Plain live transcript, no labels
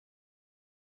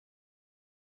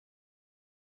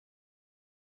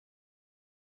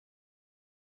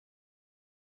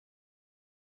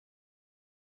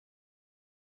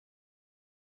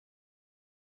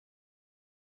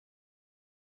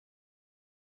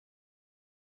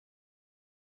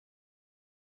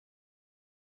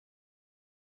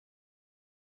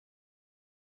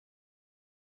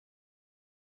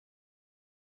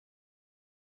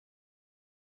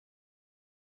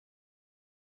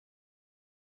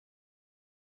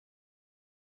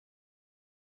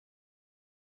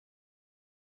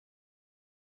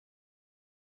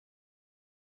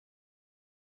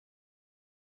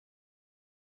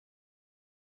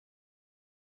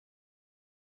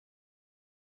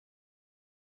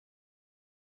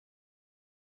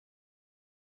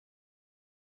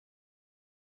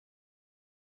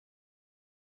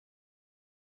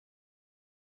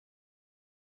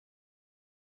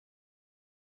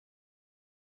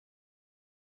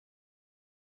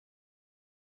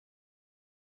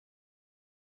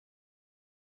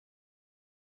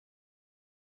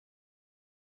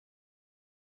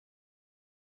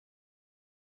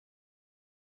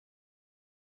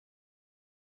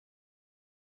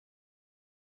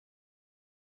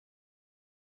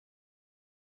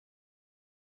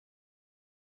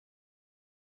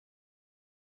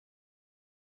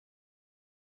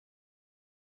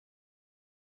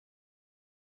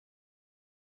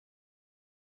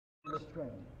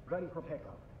Restrained. Ready for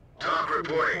pickup. Talk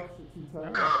reporting.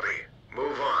 Copy.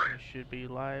 Move on. We should be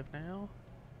live now.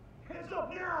 Hands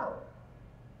up now!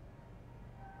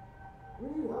 We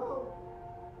need help.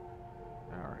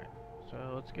 Alright, so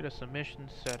let's get a submission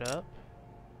set up.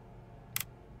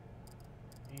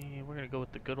 And we're going to go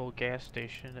with the good old gas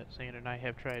station that Zan and I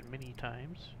have tried many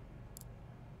times.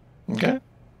 Okay.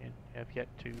 And have yet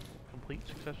to complete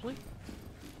successfully.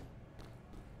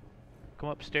 Come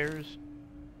upstairs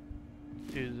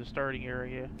to the starting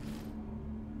area.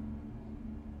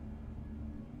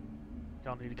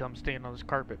 Y'all need to come stand on this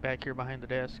carpet back here behind the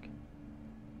desk.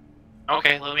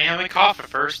 Okay, let me have my coffee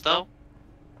first, though.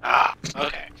 Ah,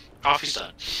 okay. Coffee's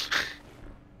done.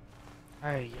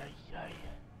 Ay, ay, ay.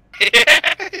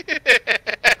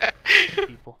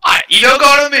 People. You don't go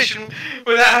on a mission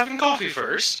without having coffee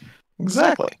first.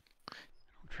 Exactly. I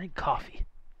don't drink coffee.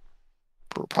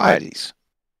 Proprieties.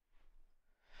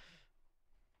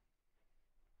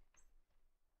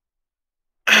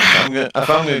 If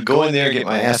I'm gonna go in there and get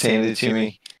my ass handed to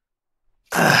me,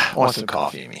 I want some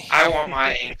coffee in me. I want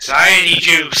my anxiety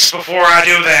juice before I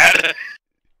do that.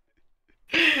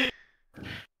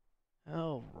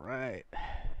 Alright.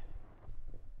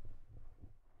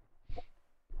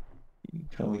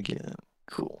 Come again.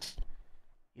 Cool.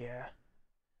 Yeah.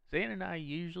 Zan and I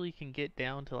usually can get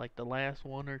down to like the last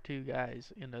one or two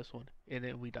guys in this one, and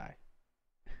then we die.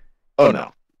 Oh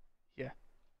no. Yeah.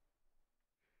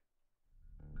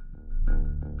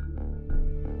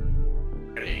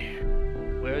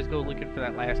 We always go looking for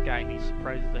that last guy, and he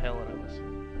surprises the hell out of us.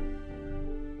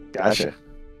 Gotcha.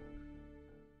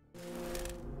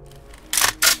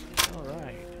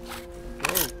 Alright.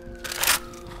 Go.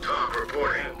 Talk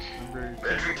reporting.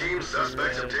 Entry team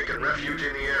suspects have taken refuge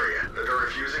in the area that are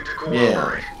refusing to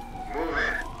cooperate. Move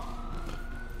in.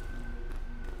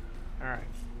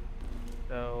 Alright.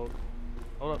 So,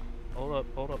 hold up.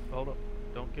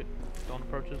 Don't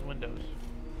approach those windows.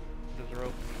 Windows are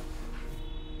open.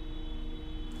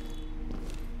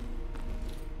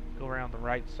 Go around the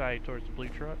right side towards the blue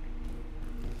truck.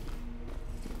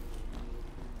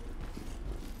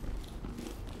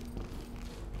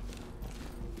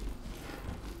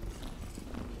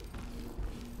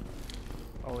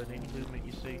 Follow any movement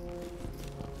you see.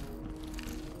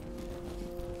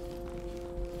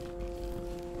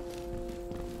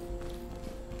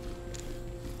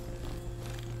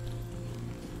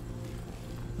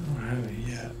 I don't have it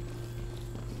yet.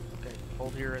 Okay,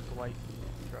 hold here at the white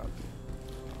truck.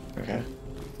 Okay.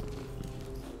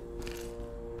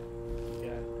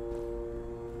 Yeah.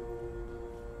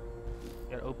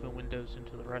 Got open windows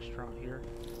into the restaurant here.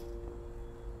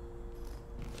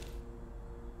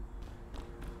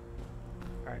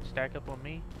 Alright, stack up on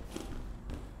me.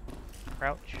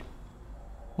 Crouch.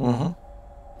 Mm-hmm.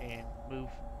 And move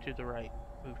to the right.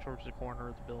 Move towards the corner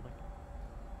of the building.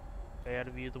 Stay out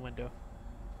of view of the window.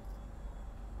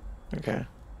 Okay.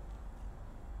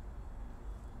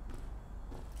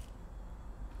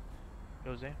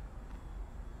 Goes in.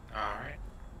 Alright.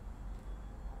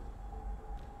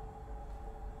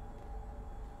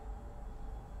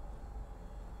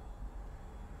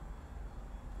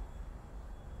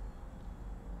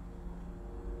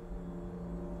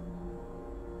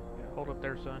 Yeah, hold up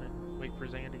there, son, and wait for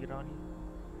Zan to get on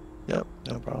you. Yep,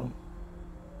 no problem.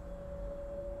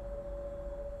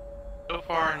 So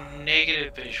far,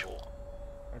 negative visual.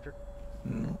 Roger.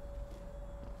 Mm.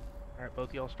 Alright, both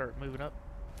of y'all start moving up.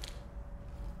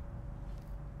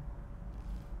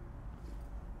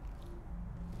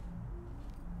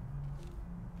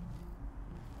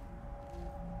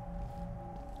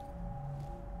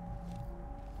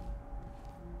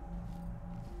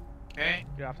 Okay.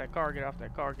 Get off that car, get off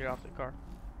that car, get off that car.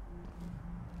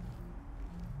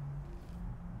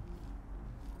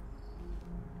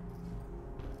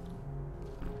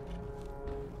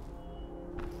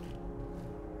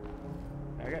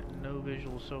 I got no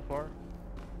visuals so far.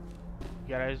 You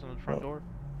got eyes on the front door?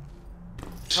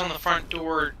 Just on the front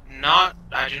door,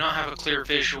 I do not have a clear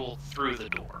visual through the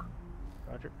door.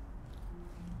 Roger.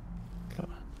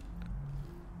 Come on.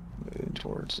 Moving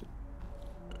towards it.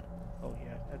 Oh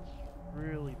yeah, that's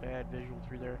really bad visual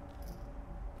through there.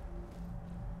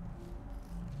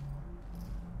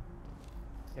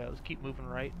 Yeah, let's keep moving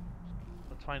right.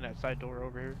 Let's find that side door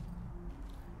over here.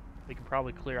 We can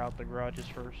probably clear out the garages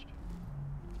first.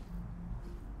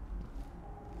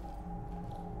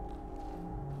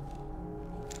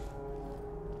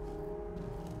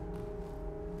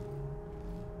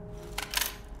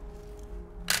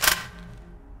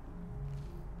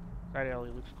 Side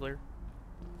alley looks clear.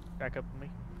 Back up with me.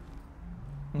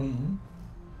 Mm-hmm.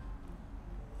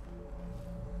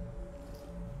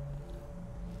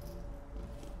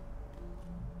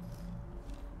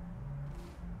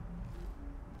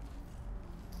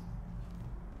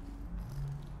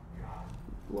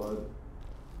 blood.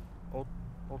 Hold.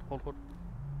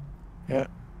 Yeah.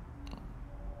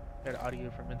 Got audio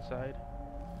from inside.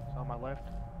 It's on my left.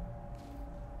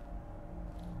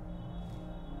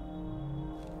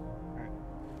 Alright.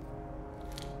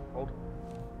 Hold.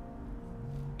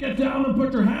 Get down and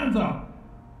put your hands up!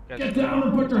 Guys, Get down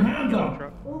and put your hands yellow up!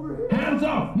 truck. Over here. Hands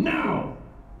up, now!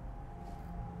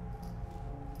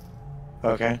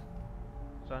 Okay.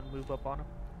 Son, move up on him.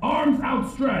 Arms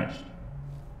outstretched!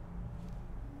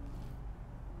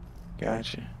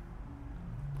 Gotcha.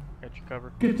 Got you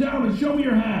covered. Get down and show me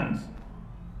your hands!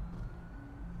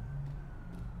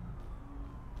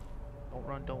 Don't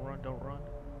run.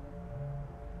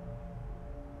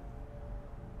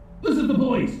 This is the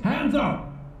police! Hands up!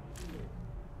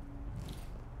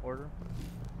 Order.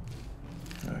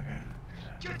 Okay.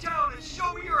 Get down and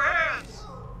show me your hands!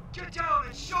 Get down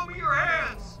and show me your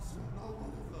hands!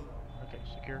 Okay,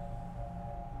 secure.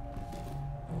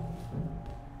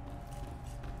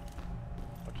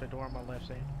 Watch that door on my left,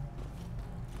 Sam.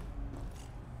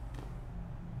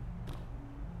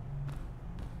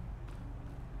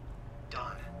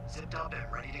 Done. Zipped up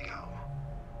and ready to go.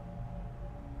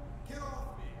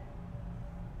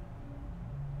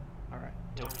 Alright.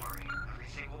 Don't worry,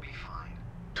 everything will be fine.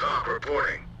 Talk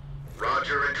reporting.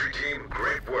 Roger, entry team.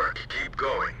 Great work. Keep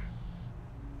going.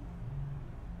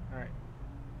 Alright.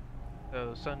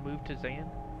 So, Son, move to Zan,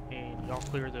 and y'all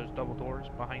clear those double doors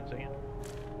behind Zan.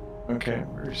 Okay,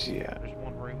 where's he at? There's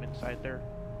one room inside there.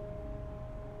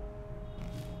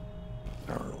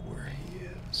 I don't know where he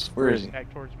is. Where is he?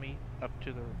 Back towards me, up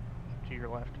to your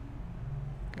left.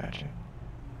 Gotcha.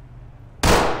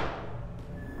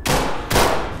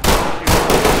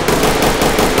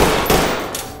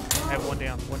 Have one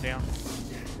down.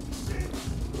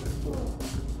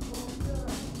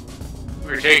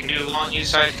 We're taking too long. You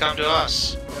decided to come to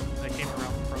us. Yep, they came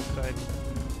around the front side.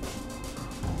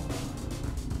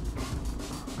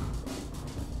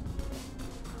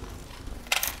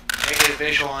 I get a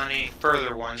visual on any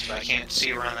further ones, but I can't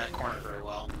see around that corner very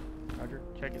well. Roger,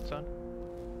 check it, Son.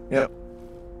 Yep.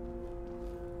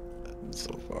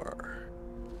 So far.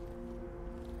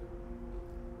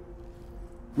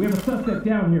 We have a suspect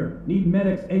down here. Need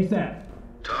medics ASAP.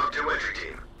 Talk to entry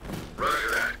team.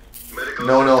 Roger that. Medical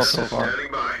No one else assistance so far.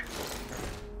 standing by.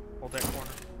 Hold that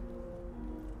corner.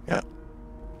 Yeah.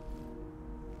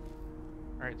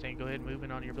 Alright, Zane, go ahead and move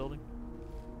in on your building.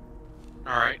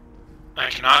 Alright. I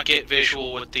cannot get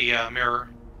visual with the mirror.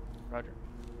 Roger.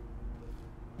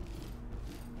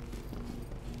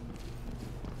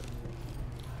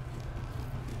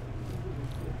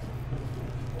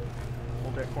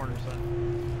 Hold that corner, Son.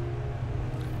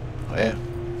 Oh yeah.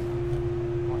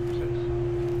 Watch your six.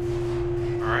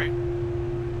 Alright.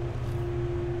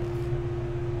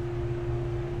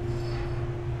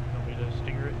 Want me to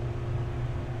stinger it?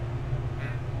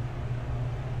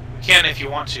 We can if you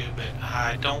want to, but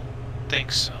I don't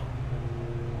think so.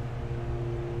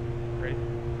 Ready?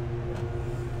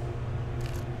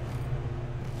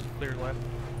 Clear left.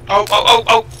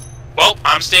 Oh! Well,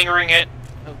 I'm stingering it.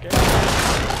 Okay.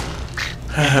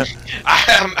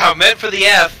 I meant for the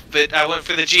F, but I went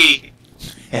for the G.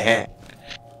 Alright,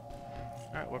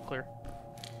 we're clear.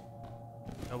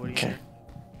 Nobody Okay.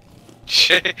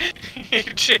 here.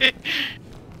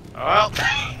 Well.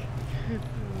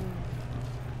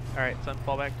 Alright, Son,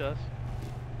 fall back to us.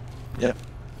 Yep.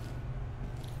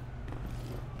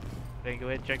 Then go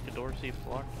ahead and check the door, see if it's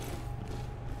locked.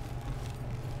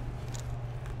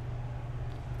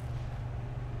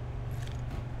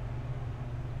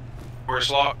 Door's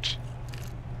locked.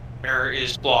 Mirror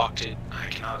is blocked. I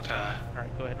cannot,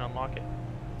 Alright, go ahead and unlock it.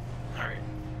 Alright.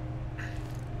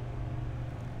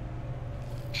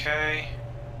 Okay.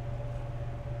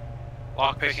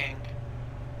 Lockpicking.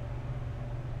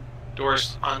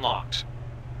 Door's unlocked.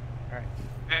 Alright.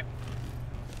 Okay.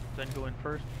 Then go in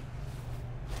first.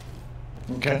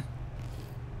 Okay.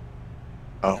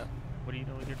 Oh, Yep. What are you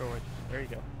doing with your door wedges? There you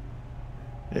go.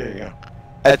 there you go.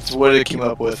 That's what it came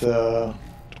up with. Lock.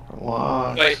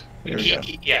 But There we go.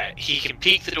 he can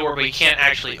peek the door, but he can't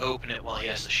actually open it while he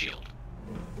has the shield.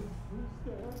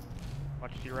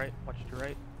 Watch to your right. Watch to your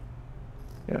right.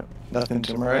 Yep. Nothing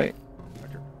to my right.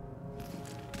 Roger.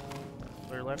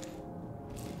 Clear left.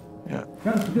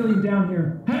 Got a civilian down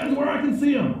here. Hands where I can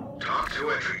see him. Talk to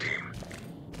entry team.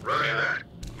 Roger that.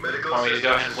 Medical Want me to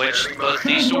go ahead and witch standing by. both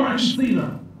these Hands where I can doors? see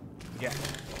them. Yeah.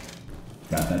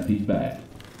 Got that piece back.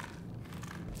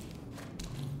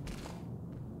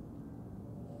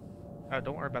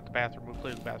 Don't worry about the bathroom. We'll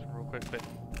clear the bathroom real quick, but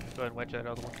go ahead and wedge that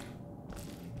other one.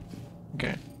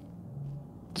 Okay.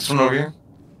 This one over here.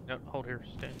 No, hold here,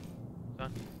 stand.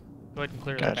 Son. Go ahead and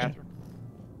clear Gotcha. that bathroom.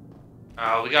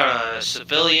 We got a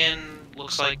civilian,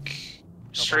 looks like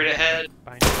straight ahead.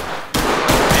 Behind you.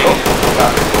 Oh,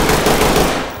 got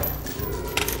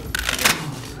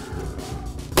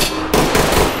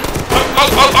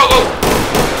Oh!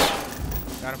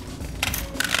 Got him.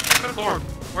 Good lord.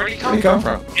 Where'd he it. come Where'd he come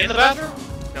from? In the bathroom?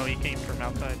 No, he came from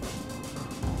outside.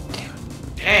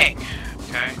 Dang.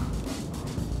 Okay.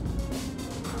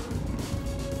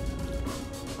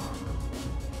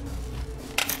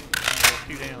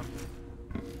 Two down.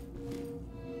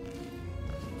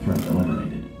 Threat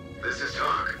eliminated. This is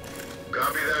Talk.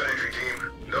 Copy that, entry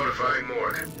team. Notifying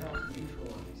morgue.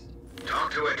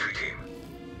 Talk to entry team.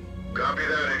 Copy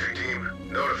that, entry team.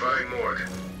 Notifying morgue.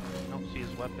 I don't see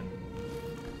his weapon.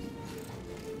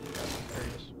 There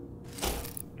he is.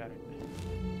 Got it.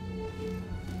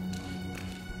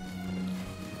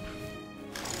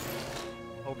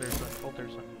 Hold there, son. Hold there,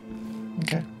 son.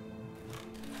 Okay.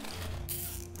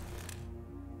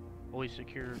 Always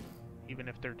secure, even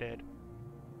if they're dead.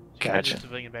 Secure Gotcha. the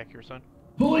civilian back here, son.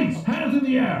 Police, hands in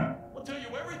the air! I'll tell you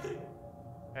everything.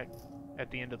 At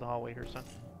the end of the hallway here, son.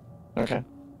 Okay.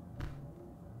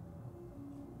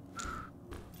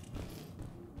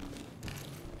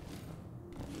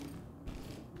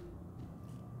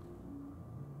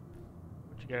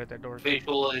 What you got at that door?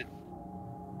 Visual.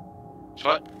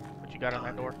 What? What you got on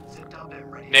that door?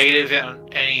 Negative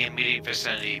in any immediate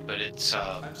vicinity, but it's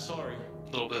I'm sorry. a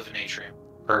little bit of an atrium.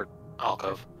 Or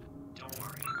alcove. Don't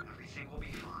worry. Everything will be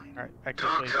fine. Alright, I can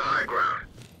Talk to high ground.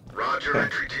 Roger,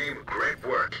 entry team. Great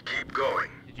work. Keep going.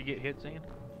 Did you get hit, Zan?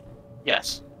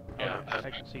 Yes. Oh, Yeah. I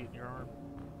can see it in your arm.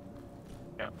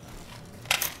 Yeah.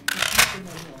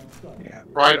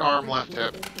 Right arm, left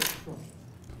hip.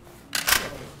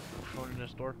 Going in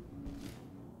this door.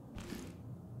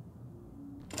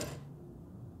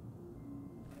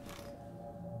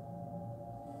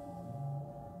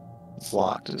 It's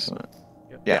locked, isn't it?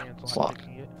 Yep, Yeah, Zan's it's lock locked.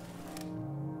 picking it.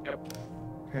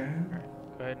 Okay.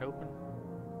 Alright, go ahead and open.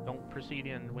 Don't proceed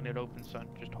in when it opens, son.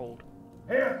 Just hold.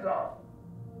 Hands up.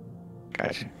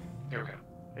 Gotcha. Here we go.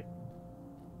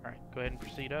 Alright, go ahead and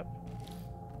proceed up.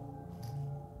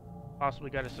 Possibly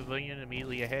got a civilian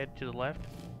immediately ahead to the left,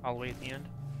 all the way at the end.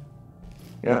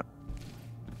 Yeah.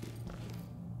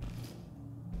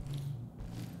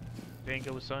 Then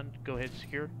go with son. Go ahead and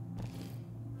secure.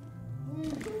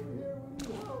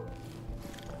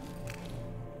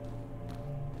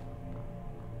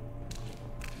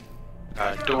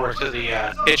 Door to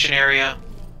the kitchen area.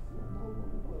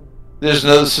 There's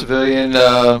another civilian.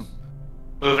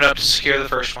 Moving up to secure the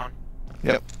first one.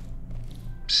 Yep.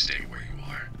 Stay where you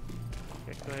are.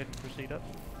 Okay, go ahead and proceed up.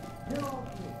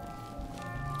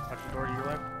 Watch the door to your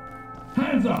left.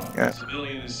 Hands up! Yeah.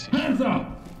 Hands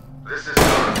up! This is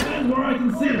Talk. Hands where I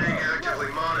can see You're being them!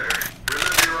 actively monitored.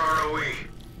 Remember your ROE.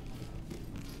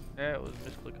 Yeah, it was a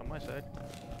misclick on my side.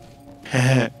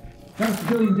 Got a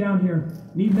civilian down here.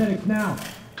 Need medics now.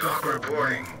 Talk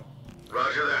reporting.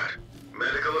 Roger that.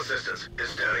 Medical assistance is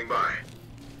standing by. I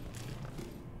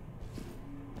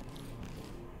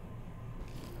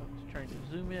was trying to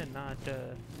zoom in, not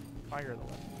fire the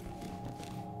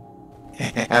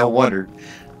weapon. I wondered.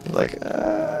 Like,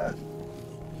 Alright.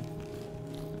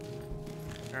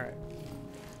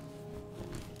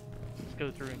 Let's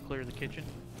go through and clear the kitchen.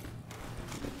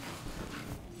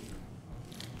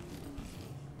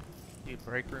 See a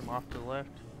break room off to the left.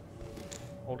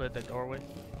 Hold at that doorway.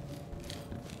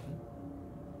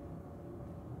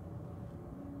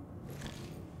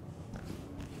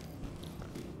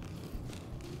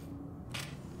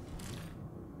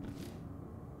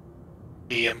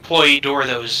 The employee door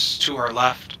that was to our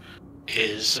left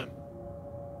is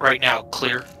right now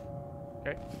clear.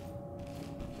 Okay.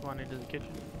 Come on into the kitchen.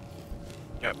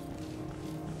 Yep.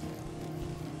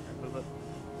 Alright, move up.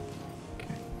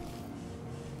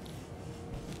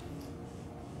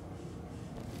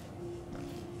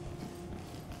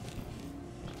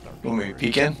 Start want me to peeking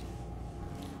peek in?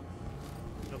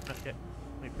 Nope, not yet.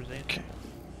 Let me present. Okay.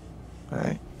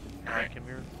 Alright. Alright. Come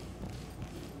here.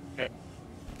 Okay.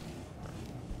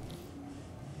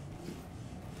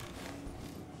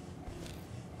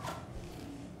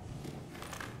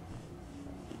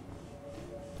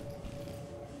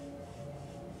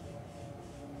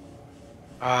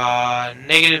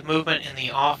 Negative movement in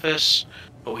the office,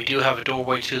 but we do have a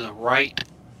doorway to the right.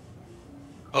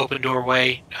 Open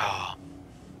doorway.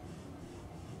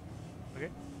 Okay.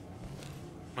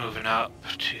 Moving up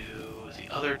to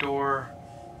the other door.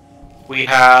 We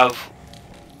have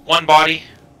one body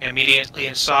immediately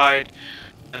inside,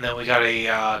 and then we got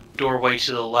a doorway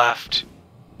to the left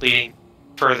leading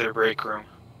further break room.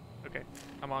 Okay.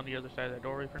 I'm on the other side of that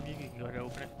doorway from you. You can go ahead and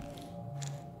open it.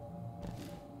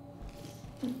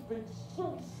 You've been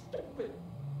so stupid.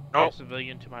 Oh.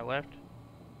 Civilian to my left.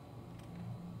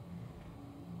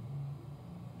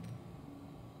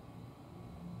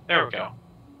 There we go.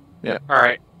 Yeah.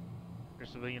 Alright. There's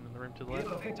a civilian in the room to the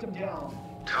left. Victim down.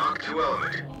 Talk to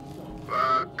Element.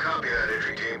 Copy that,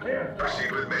 entry team.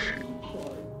 Proceed with mission.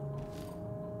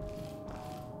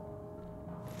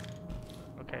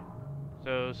 Okay.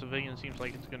 So civilian seems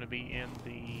like it's going to be in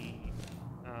the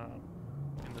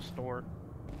store,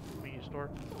 convenience store.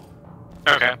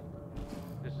 Okay.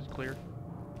 This is clear.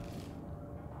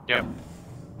 Yep.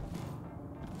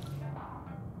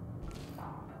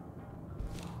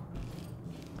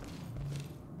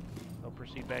 They'll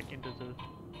proceed back into the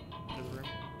room.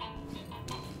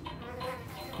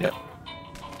 Yep.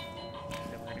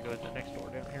 Then we're gonna go to the next door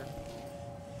down here.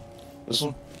 This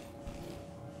one?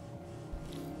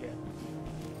 Yeah.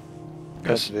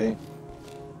 Got civilian.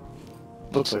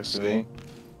 Looks like civilian.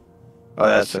 Oh,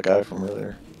 that's the guy from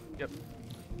earlier. Yep.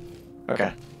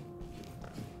 Okay.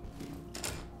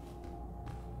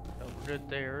 So we're good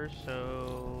there.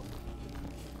 So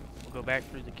we'll go back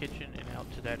through the kitchen and out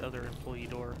to that other employee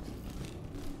door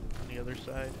on the other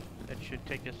side. That should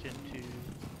take us into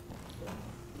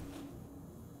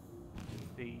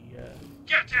the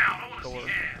Get down! I want to door. see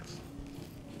hands!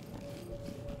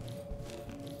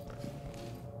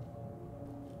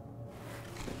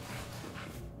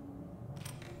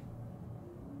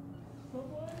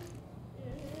 Someone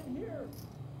in here.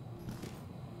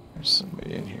 There's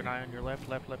somebody in Keep an here. eye on your left.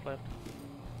 Have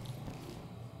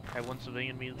one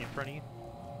civilian immediately in front of you.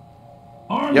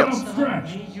 Arms Yep.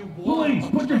 outstretched. Me, you Police,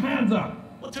 won't. put your hands up.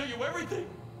 I'll tell you everything.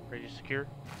 Ready to secure?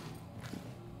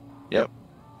 Yep.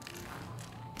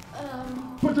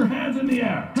 Put your hands in the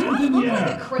air. Do Hands I in look the like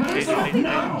air. a criminal? Hands up Something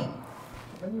now.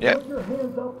 Can you Yep. put your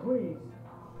hands up, please?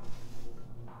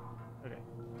 Okay.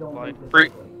 Don't Slide. make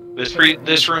this ugly.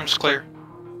 This room's clear.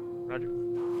 Roger.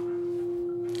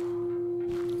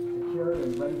 Secured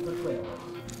and ready for trailers.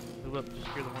 Move up to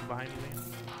secure the one behind you, man.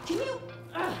 Can you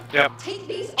Yep. take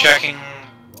these Checking.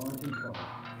 You're on control.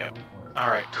 Yep.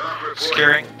 Alright. Talk report.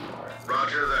 Securing.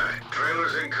 Roger that.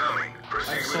 Trailers incoming.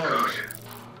 Proceed with caution.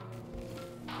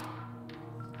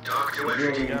 Talk to entry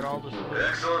You team. got all the supplies.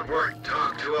 Excellent work.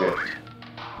 Talk to Element.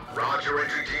 Roger,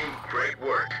 entry team. Great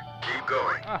work. Keep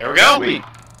going. Ah, There we go. Sweet.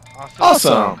 awesome.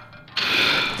 Awesome.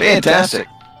 Fantastic.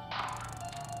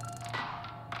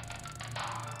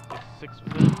 6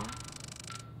 civilians.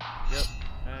 Yep.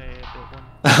 I had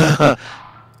that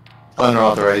one.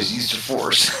 Unauthorized use of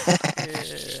force. Yeah, I had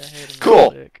him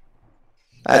Cool. sick.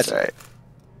 That's alright.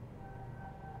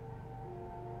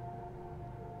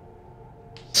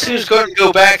 Sue's going to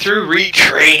go back through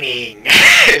retraining.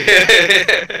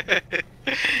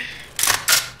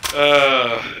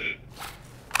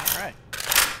 Alright.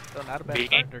 So not a bad Beat.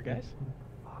 start there, guys.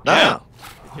 No.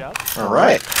 Good job.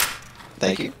 Alright.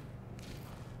 Thank you.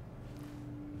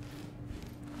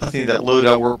 I think that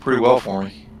loadout worked pretty well for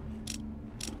me.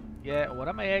 Yeah, what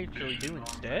I may actually do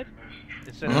instead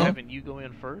of Mhm. having you go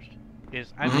in first,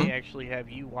 is I Mhm. may actually have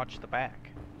you watch the back.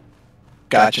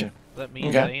 Gotcha. Let me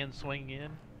and Okay. Zan swing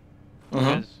in.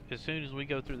 Mm-hmm. Because as soon as we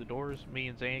go through the doors, me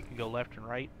and Zan can go left and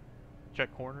right,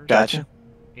 check corners. Gotcha.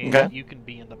 And Okay. you can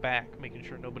be in the back, making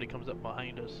sure nobody comes up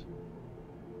behind us.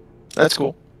 That's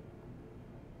cool.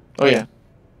 Oh yeah.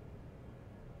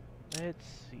 Let's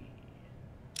see.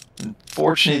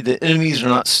 Unfortunately, the enemies are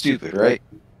not stupid, right?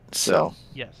 So.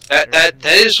 Yes. that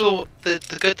is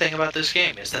the good thing about this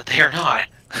game, is that they are not.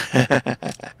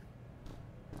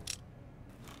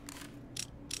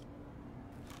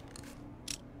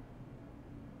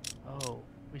 Oh,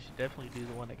 we should definitely do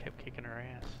the one that kept kicking our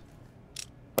ass.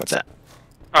 What's that?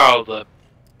 Oh,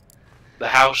 the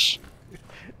house.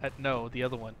 No, the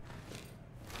other one.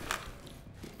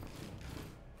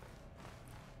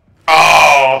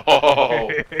 Oh,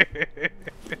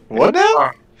 What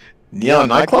now? Neon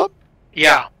nightclub?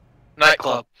 yeah,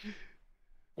 nightclub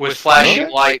with flashing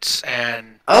Okay. lights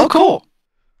and. Oh, cool.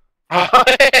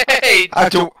 Hey, I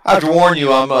have to warn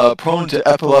you, I'm prone to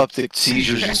epileptic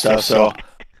seizures and stuff, so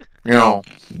you know,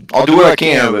 I'll do what I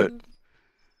can, but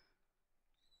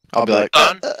I'll be like,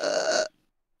 Son?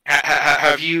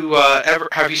 Have you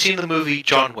seen the movie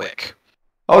John Wick?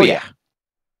 oh yeah,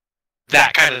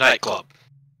 That kind of nightclub,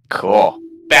 cool.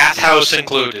 bathhouse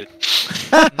included.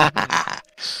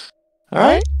 All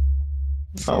right,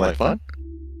 sounds like fun.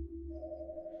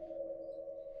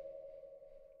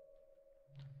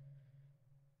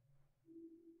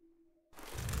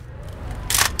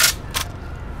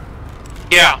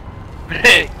 Yeah,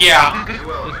 yeah. Talk to This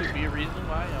Element. would be a reason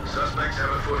why. Suspects have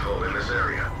a foothold in this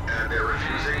area, and they're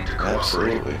refusing to cooperate.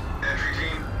 Absolutely. Entry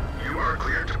team, you are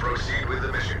cleared to proceed with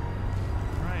the mission.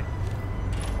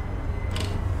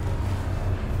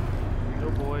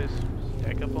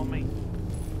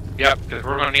 Yep, because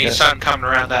we're going to need Yeah. something coming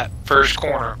around that first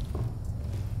corner.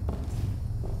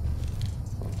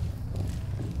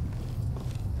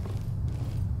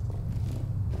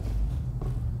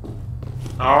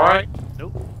 Alright.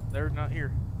 Nope, they're not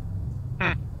here.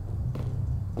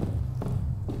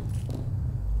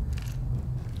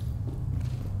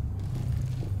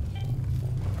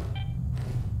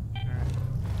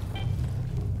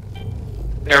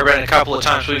 There have been a couple of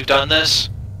times we've done this.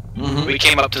 Mm-hmm. We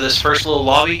came up to this first little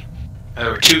lobby, and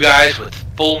there were two guys with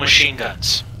full machine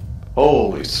guns.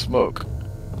 Holy smoke.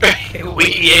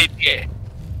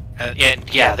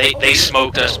 Yeah, they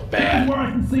smoked us bad. Where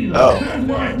I can see them. Oh. Hands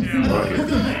where I can see them. Put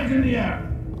your hands in the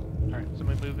air. Alright,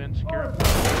 somebody move in, secure.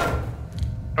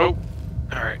 Oh,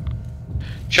 alright.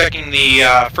 Checking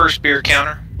the first beer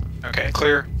counter. Okay,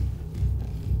 clear.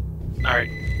 Alright,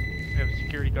 We have a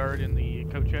security guard in the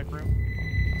coat check room.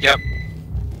 yep.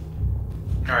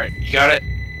 Alright, you got it?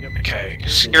 Yep. Okay,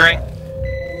 securing.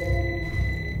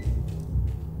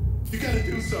 You gotta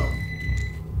do something.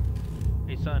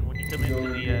 Hey son, when you come into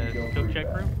the coat check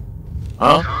room,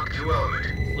 Huh? Talk to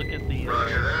element. look at the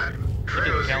Roger that. look at the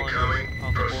Trailers calendar incoming.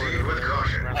 on the board Proceed over with there.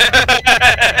 caution. Around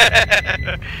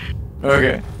the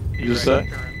Okay. See You just right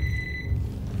said? turn.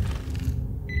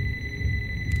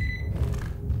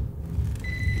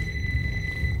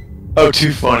 Oh,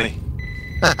 too funny.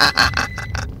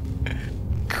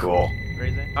 Cool.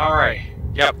 Raise it. Alright,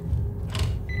 yep.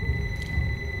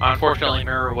 Unfortunately,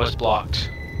 mirror was blocked.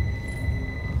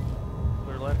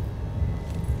 Clear left.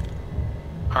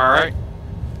 Alright,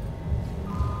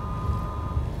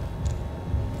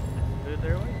 Good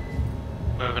there, way.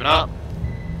 moving up.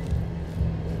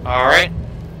 Alright.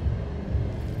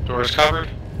 Doors covered.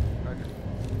 Roger.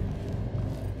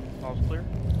 All's clear.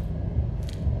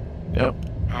 Yep.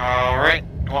 Alright.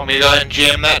 You want me to go ahead and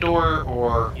jam that door,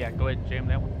 or... Yeah, go ahead and jam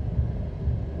that one.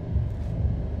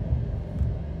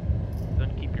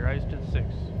 Then keep your eyes to the 6.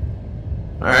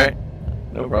 Alright.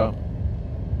 No problem.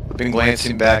 I've been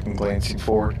glancing back and glancing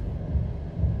forward.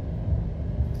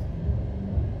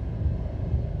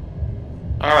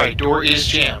 Alright, door is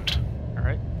jammed.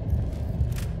 Alright.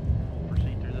 We'll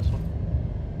proceed through this one.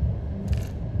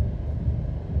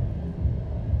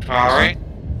 Alright.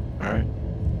 Alright.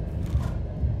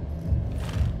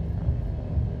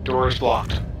 Door is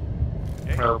blocked.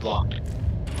 Okay. Mirror blocked.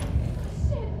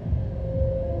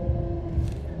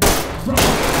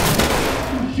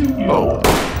 Shoot you. Oh.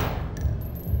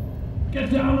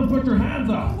 Get down and put your hands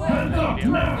up. Hands up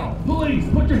now. Police,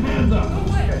 put your hands up.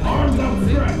 Arms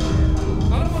outstretched.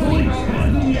 Police,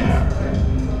 hands in the air.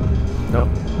 Nope.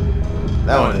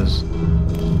 That one is.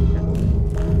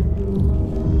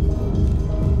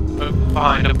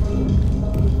 Behind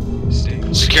him.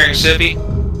 Securing Sippy.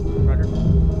 Roger.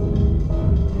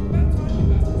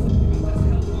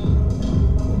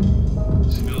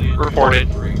 Reported.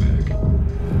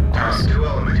 Talk to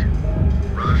element.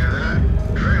 Roger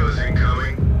that. Trailers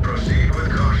incoming. Proceed with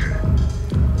caution.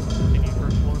 Continue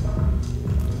first floor.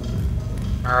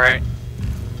 Alright.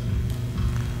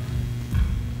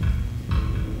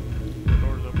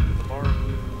 Doors open to the bar.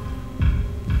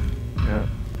 Yeah.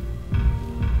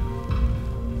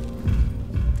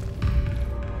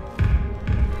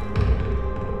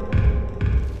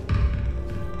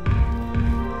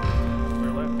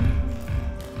 Clear left.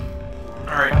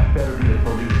 Alright. Better be the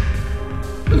police.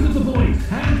 This is the police.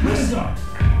 Hands up.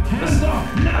 Hands up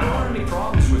I don't now. have any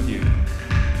problems with you.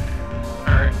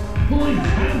 Alright. Police,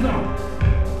 hands up.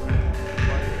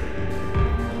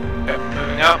 Yep,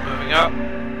 moving up, moving up.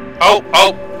 Oh,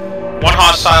 oh! One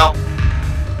hostile.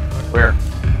 Where?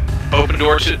 Open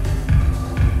door to...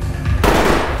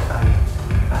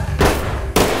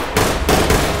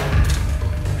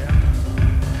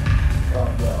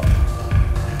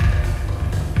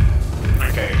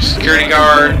 Okay, security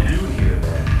guard.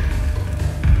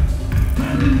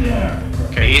 Hands in the air.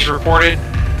 Okay, he's reported.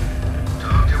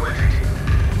 Talk to entry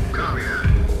team. Copy that.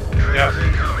 Trailers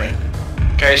incoming.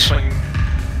 Okay, swing.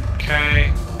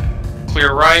 Okay.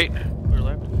 Clear right. Clear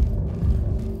left.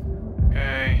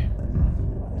 Okay.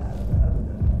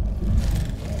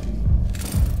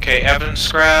 Okay,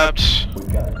 evidence grabbed.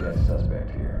 We've got a dead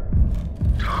suspect here.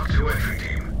 Talk to entry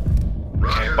team.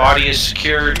 Okay, Roger body that. is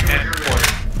secured and reported.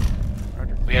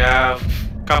 Roger. We have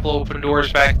a couple open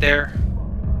doors back there.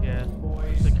 Yeah,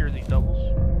 secure these doubles.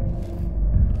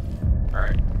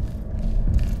 Alright.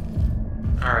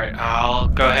 Alright, I'll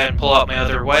go ahead and pull out my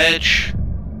other wedge.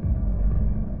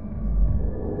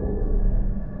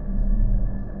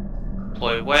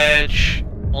 Deploy wedge.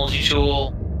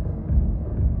 Multi-tool.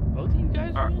 Both of you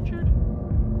guys are injured?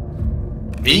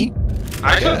 Me?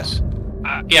 I took, Yes.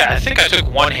 yeah, I think I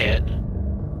took one hit.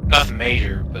 Nothing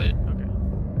major, but Okay.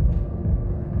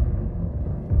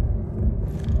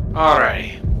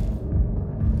 alrighty.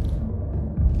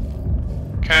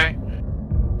 Okay.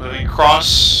 Moving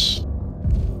across.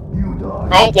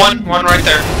 Oh, one right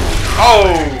there.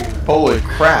 Oh! Holy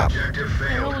crap. Objective What the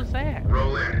hell failed. was that?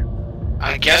 Roll in.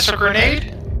 I guess a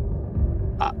grenade?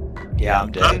 Yeah,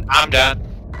 I'm dead. I'm done.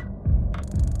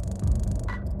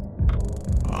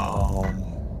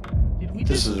 Did we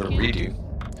This just is a get redo.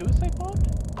 suicide bombed?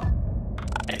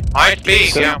 Might be,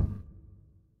 So- yeah.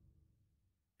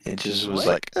 It just was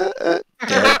What? like,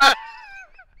 dead.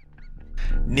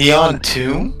 Neon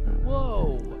Tomb?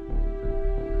 Whoa!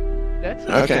 That's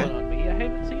a Okay. one on me. I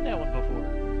haven't seen that one before.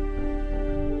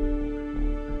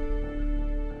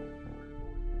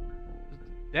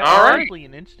 That was Alright. actually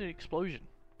an instant explosion.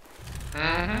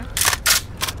 Mm-hmm.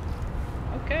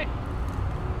 Okay.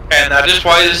 And that is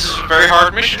why this is a very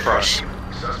hard mission for us.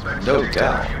 Suspects No detect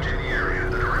doubt. refuge in the area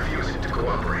that are refusing to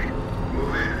cooperate.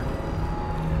 Move in.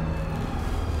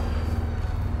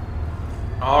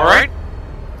 Alright.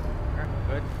 Alright,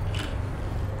 good.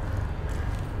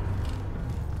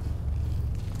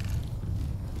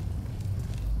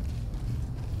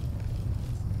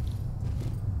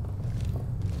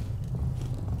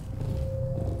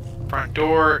 Front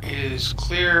door is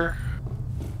clear.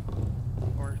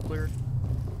 Orange clear.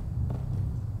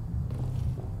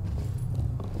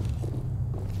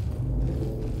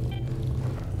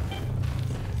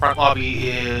 Front lobby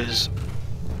is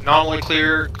nominally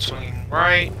clear. Swinging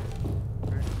right.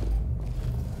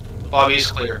 Lobby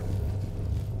is clear.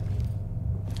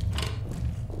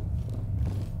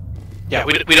 Yeah,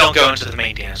 we don't go into the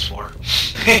main dance floor.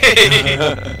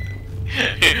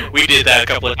 We did that a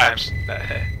couple of times.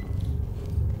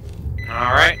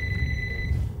 Alright.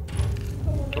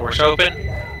 Doors open.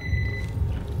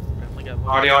 Definitely got one.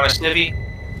 Audio on a snivvy.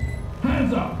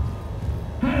 Hands up!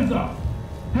 Hands up!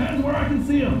 Hands where I can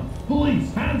see them!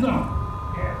 Police, hands up!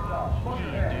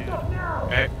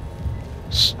 Okay.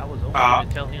 I was only Uh, going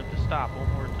to tell him to stop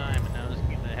one more time, and now I'm just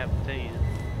going to have to tell you.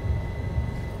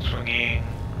 Swinging.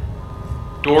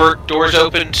 Doors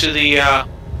open to the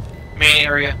main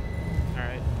area.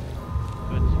 Alright.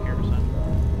 Go ahead and secure the sun.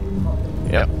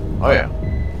 Yep. Oh yeah.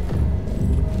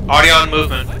 Audio on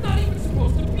movement. I'm not even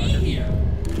supposed to be here!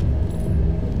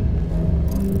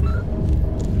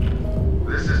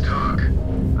 This is Talk.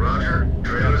 Roger.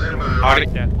 Trailers inbound. Audio,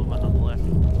 That blue one on the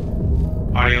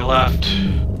left. audio left.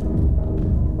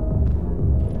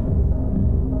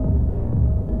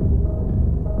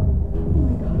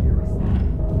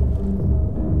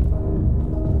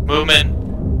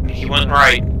 Movement. He went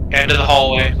right. End of the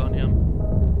hallway. Close on him.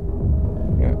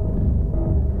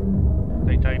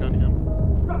 Stay tight on him.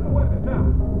 Drop the weapon now!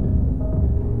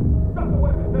 Drop the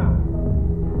weapon now!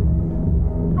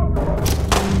 Drop the weapon!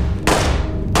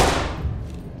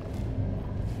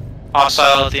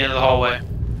 Hostile at the end of the hallway.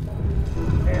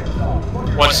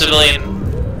 One civilian.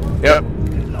 Yep.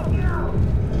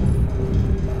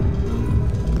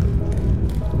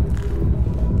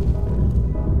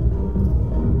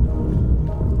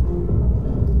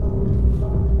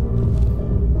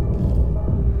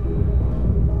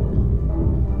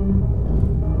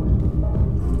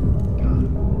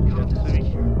 Got the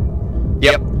city.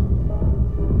 Yep.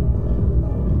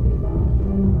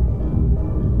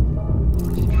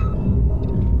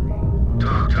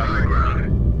 Talk to high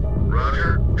ground.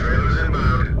 Roger. Trailers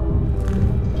inbound.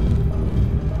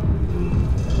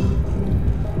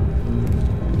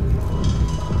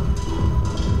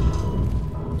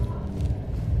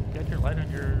 Got your light on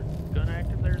your gun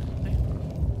active there, Sam?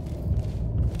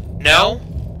 No.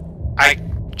 I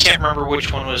can't remember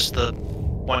which one was the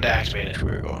one to activate it.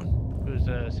 Where we going? It was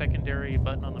a secondary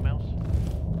button on the mouse.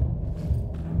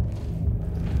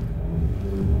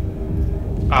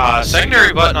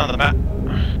 Secondary button on the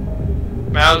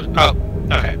mouse. Oh,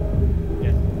 okay.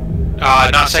 Yeah.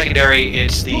 Not secondary.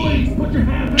 It's Police, the put your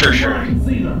hands up tertiary. where I can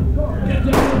see them! Get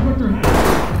down and put your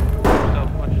hands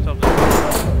up! Watch yourself.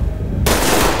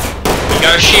 You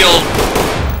got a shield.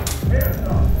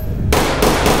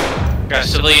 Got a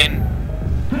civilian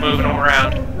moving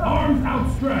around. Arms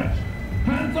outstretched!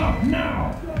 Hands up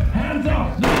now! Hands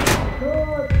up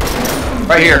now!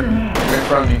 Right here. Put your hands. Right in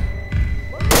front of me.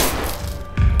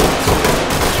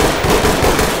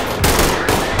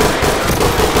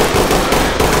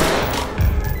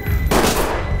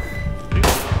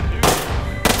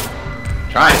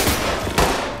 Trying.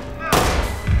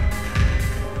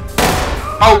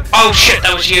 Oh shit,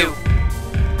 that was you.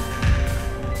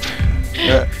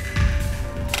 Yeah.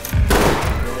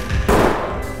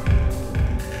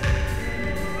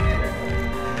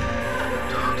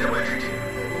 Talk to entry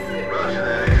team. Roger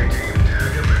that, entry team.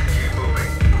 Tag him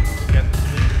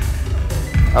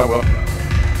I will.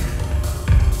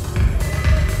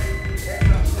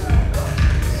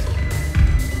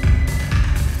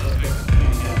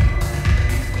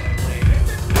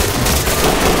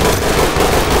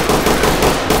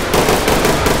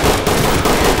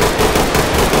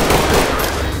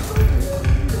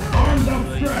 Arms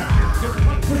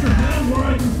outstretched. Put your hands where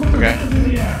I can put your Okay. hands in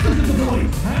the air. This is the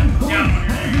police. Hands in the air.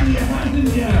 Hands in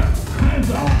the air. Hands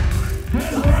up.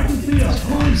 Hands where I can see them.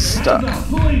 Police, Stuck. hands up.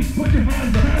 Police, put your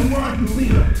hands up. Hands where I can see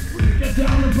them. Get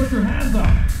down and put your hands up.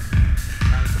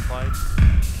 Time supplies.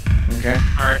 Okay.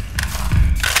 Alright.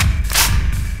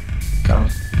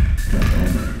 Coming.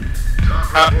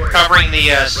 Talk reporting. Covering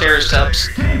the stairs up.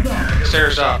 Hands up.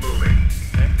 Stairs up. Moving.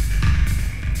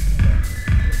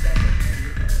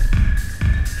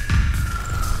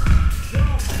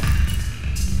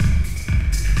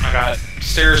 I got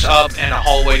stairs up and a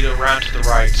hallway to around to the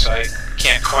right, so I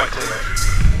can't quite clear it.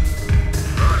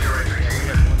 Roger, entry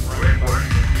team. Great work.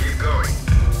 Keep going.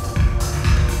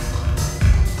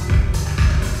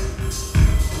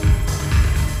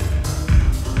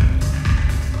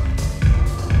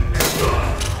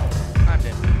 I'm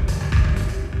dead.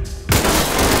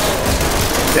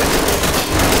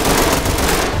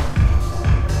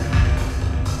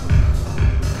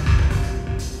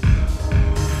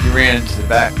 You ran into the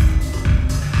back.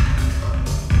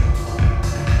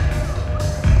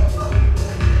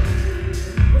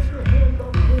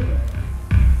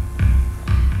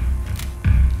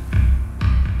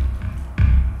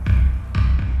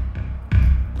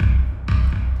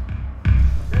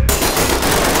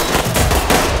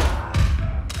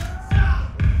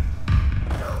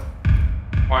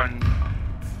 One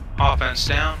offense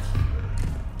down.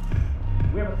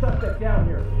 We have a suspect down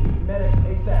here. Medic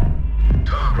ASAP.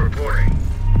 Talk reporting.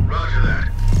 Roger that.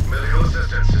 Medical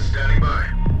assistance is standing by.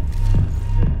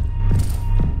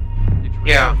 Did you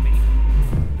Yeah. record me?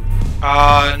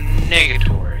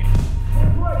 Negatory.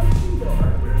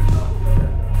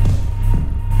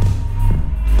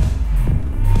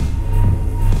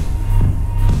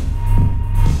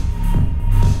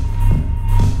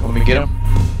 Want me to get him?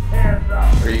 Hands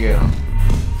up. Or you get him?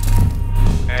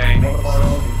 Okay.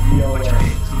 What's your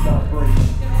name?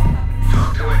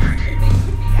 Talk to entry team.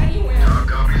 Talk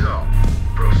copies all.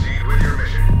 Proceed with your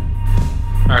mission.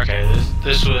 Okay,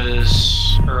 this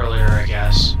was earlier, I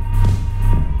guess.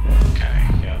 Okay,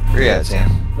 yeah. Where you at, Sam?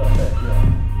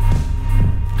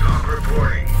 Talk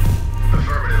reporting.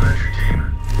 Affirmative, entry team.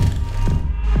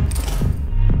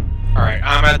 Alright,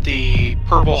 I'm at the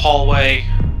purple hallway.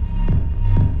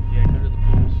 Yeah, go to the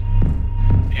pools.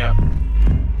 Yep.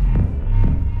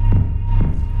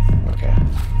 Okay.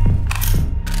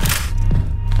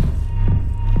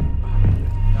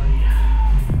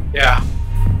 Yeah.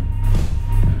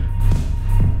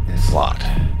 It's locked.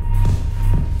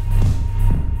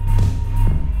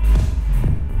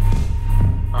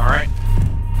 Alright.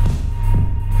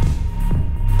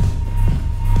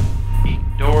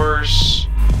 Doors.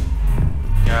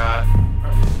 Got.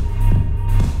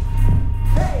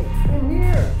 Hey, in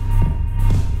here.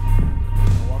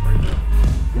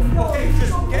 Okay,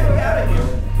 just get me out of here.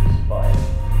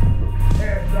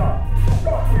 Hands up.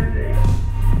 Stop your name.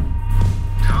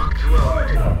 Talk to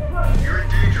element. You're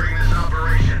endangering this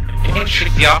operation.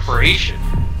 Handshake the operation.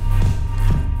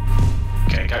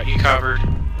 Okay, got you covered.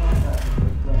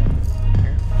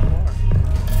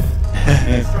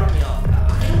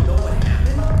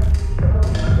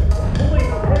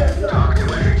 Talk to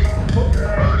entry team.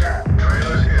 Roger.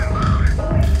 Trailers inbound.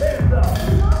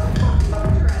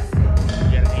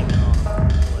 You gotta aim it on.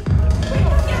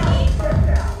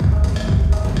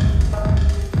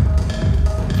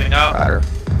 Moving up. Got her.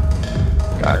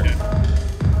 Got her.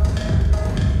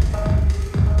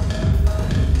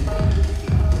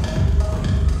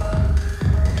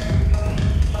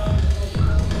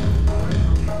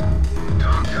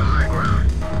 Talk to high ground.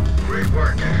 Great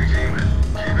work, entry team.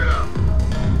 Keep it up.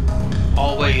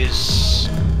 Hallway is.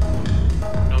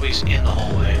 Nobody's in the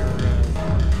hallway.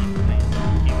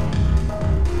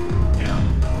 Yeah.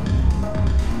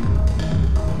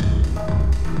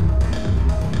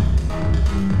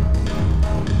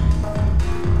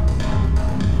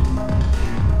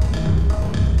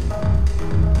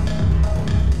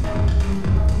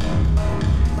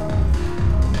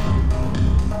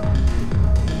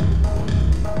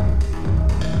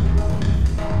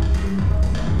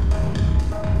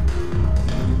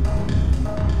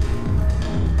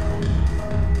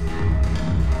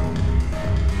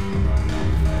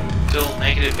 Still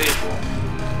negative visual.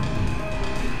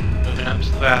 Moving up to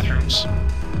the bathrooms.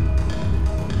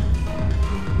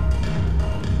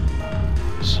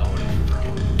 So what a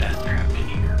freaking death trap in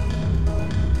here.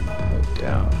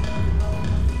 Down.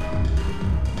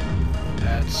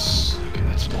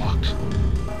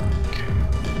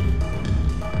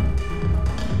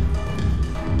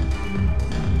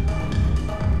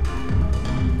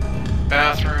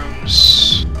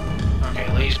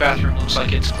 bathroom looks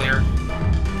like it's clear.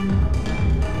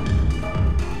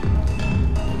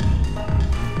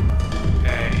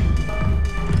 Okay.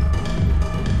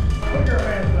 Put your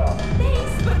hands up.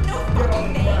 Thanks, but no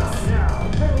fucking thanks. Now.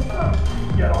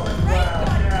 Get on the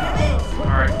ground now.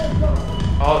 Alright.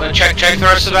 Oh, then check the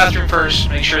rest of the bathroom first.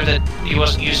 Make sure that he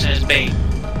wasn't using his bait.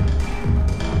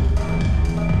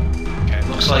 Okay,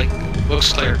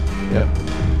 looks clear. Yep.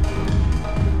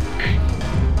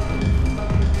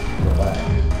 Relax.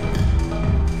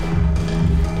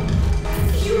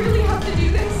 You really have to do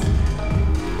this?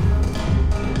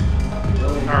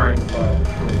 Alright.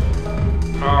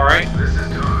 Alright. This is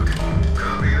Doc.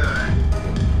 Copy that.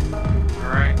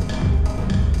 Alright.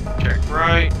 Check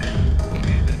right.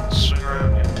 Okay, then swing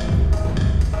around.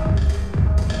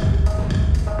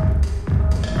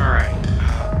 Alright.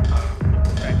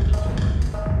 Back to the store.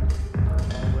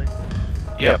 First hallway.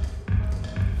 Yep.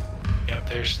 Yep,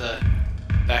 there's that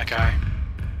guy.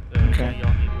 So Okay.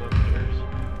 y'all need to go upstairs.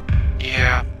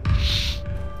 Yeah.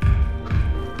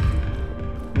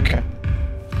 Okay.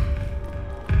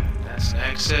 That's an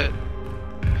exit.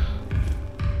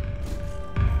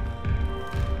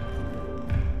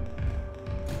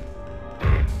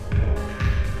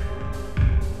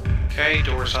 Okay,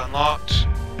 door's unlocked.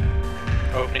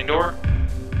 Opening door.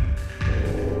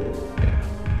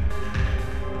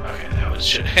 Okay, that was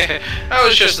just that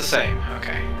was just the same.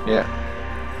 Okay. Yeah.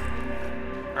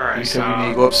 All right. You said we need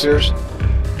to go upstairs?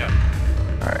 Yep.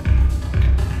 Alright.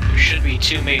 There should be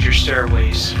 2 major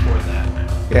stairways for that.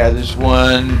 Yeah, there's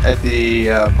one at the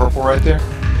purple right there.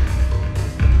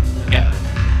 Yeah.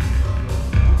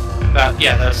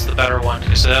 Yeah, that's the better one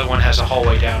because the other one has a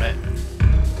hallway down it.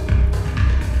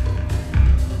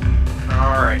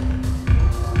 All right.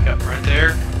 Yep, right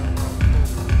there.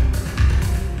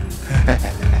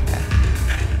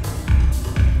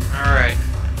 All right.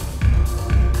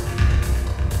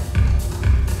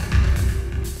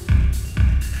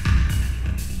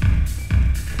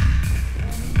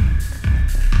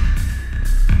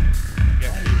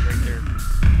 Yeah, he's right there.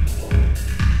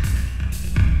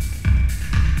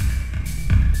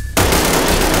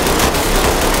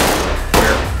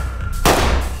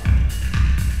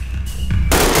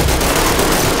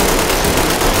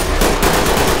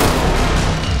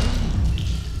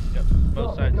 Yep,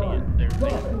 both sides of you. There.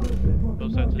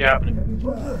 Both sides of the Yep. opening.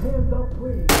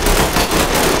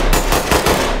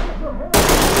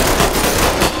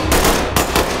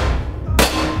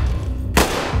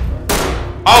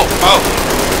 Oh, oh.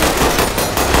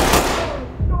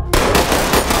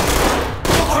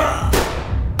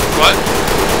 What?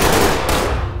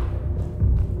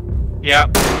 Yep.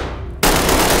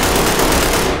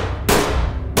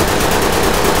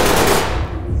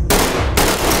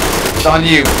 It's on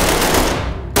you.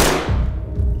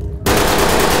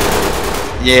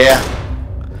 Yeah.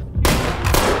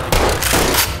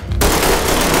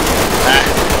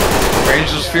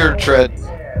 Rangel's Fear Tread.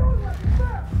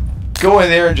 Go in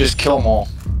there and just kill them all.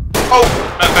 Oh,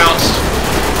 that bounced.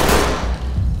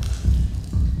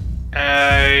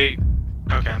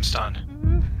 Okay, I'm stunned.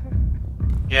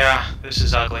 Yeah, this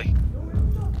is ugly.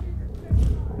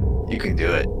 You can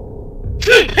do it.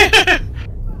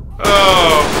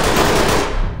 Oh.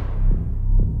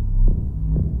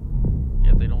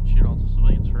 Yeah, they don't shoot all the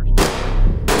civilians first.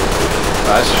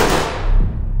 That's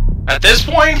At this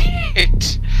point,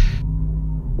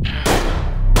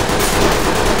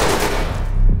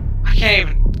 I can't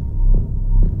even.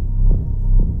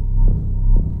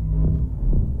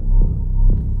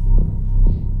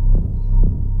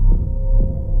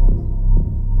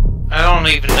 I don't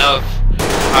even know if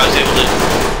I was able to.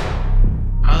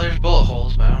 Oh, there's bullet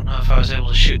holes, but I don't know if I was able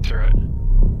to shoot through it.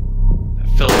 That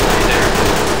filled it right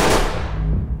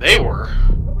there. They were.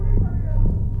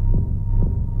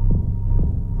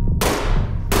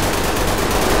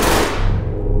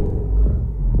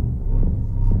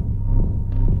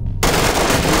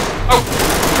 Oh!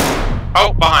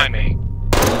 Oh, behind me.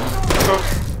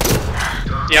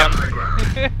 Yep.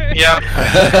 Yep.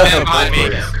 And behind me.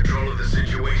 Have control of the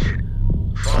situation.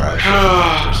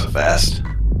 alright. Just fast.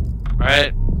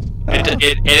 Right?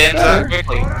 It ends up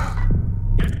quickly.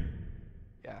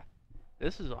 Yeah.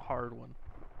 This is a hard one.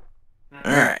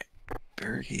 Alright.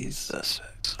 Barricade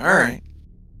suspects. Alright.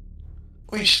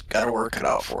 We just gotta work it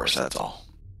out for us, that's all.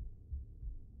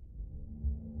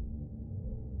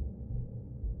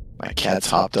 My cat's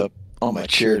hopped up on my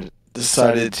chair,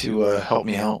 decided to help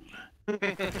me out.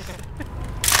 Alright,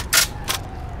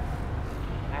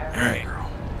 girl.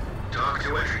 Talk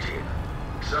to entry team.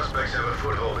 Suspects have a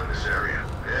foothold in this area,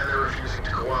 and they're refusing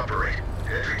to cooperate.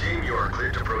 Entry team, you are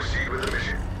cleared to proceed with the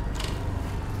mission.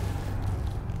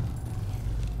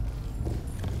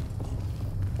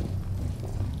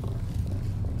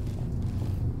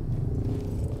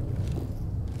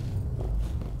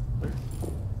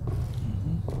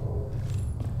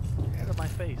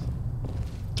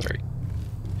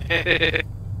 Lobby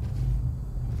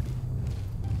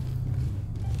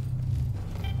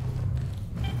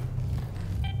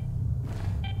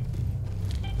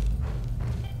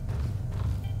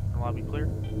clear.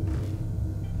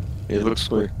 It looks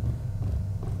clear.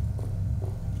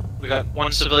 We got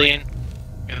one civilian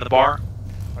in the bar.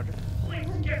 Roger.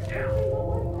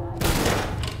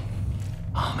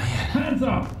 Oh man. Hands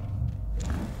up!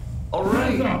 All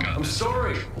right. Hands up. I'm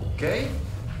sorry. Okay.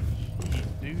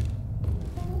 Dude.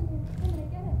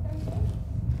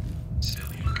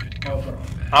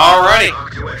 Alrighty.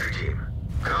 Talk to entry team.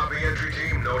 Copy entry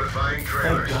team notifying Thank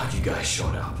trailers. God you guys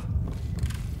showed up.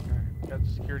 Got the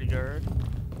security guard.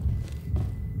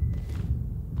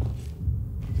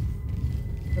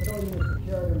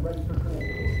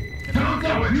 Hands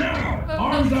up now!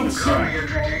 Arms Copy outstretched!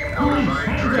 entry team Police, notifying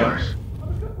hands up! trailers.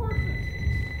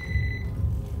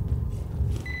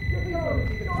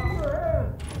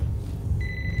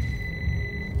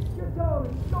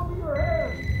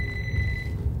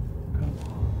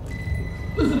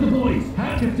 This is the police!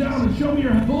 Get down and show me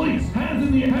your police! Hands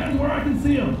in the air! Hands where I can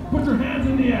see them! Put your hands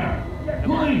in the air!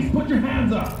 Police, put your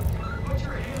hands up!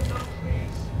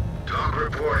 Talk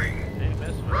reporting. Hey, mess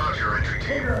with Roger, entry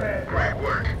team. Great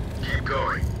work. Keep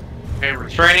going. Okay,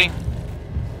 restraining.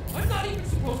 I'm not even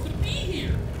supposed to be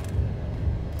here.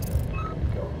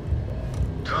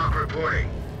 Talk reporting.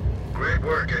 Great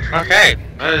work, entry Okay, team.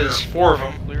 that is 4 of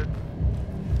them. cleared.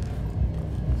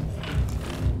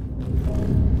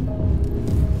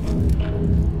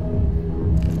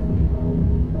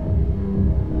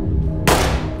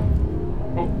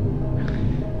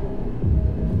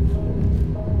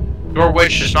 Door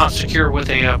wedge is not secure with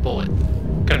a bullet.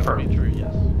 Confirmed. True,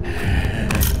 yes.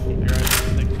 Keep your eyes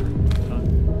on the next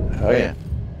one. Oh yeah.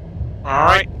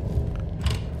 Alright.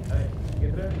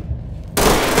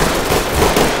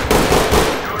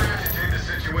 Don't agitate the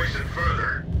situation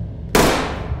further.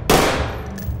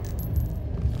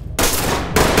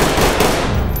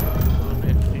 I'm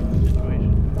entertaining the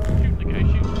situation. Shoot the guy,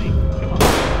 shoot me. Come on.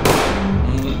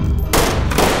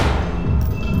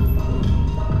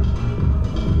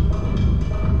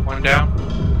 One down.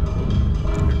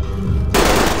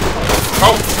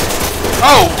 Oh!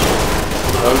 Oh!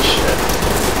 Oh shit.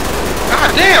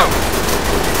 God damn!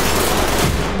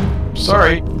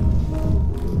 Sorry.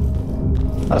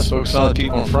 Let's focus on the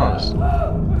people in front of us.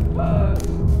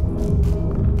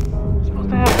 Supposed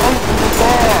to have both in the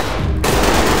bar.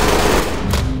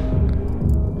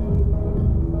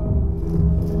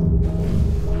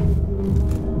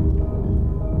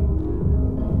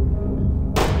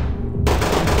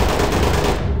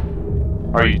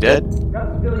 Are you dead?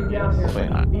 Got civilian down here. Hopefully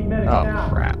not. Need medics Oh now.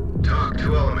 crap. Talk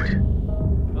to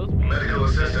element. Those people. Medical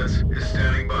assistance is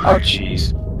standing by. Oh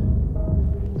jeez.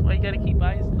 That's why you gotta keep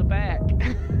eyes in the back.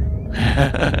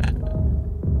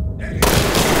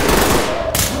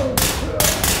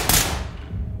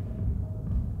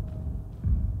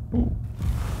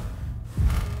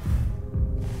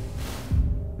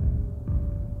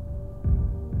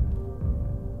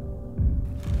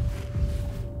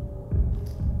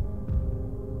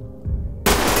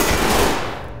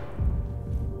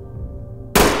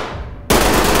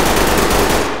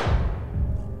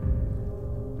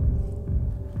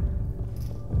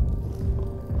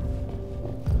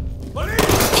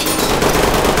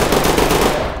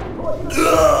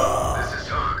 This is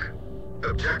Talk.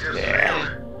 Objectives failed.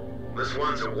 This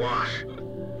one's a wash.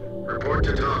 Report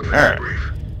to Talk for Alright.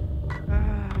 debrief.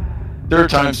 Third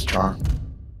time's the charm.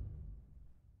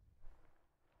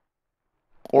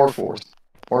 Or fourth.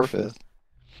 Or fifth.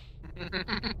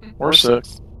 Or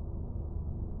sixth.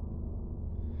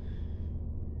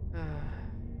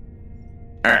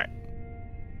 Alright.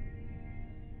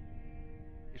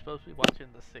 You're supposed to be watching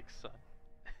The Sixth Son.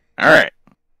 Alright.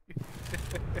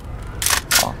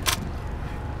 Well,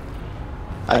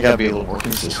 I gotta be a little more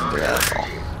consistent Talk there, to that's entry all.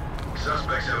 team.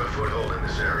 Suspects have a foothold in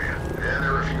this area, and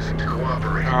they're refusing to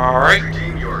cooperate. Alright. Entry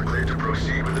team, you are cleared to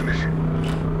proceed with the mission.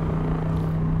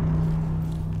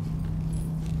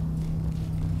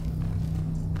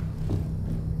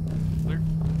 Clear.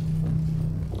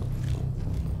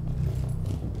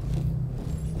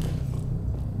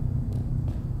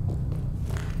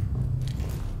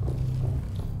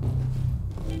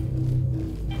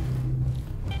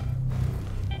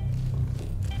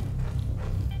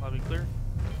 Lobby clear.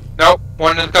 Nope,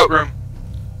 one in the coat room.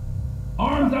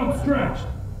 Arms outstretched!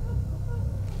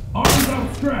 Arms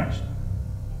outstretched!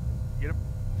 Get him.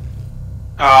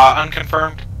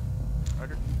 Unconfirmed.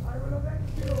 Roger.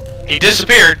 He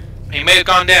disappeared. He may have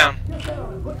gone down.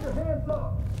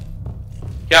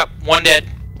 Yep, one dead.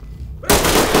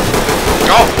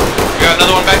 Oh, you got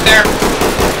another one back there?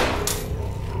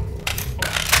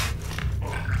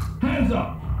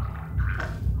 hands up!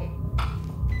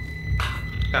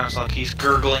 Sounds like he's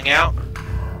gurgling out.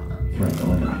 Threat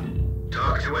eliminated.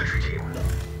 Talk to entry team.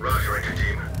 Roger, entry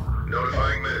team.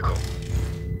 Notifying medical.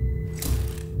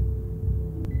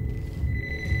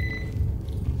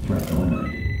 Threat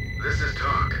eliminated. This is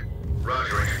Talk.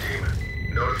 Roger, entry team.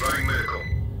 Notifying medical.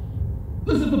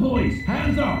 This is the police!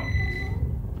 Hands up!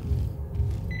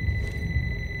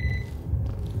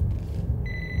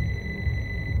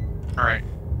 Alright.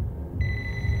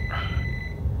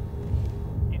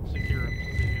 Need to secure him.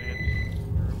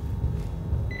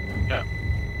 Yeah.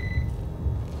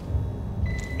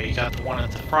 Okay, you got the one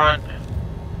at the front.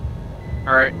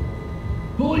 Alright.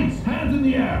 Police! Hands in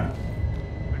the air!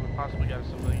 We possibly got a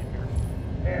civilian here.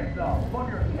 Hands up. Put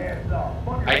your hands up.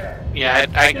 Put your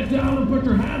hands. I Get down and put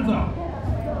your hands up!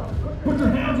 Put your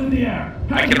hands in the air!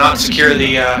 I cannot secure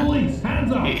the, Police!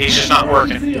 Hands up! he's just not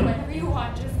working. Whatever you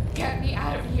want, just get me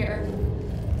out of here.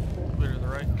 Clear to the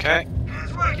right. Okay.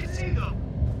 That's where I can see them.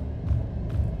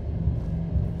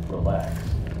 Relax.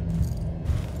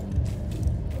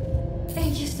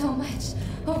 Thank you so much.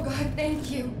 Oh God,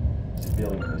 thank you.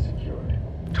 Civilian is secured.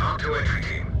 Talk to entry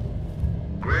team.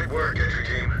 Great work, entry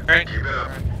team. Alright. Keep it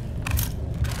up.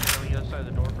 On the other side of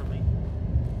the door for me.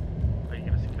 Are you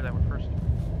gonna secure that one first?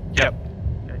 Yep.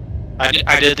 Okay.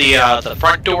 I did the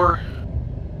front door,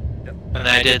 Yep. and then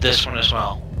I did this one as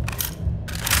well.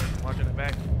 Watching it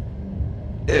back.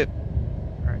 It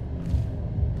Alright.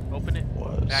 Open it.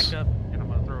 was. Back up, and I'm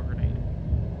gonna throw a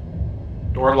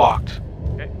grenade. Door locked.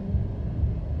 Okay.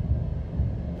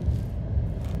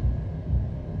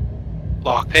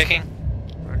 Lock picking.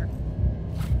 Roger.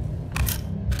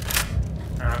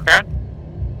 Okay.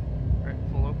 Alright,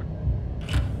 full open.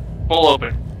 Full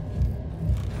open.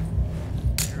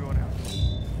 You're going out.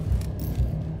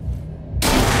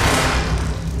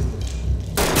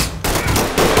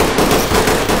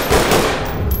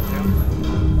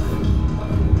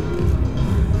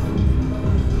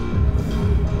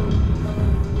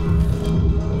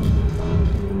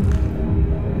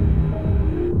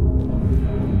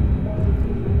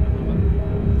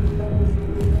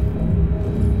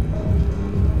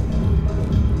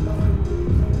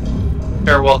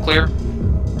 Stairwell clear. Doors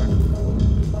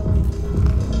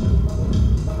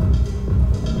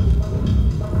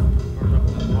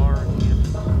open to the bar. And the entrance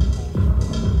pulls.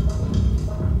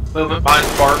 Movement behind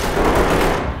the bar.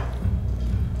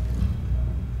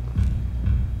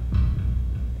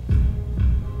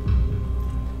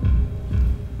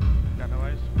 Got no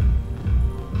eyes.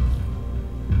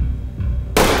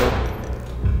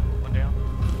 One down.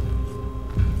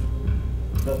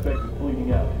 Suspect is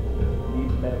bleeding out.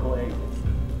 Needs medical aid.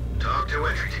 Talk to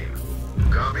entry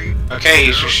team. Copy. Okay,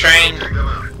 he's restrained. Take them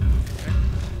out.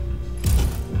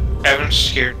 Evan's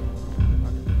secured.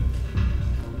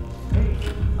 I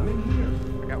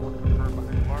got one confirmed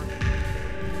behind the bar.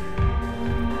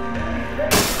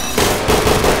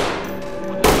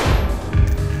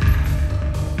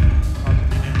 Possibly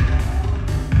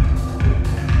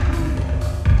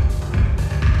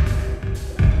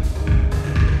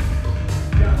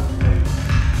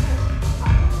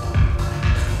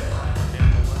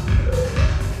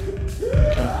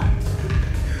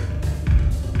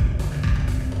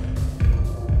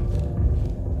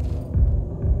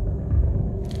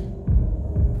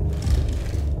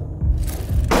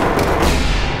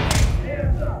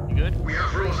You good? We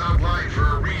have rules outlined for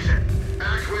a reason.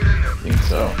 Act within them. I think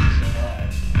so.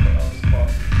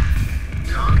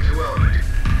 Talk to element.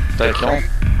 Did I kill him?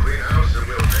 Clean house and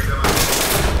we'll take them out.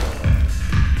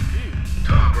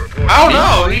 Talk report. I don't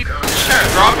know. He just kind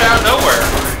of dropped out of nowhere.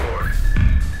 Report.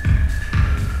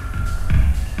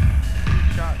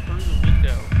 He shot through the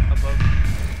window above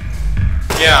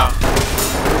Yeah. the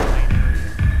main area.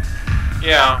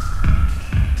 Yeah.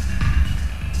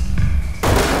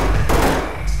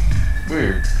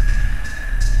 Weird.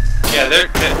 Yeah,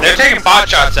 they're taking pot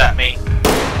shots at me.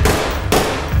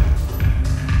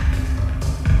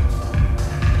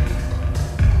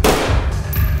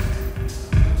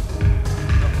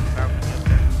 Balcony up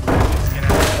there. Get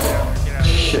out. Get out.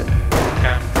 Shit.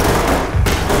 Okay.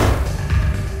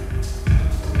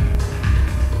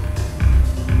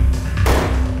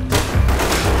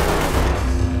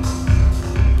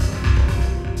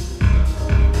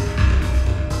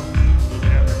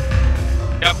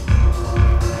 Yep.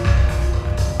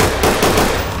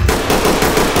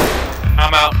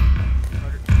 I'm out.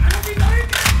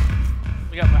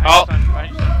 We got behind Oh.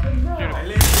 behind you, son.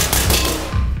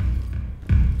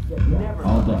 Shoot him.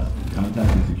 All done.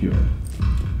 Contact is secured.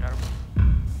 Got him.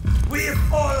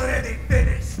 We've already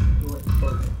finished.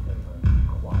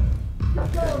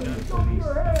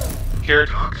 Secured.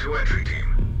 Talk to entry team.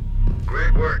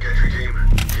 Great work, entry team.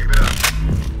 Keep it up.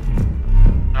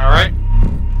 Alright.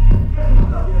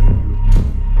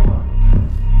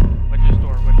 Wedge this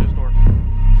door, wedge this door.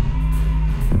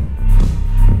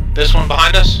 This one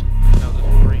behind us? No, this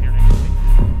one right here next to me.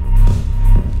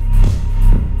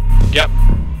 Yep.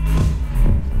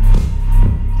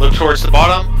 Look towards the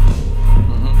bottom.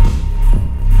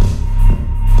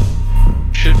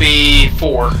 Should be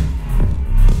 4.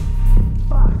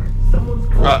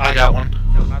 I got one.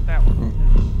 No, not that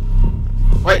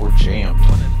one. Wait. We're jammed. The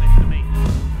one that's next to me.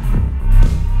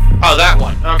 Oh, that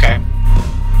one. Okay.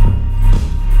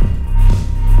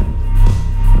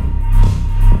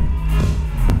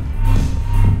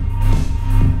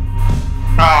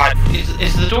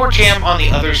 Is the door jammed on the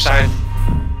other side?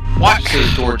 What? It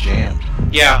says door jammed.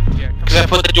 Yeah, Yeah, because I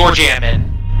put the door jam in.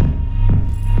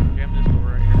 jam this door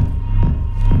right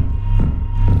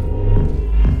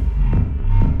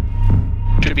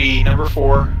here. Should be number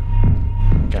 4.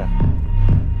 Okay.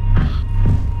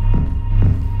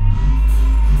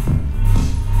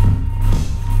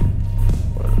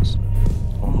 What is it?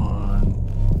 Come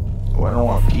on. Oh, I don't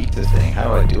want to peek this thing. How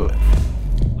do I do it?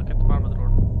 Look at the bottom of the door.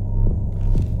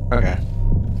 Okay.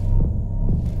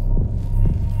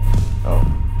 Oh,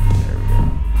 there we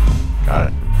go. Got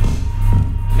it.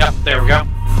 Yep, there we go.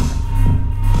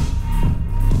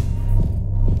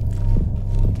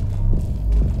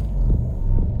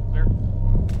 Clear.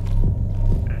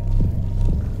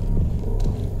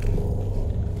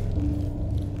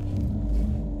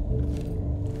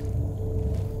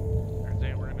 Alright,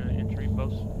 then we're gonna entry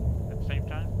both at the same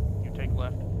time. You take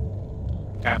left.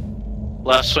 Okay.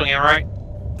 Left swinging right.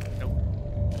 Nope.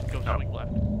 Just go swing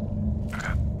left.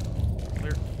 Okay.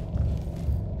 Clear.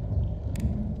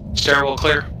 Stairwell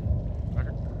clear.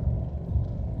 Roger.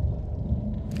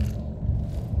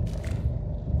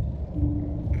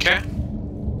 Okay.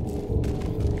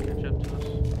 Catch up to us.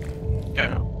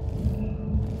 Yeah.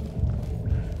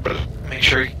 Make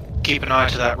sure you keep an eye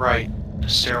to that right. The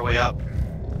stairway up.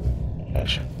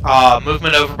 Gotcha.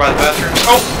 Movement over by the bathrooms.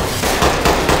 Oh!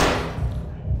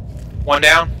 One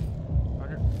down.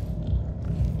 Roger.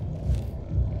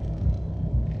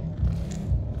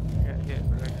 Got hit,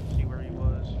 but I didn't see where he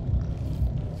was.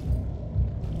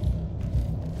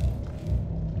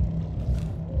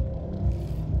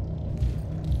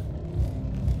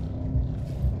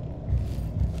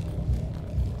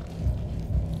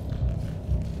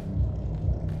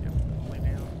 Yep, lay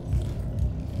down.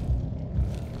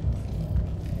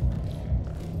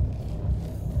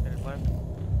 Headed left.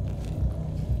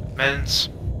 Men's.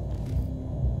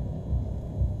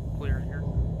 Clear in here.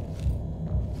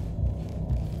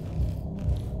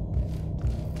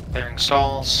 Clearing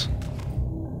stalls.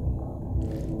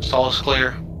 Stalls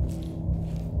clear.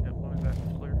 Yep, women's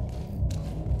bathroom's clear.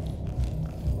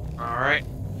 Alright.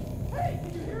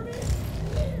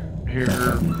 Here,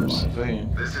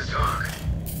 civilian. This is Talk.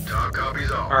 Talk copies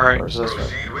all. Alright. Where's this way?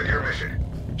 Proceed with your mission.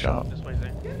 Good job. This way,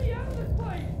 Zane. Get me out of this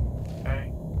place!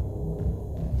 Okay.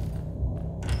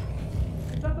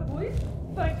 Is that the police?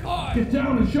 Thank God! Get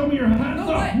down and show me your hands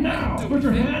No up way. now! Do Put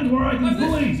your it. hands where I can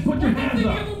police! Put your hands the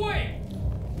up! other way!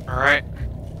 Alright.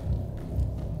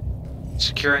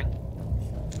 Securing.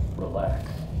 Relax.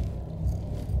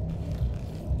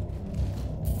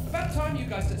 About time you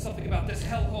guys did something about this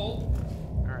hellhole.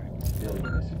 Alright. Building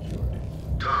is secured.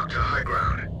 Talk to high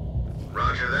ground.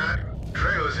 Roger that.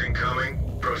 Trailers incoming.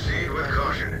 Proceed with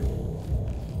caution.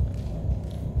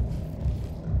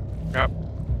 Yep.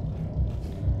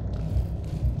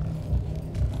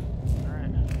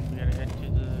 Alright. We gotta head to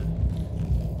the...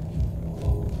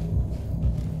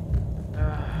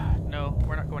 no,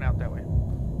 we're not going out that way.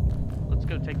 Let's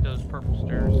go take those purple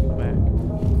stairs in the back.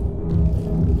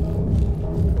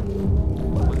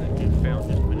 One that you found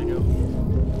just a minute ago.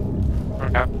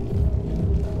 Okay.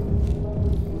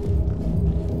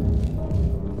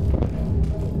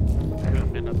 I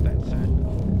haven't been up that side.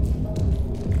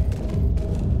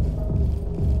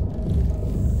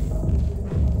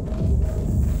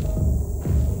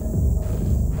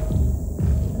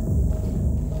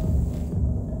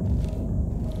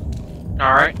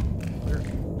 Alright.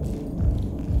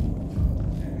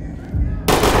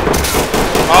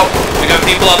 Oh, we got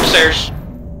people upstairs.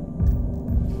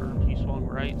 He swung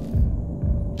right.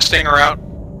 Stinger out.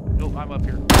 Nope, I'm up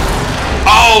here.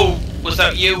 Oh! Was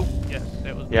that you? Yes,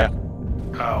 that was Yeah.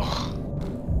 Oh.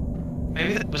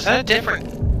 Maybe was that different?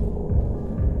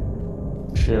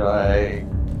 Should I...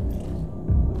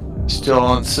 Still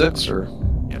on 6 or?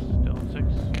 Yes, still on 6.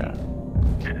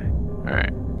 Okay.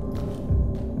 Alright.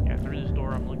 Yeah, through this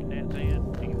door I'm looking at,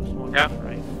 Zan. He was swung Yeah.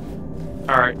 right.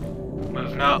 Alright.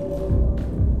 Moving up.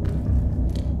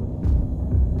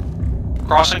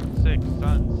 crossing? 6,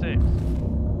 son, 6.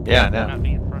 Yeah, Not no.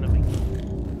 be in front of me.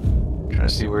 Trying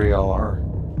to see where y'all are.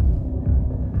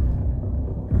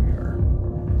 There we are.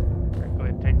 Alright, go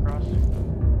ahead and take cross.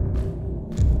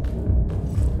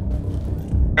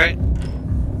 Right.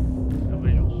 No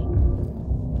visuals.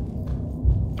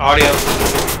 Audio.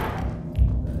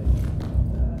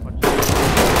 Watch this.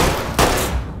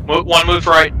 One move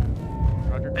right.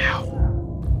 Roger. Got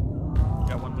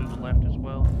one moving left as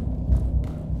well.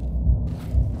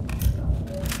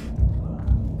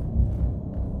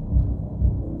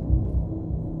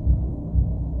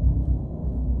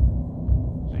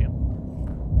 See him.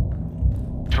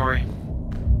 Tori.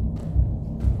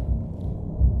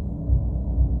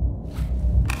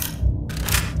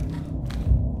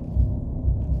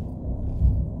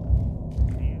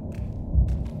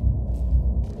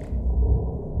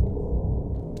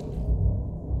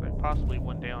 Possibly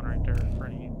one down right there in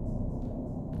front of you.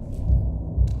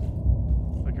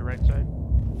 Look your right side.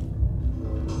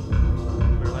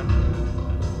 Your left.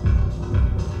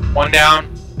 One down.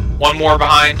 One more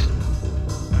behind.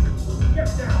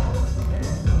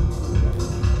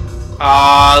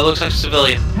 Looks like a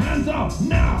civilian. Hands up,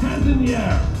 now! Hands in the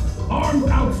air! Arms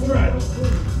outstretched!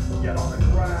 Get on the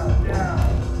ground, down.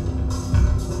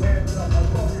 Hands up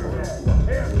above your head.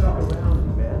 Hands up.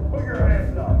 Put your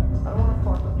hands up. I don't want to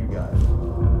fuck with you guys.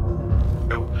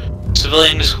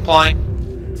 Civilian is complying.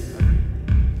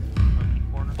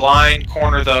 Corner. Blind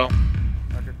corner though.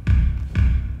 Roger.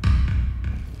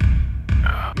 You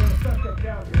have a suspect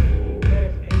down here.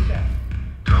 Hands ASAP.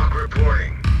 Talk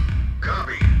reporting.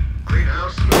 Copy. Clean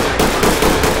house.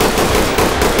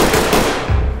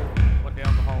 One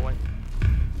down the hallway.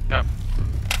 Yep.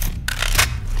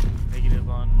 Negative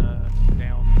on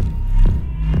down.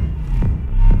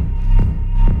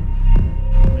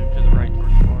 Move to the right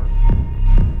towards the bar.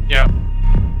 Yep.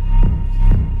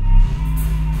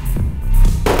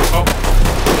 Oh.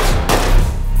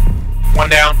 One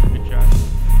down. Good shot.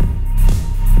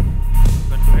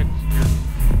 Then go ahead and secure.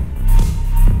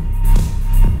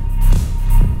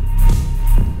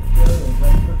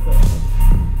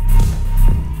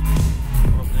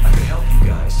 I could help you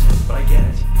guys, but I get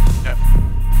it. Yep.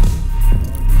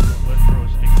 Let's throw a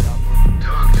sticker outward.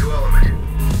 Talk to element.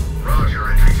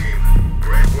 Roger, entry team.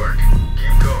 Great work.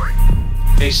 Keep going.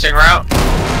 Hey, stinger out.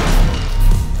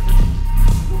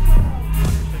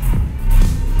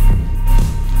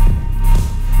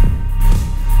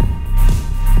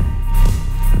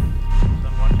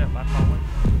 Son, watch that left hallway.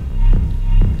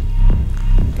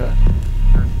 Okay.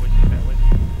 Turn voices that way.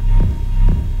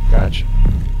 Gotcha.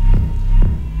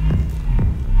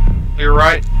 You're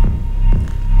right.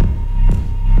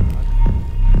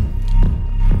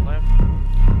 Left.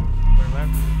 Clear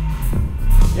left.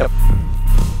 Yep.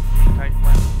 Tight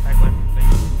left. Tight left. Thank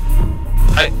you.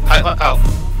 Oh.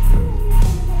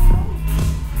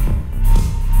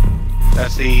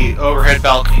 That's the overhead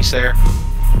balconies there.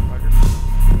 Roger.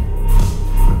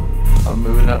 I'm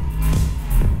moving up.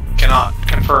 Cannot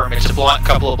confirm. It's a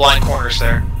couple of blind corners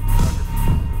there.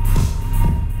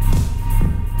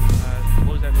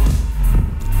 Close that door.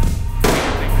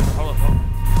 Hold up, hold up.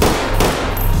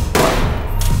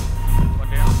 One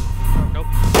down. Oh, nope.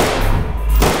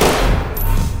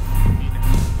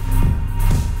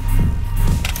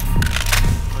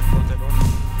 Let's close that door.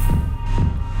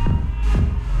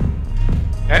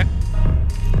 Okay.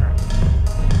 Alright.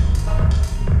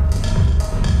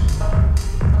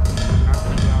 Not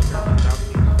gonna go out there without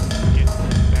these. Get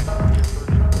back over here first.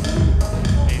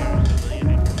 Hey, there's a civilian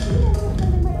in here.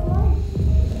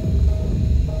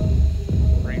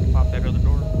 Ready to pop that other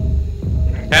door?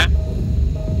 Okay. Go ahead.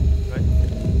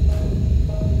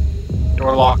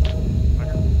 Door locked.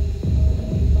 Roger.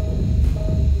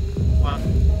 One.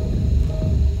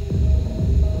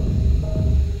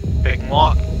 Pick and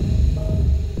lock.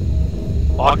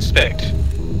 Lock is picked.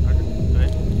 Roger. Go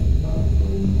ahead.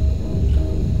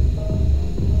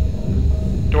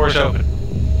 Door's open.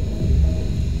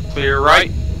 Clear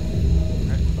right.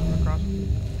 Alright, move across.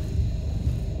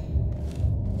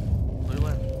 Clear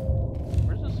left.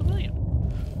 Where's the civilian?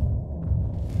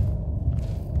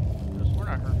 Because we're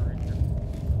not hurt or injured.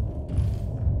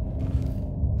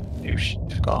 Maybe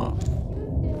she's gone.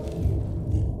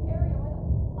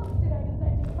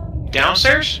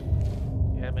 Downstairs?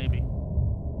 Yeah, maybe.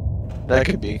 That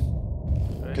could be.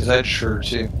 Because that's sure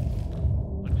too.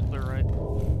 Looks clear right.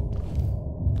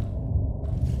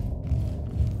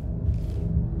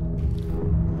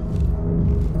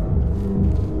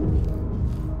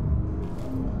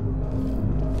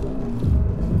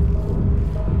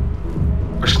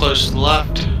 Door's closed to the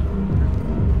left.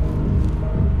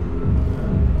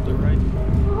 Clear right.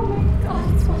 Oh my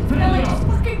God, it's my Hands village. up,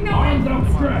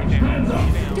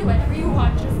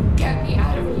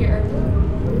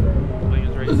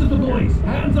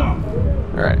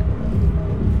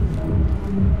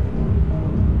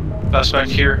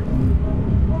 suspect here.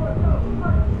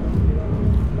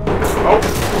 Oh.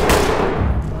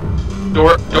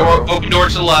 Open door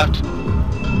to the left.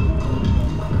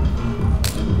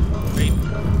 Wait.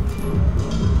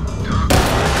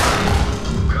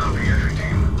 Copy, entry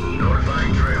team.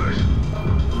 Notifying trailers.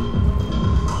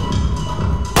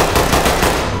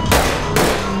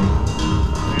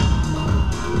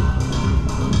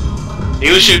 He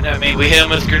was shooting at me. We hit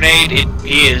him with a grenade.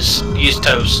 He is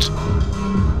toast.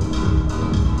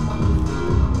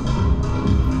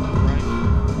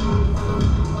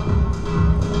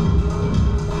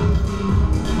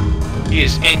 He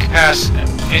is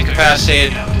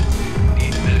incapacitated.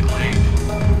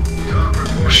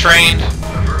 Restrained.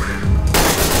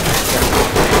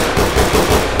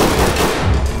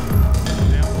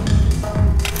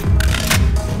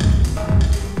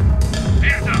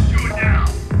 Hands up, do it now.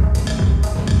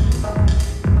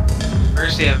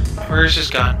 Where's his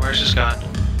gun? Where's his gun?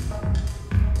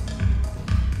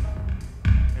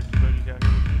 Everybody's out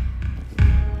here with you.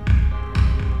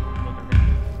 Look at me.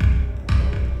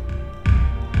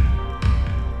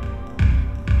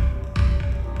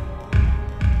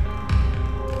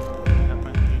 That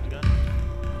might be the gun.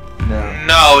 No.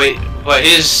 No, but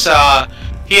his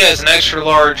he has an extra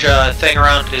large thing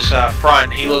around his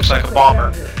front. He looks like a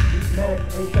bomber.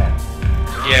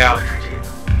 Yeah. Entry team.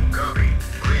 Copy.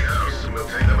 Clean house and we'll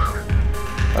take them out.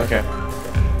 Okay.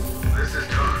 This is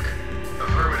talk.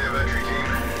 Affirmative, entry team.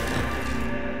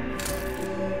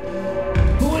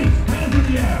 Police, hands in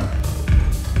the air.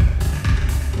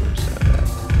 Where's that at?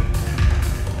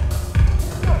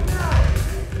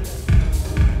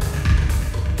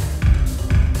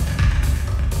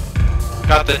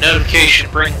 Got the notification,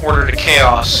 bring order to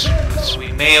chaos. So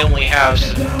we may only have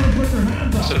Get down and put your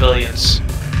hands up. civilians.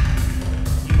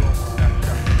 You almost got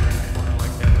shot in the corner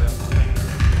like that without saying.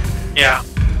 Yeah.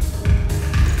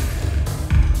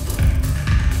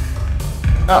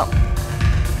 Oh.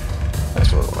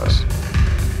 That's what it was.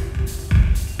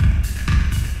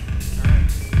 Alright.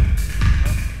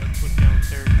 Well, let's look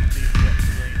downstairs and see if we got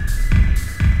civilians.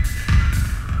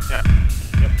 Yeah.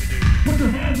 Yep, we do. Put your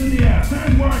hands in the air.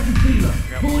 Hands where I can see them.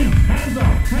 Yep. Police, hands up.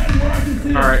 Hands where I can see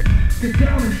them. Alright. Get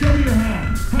down and show me your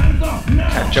hands. Hands up now.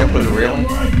 Can't jump with the railing.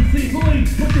 Where I can see.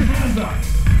 Police, put your hands up.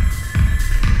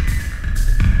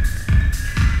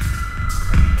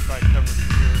 Somebody cover the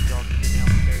door, y'all can get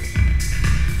downstairs.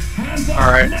 Hands up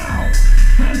All right. now.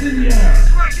 Hands in the air.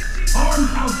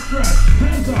 Arms outstretched.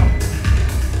 Hands up.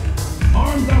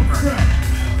 Arms outstretched.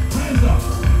 Hands up.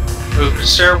 Move the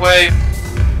stairway.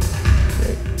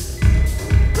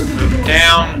 Move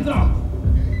down. Hands up.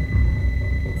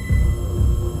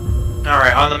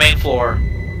 Alright, on the main floor.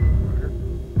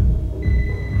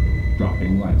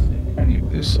 Dropping light stick. How do you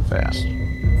move so fast?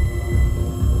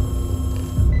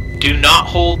 Do not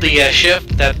hold the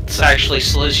shift. That actually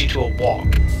slows you to a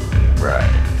walk. Right.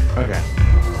 Okay.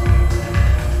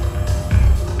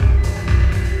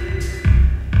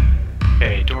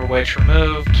 Okay, door wedge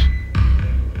removed.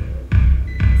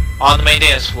 On the main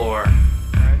dance floor.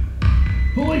 Alright.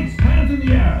 Police, hands in the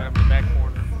Right air. up in the back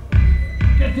corner.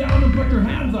 Get down and put your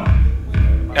hands up.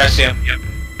 I see him. Yep.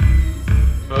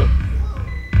 Put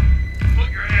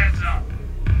your hands up.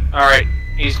 Alright,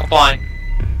 he's complying.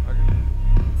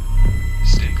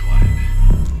 Stay quiet.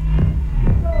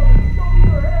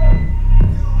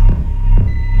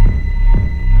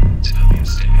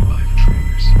 Civilians standing by for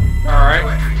trailers. Alright.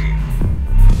 Entry team.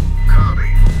 Copy.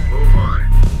 Move on.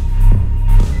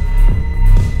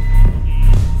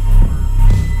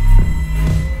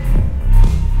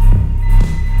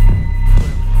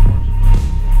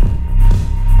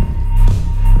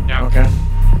 Yeah. Okay.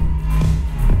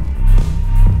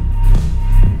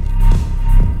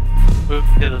 Move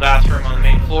to the bathroom on the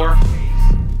main floor.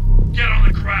 Get on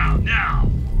the ground now.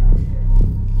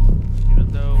 Even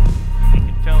though you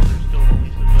can tell there's still only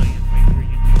civilians, make sure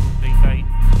you do stay tight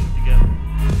and keep together.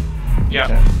 Yeah.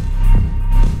 Okay.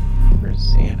 Where's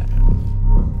Xana?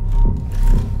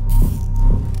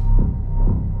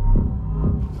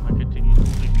 I continue to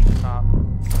sleep at the top.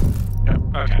 Yep.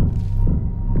 Okay.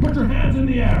 Put your hands in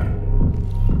the air.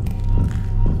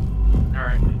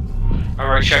 Alright.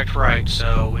 Alright, checked right.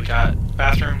 So we got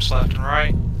bathrooms left and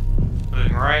right.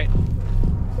 Moving right.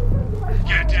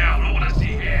 Get down. I want to see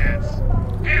hands.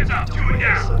 Hands up. Do it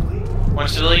now. One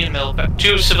civilian,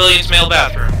 two civilians, male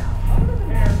bathroom.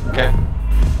 Okay.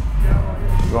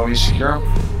 You want me to secure him?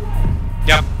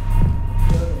 Yep.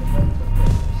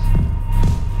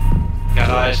 Got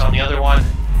eyes on the other one.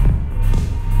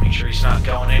 Make sure he's not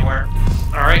going anywhere.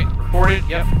 Alright, reported.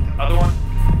 Yep. Other one.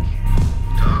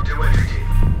 Talk to entry team.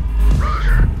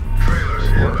 Roger. Trailers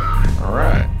inbound.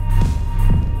 Alright.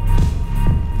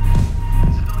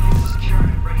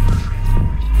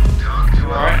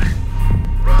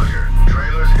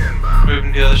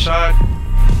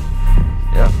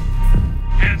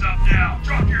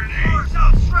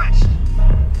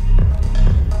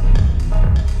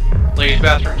 Ladies'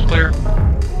 bathroom's clear.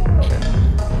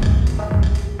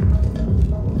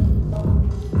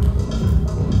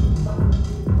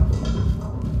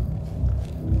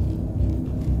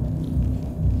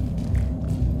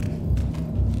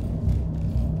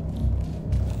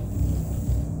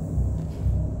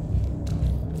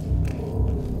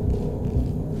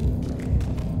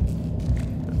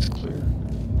 That's clear.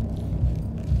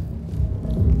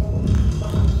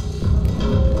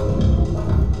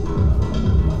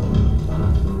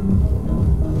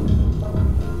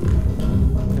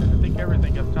 I think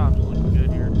everything up top's looking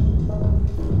good here.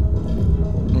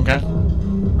 Okay.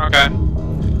 Okay.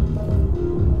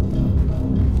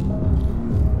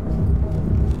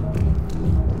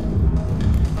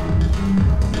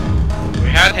 We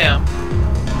had him.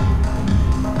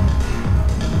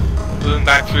 Moving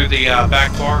back through the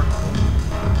back bar.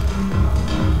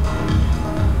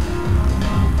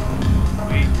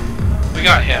 We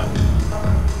got him.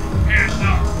 Hands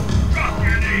up! Drop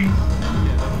your knees!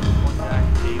 Yeah, that was one guy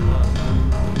who gave up.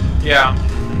 Yeah.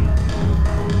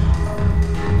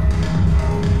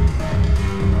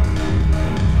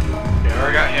 Yeah, I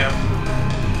got him.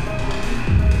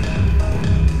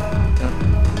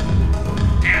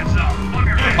 Hands up! Above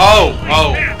your head! Oh, Please,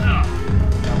 oh. Hands up!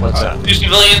 What's that? Two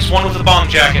civilians, one with a bomb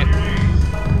jacket.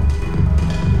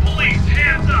 Police,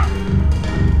 hands up!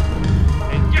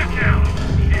 And get down on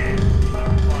the hands.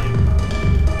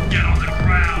 Get on the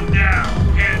ground now.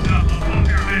 Hands up above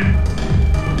your head.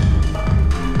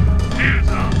 Hands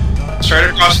up. Straight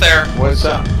across there. What's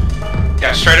up?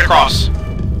 Yeah, straight across.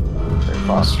 Straight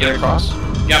across. Straight across.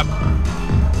 Yep.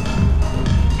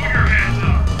 Put your hands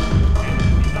up.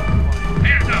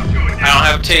 Hands up. Do it I now. don't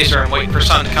have a taser. I'm waiting for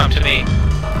Sun to come to me.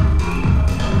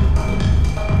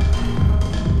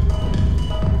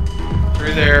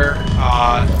 Through there.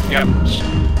 Yep.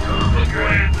 Put your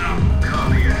hands up.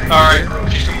 Copy entry team. Alright,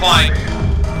 she's complying.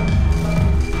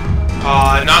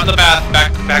 Not in the bath.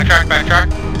 Backtrack.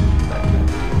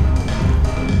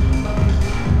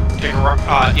 Take a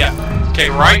right. Yeah. Take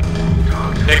a right.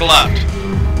 Talk to Take a left.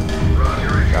 Roger,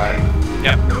 entry Got team. it.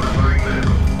 Yep. Notifying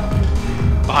medical.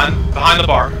 Behind the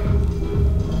bar.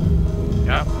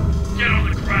 Yep. Get on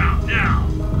the ground now.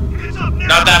 Hands up now.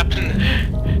 Not that.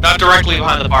 Not directly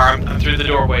behind the bar. I'm through the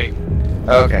doorway.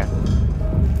 Okay.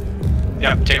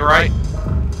 Yep. Take a right.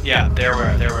 Yeah. There we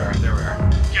are.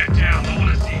 Get down. I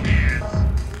want to see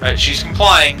hands. Right. She's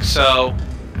complying. So.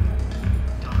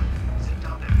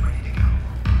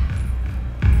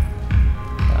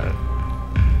 Got it.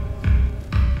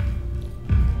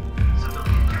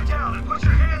 Get down and put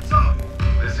your hands up.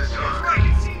 This is Talk. I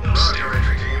can see those. Roger,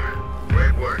 entry team.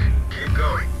 Great work. Keep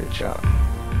going. Good job.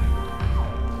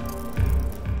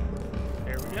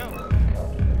 There we go.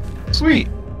 Sweet.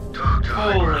 Talk to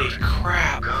high Holy ground.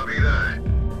 crap. Copy that.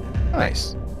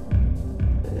 Nice.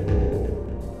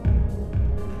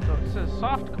 So it says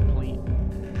soft complete.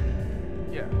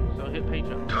 Yeah, so hit page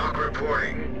up. Talk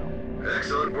reporting.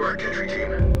 Excellent work, entry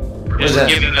team. It was that?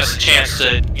 giving us a chance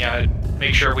to,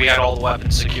 make sure we had all the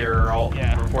weapons secure. All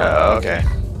Yeah. report. Okay.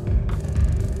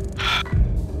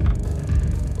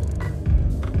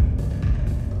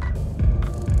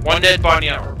 One dead body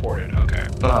not reported. Okay.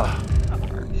 Ugh.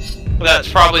 Well,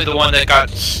 that's probably the one that got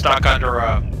stuck under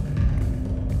a.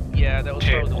 Yeah, that was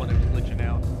probably the one that was glitching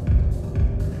out.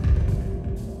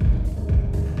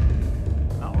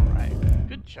 Alright.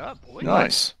 Good job, boy.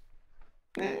 Nice.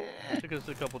 Took us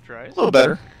a couple tries. A little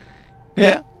better.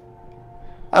 Yeah.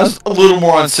 I was a little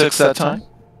more on 6 that time.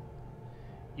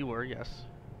 You were, yes.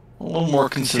 A little more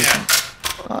consistent.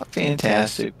 Not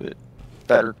fantastic, but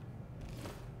better.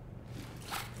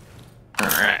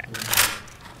 Alright.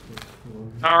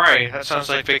 Alright, that sounds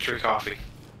like victory coffee.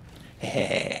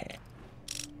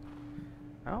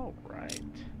 Alright.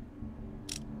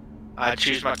 I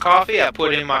choose my coffee, I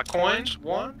put in my coins.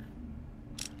 1,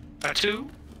 a 2,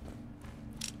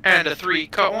 and a 3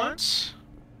 cut ones.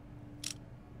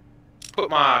 Put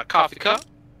my coffee cup.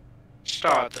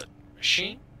 Start the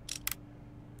machine.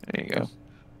 There you go.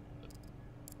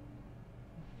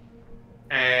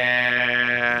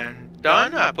 And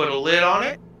done. I put a lid on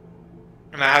it.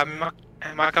 And I have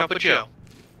my cup of joe.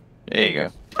 There you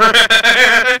go.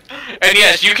 And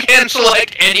yes, you can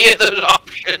select any of those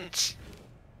options.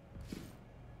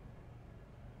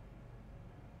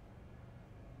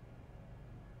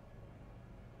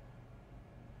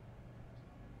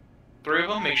 Three of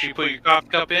them. Make sure you put your coffee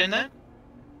cup in then.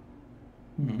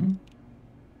 Mm-hmm.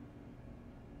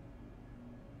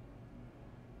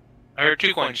 I heard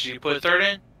 2 coins. Did you put a third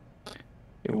in?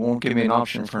 It won't give me an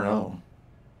option for no.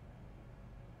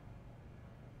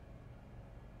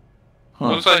 Huh.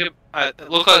 Looks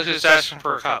like it's asking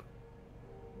for a cup.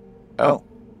 Oh,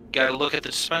 Gotta look at the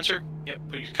dispenser. Yep,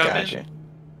 put your cup in. gotcha.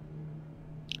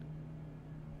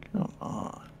 Come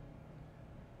on.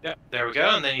 Yep, there we go.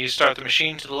 And then you start the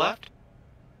machine to the left.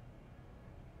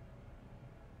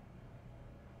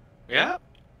 Yeah.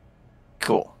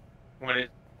 Cool. When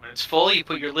it's full, you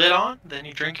put your lid on. Then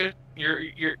you drink it.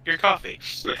 Your coffee.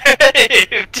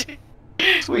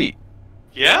 Sweet.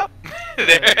 Yep.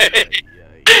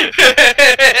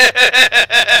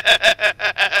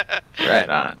 Right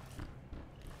on.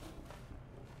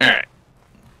 Alright.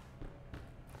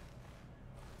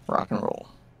 Rock and roll.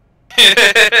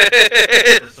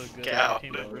 It's so good that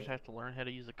team members have to learn how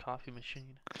to use a coffee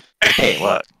machine. Hey,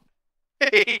 look.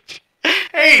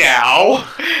 Hey now!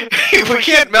 We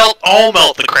can't all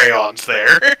melt the crayons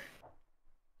there.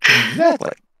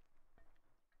 Exactly.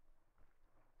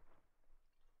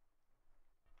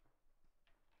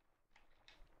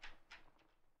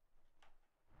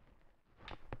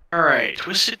 Alright,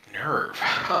 Twisted Nerve.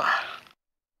 Huh.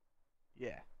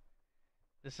 Yeah.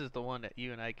 This is the one that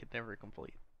you and I could never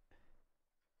complete.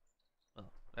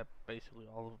 Well, basically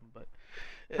all of them, but...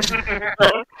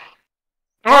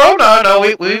 Oh, no,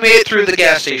 we made it through the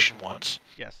gas station once.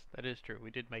 Yes, that is true.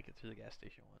 We did make it through the gas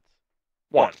station once.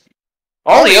 One.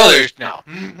 All the others, no.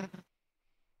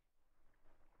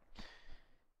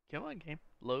 Come on, game.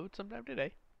 Load sometime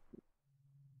today.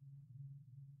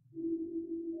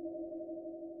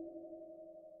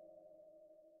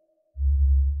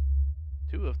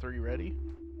 Two of three ready.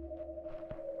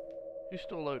 Who's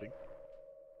still loading?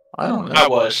 I don't know. I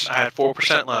was. I had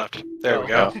 4% left. There we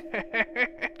go.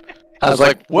 I was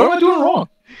like, what am I doing wrong?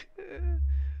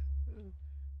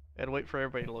 And wait for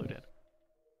everybody to load in.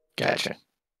 Gotcha.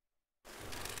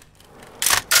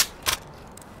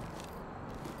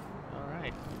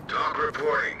 Alright. Talk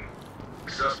reporting.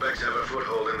 Suspects have a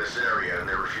foothold in this area and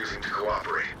they're refusing to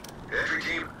cooperate. Entry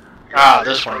team. Ah,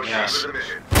 this one, proceed yes. with the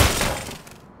mission.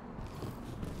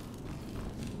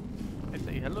 I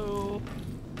say hello.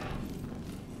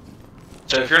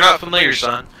 So if you're not familiar,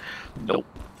 son, Nope.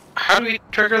 how do we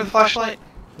trigger the flashlight?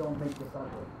 Don't make this ugly.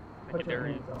 I Put can your dare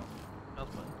you. hands up. Mouse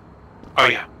button. Oh,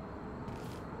 yeah.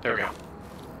 There we go.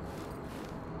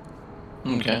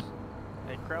 Okay.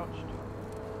 Hey, crouched.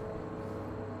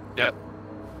 Yep.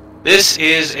 This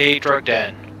is a drug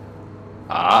den.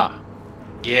 Ah.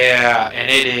 Yeah, and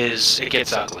it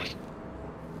gets ugly.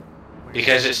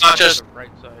 Because it's not just... Right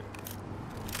side.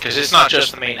 Because it's not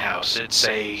just the main house, it's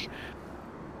a...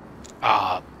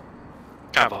 kind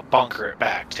of a bunker at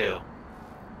back, too.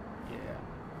 Yeah.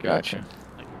 Gotcha.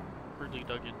 Like, really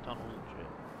dug in tunnels and shit.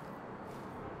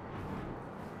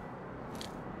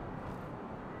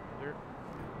 There.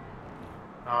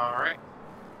 Alright.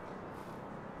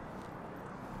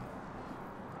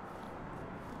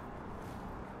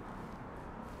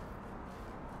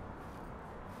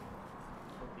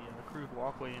 The crude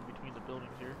walkway in between the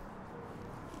buildings here.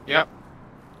 Yep.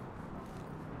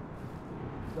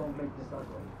 Don't make this ugly.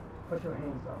 Put your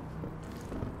hands up.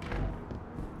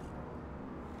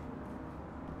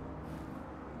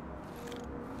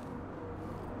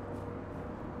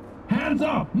 Hands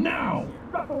up, now!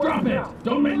 Drop it!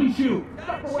 Don't make me shoot!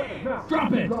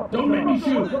 Drop it! Don't make me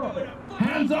shoot!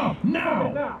 Hands up,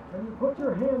 now! Can you put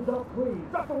your hands up, please?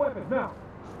 Drop the weapons now!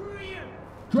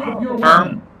 Drop your Firm.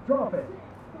 weapon! Drop it!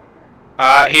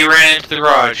 He ran into the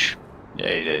garage.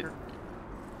 Yeah, you did.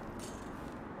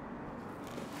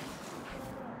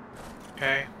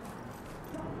 Okay.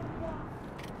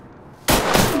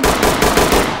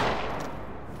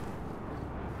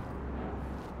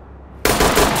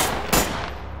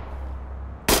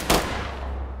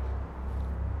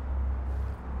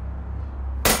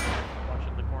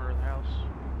 Watching the corner of the house.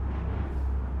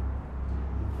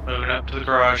 Moving up to the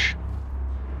garage.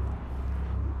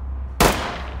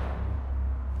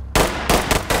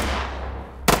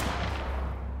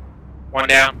 One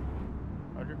down.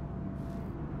 Roger.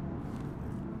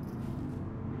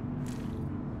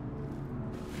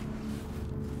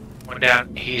 One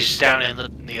down. He's down in the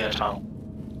tunnel.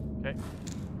 Okay.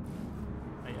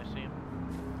 Hey, I see him.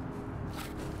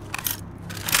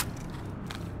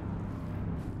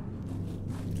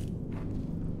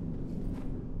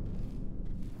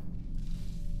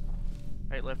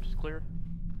 Right, left is clear.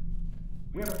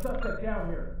 We have a suspect down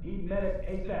here. Need medic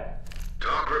ASAP.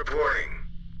 Talk reporting.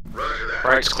 Roger that.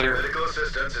 Right's clear. Medical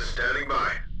assistance is standing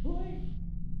by.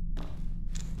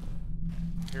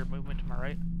 Here, movement to my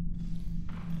right.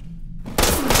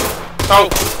 Oh!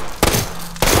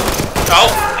 Oh!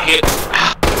 Hit.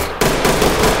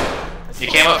 You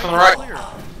came up from the right. Clear.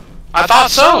 I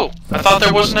thought so! I thought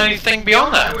there wasn't anything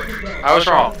beyond that. I was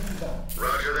wrong.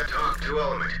 Roger that, talk to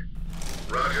element.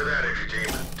 Roger that, entry team.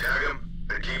 Tag him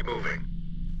and keep moving.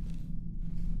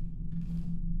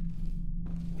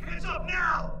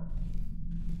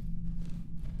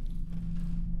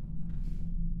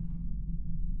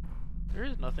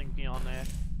 nothing beyond that.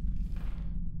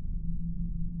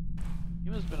 He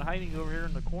must have been hiding over here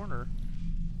in the corner.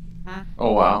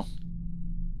 Oh wow.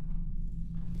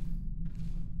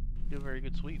 Do a very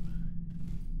good sweep.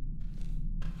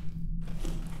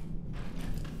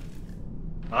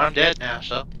 I'm dead now,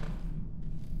 so.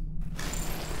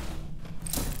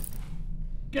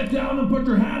 Get down and put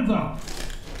your hands up.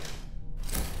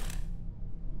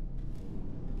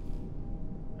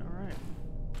 Alright.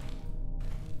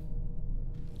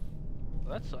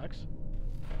 Well, that sucks.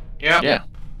 Yeah. Yeah.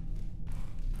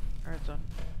 Alright, son.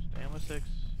 Stay on with 6.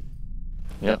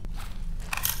 Yep.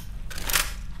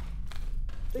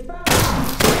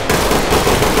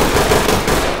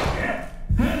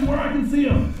 Hands where I can see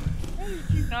them. How did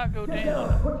you not go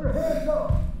down? Put your hands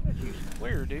up. You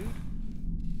swear, dude.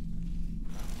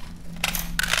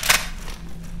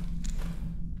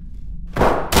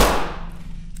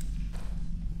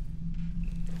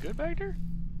 Good back there?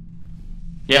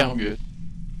 Yeah, I'm good.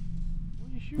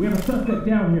 What did you shoot? We have a suspect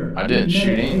down here. I didn't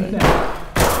shoot anything. Medical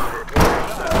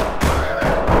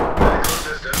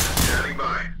assistance standing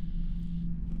by.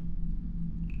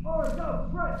 Oh, no,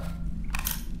 right.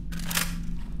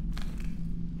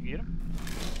 You get him?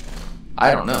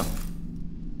 I don't know.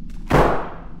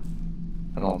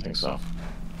 I don't think so.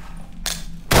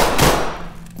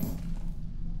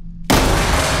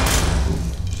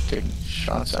 Taking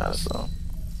shots at us though.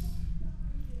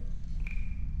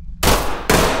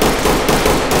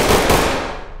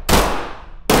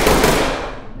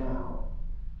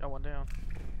 Got one down.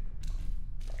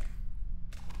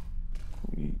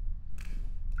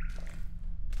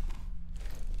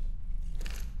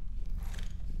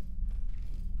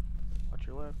 Watch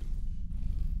your left.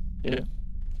 Yeah.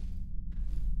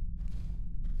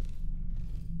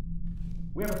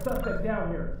 We have a suspect down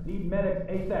here. Need medics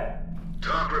ASAP.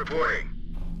 Talk reporting.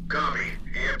 Copy.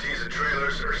 EMTs and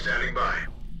trailers are standing by.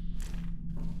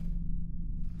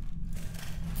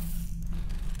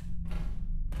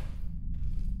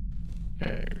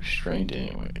 Okay, restrained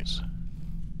anyways.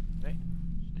 Hey,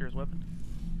 secure his weapon.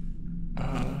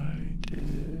 I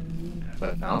did. Have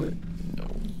I found it? No.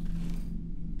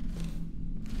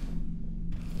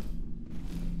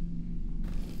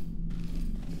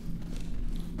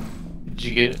 Did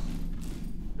you get it?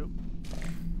 Nope.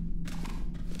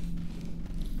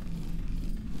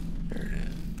 There it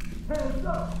is. Hands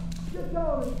up. Get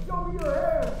down and show me your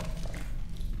hands.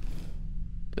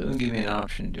 Doesn't give me an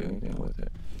option to do anything with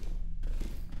it.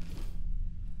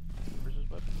 Where's his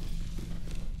weapon?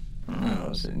 I don't know,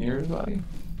 is it near his body?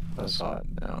 I saw it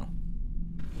now.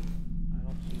 I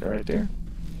don't see Is it right there?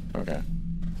 Okay.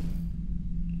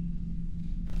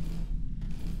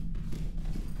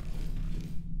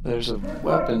 There's a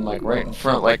weapon like right in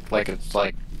front, like it's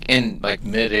like in like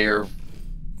mid-air,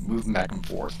 moving back and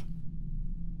forth.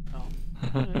 Oh.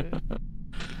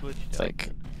 Glitched It's out. like,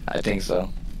 I think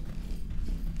so.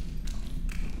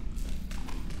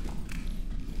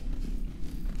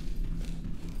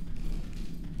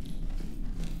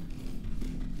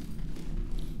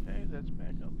 Okay, that's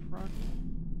back up front.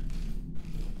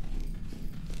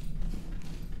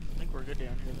 I think we're good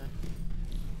down here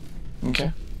then.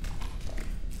 Okay.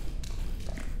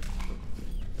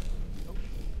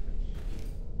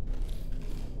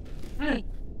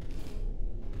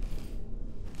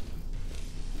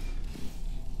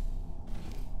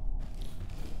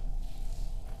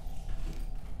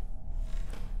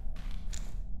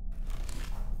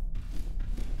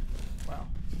 Wow.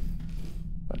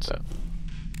 What's up?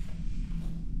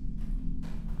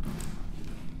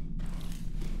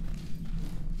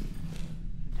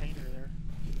 Container there.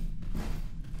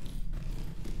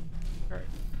 Alright,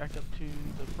 back up to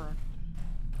the front.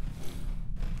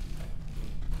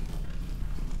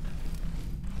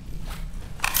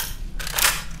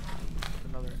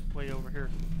 Another way over here.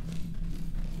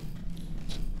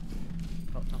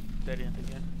 Oh no, dead end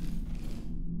again.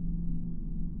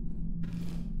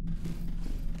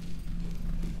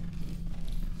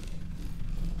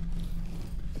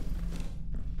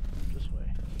 This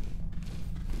way.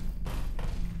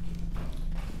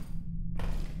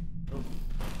 Oh.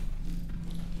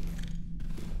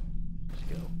 Let's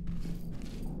go.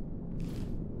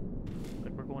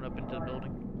 Like we're going up into the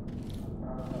building.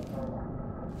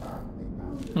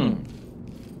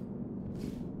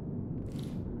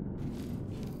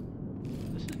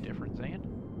 This is different, Zan.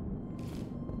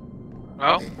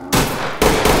 Well,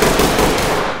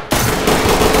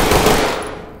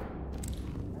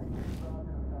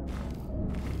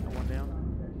 Got one down.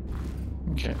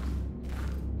 Okay.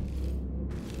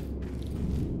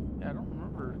 Yeah, I don't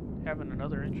remember having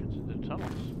another entrance into the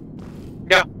tunnels.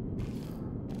 yeah.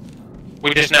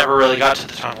 We just never really got to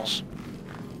the tunnels.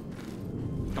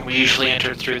 We usually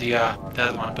enter through the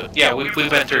other one, but yeah, we've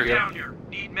been through here. Down here.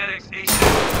 Need medics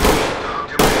ASAP. Talk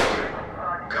to entry.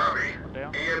 Copy.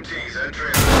 Down. EMTs and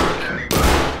transport standing by.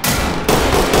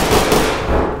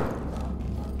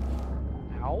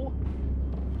 Ow.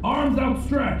 Arms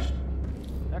outstretched.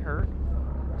 That hurt.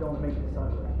 Don't make this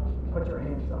ugly. Put your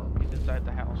hands up. He's inside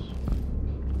the house.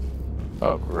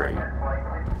 Oh, great.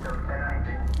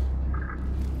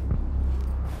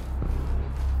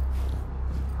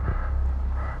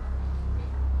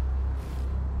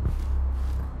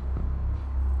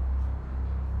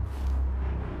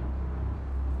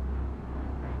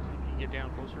 Can you get down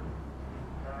closer?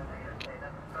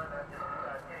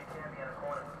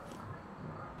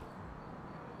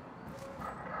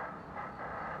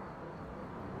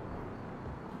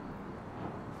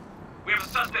 We have a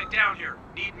suspect down here.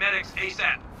 Need medics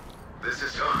ASAP. This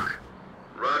is Talk.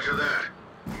 Roger that.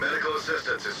 Medical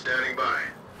assistance is standing by. I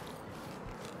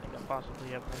think I possibly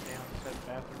have one down inside the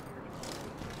bathroom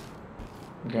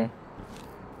here. Okay.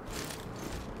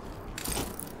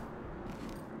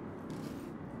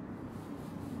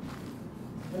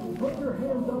 Put your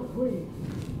hands up, please.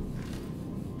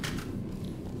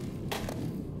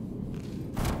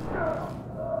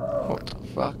 What the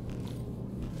fuck?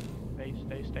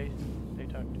 Stay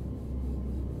tucked.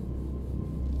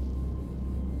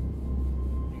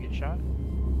 You get shot?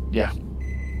 Yeah.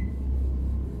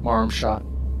 My arm shot.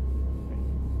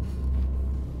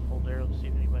 Hold there, let's see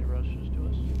if anybody rushes to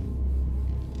us.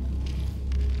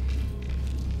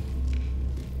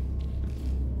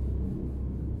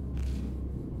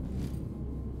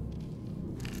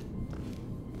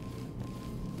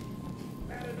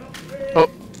 Oh.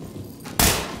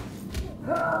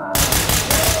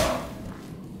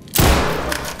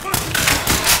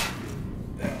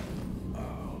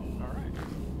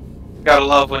 Gotta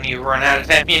love when you run out of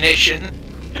ammunition.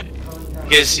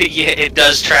 Because it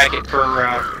does track it per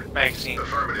magazine.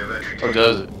 Affirmative, entry team. Oh,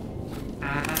 does it?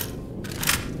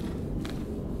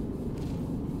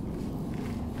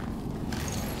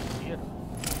 He had a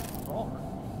revolver.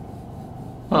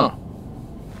 Huh.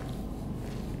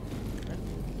 Okay.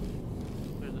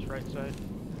 Clear this right side.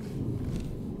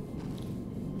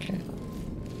 Okay.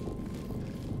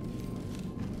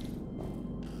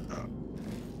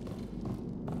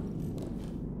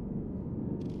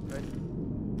 Ready?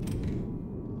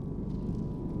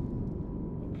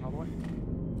 Open all the way.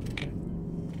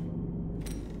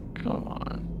 Come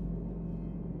on.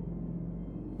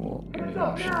 We'll give me the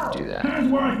option to do that.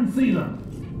 Hands where I can see them.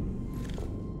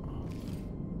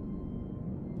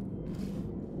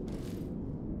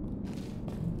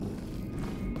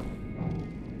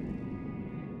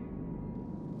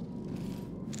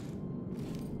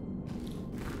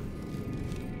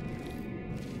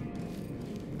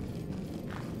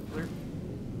 Clear.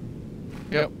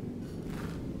 Yep.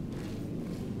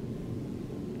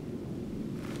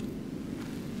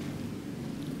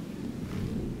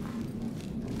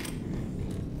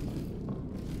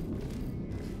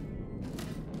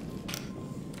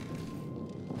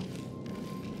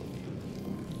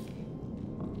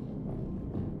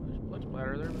 There's blood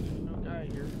splatter there, but there's no guy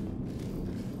here.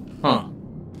 Huh.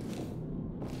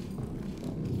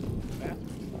 Bathroom.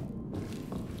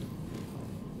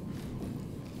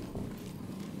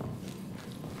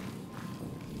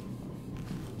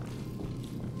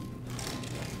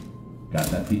 Got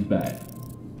that piece back.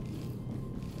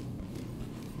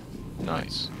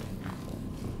 Nice.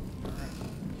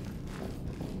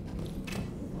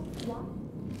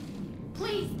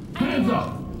 Please. Hands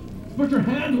up! Put your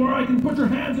hands where I can put your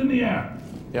hands in the air.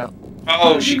 Yep.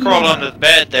 Oh, she crawled under the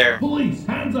bed there. Police,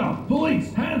 hands up!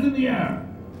 Police, hands in the air!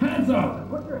 Hands up!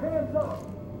 Put your hands up.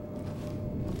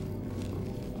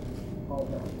 All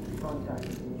that. Contact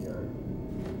is secured.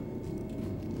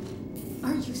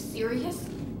 Are you serious?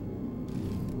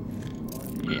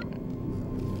 Yeah.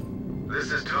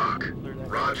 This is Talk.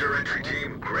 Roger, entry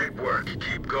team. Great work.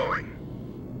 Keep going.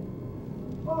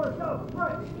 Oh, go,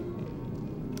 right.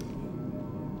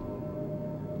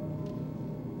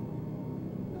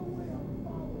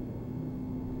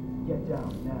 Get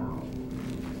down now.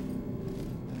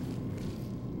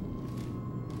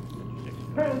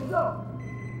 Hands up!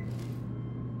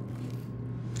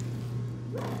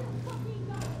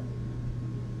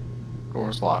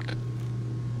 Door's locked.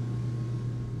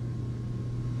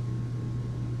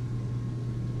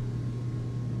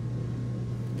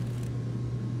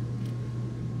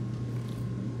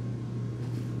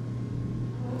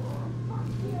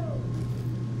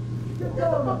 Get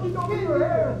down! Fucking over your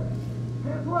hands!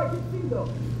 Hands where I can see them!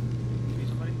 See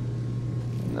somebody?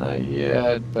 Not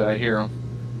yet, but I hear him.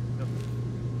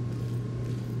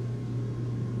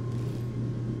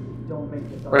 Don't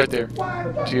Right there.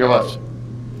 To your left.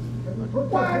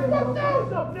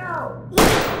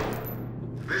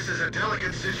 This is a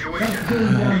delicate situation.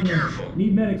 Down Be here. careful.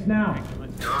 Need medics now.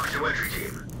 Talk to entry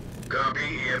team. Copy,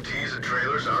 EMTs and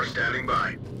trailers are standing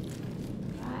by.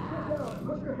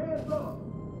 Put your hands up.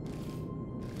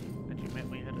 That you meant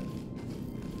we had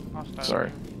a hostile.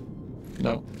 Sorry.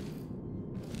 No.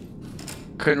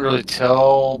 Couldn't really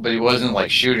tell, but he wasn't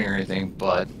like shooting or anything,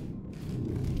 but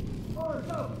Arms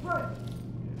up, right.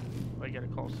 I gotta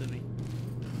call Civvy.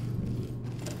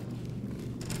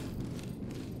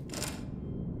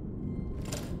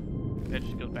 That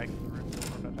just goes back to the room.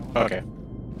 Don't worry about that one. okay.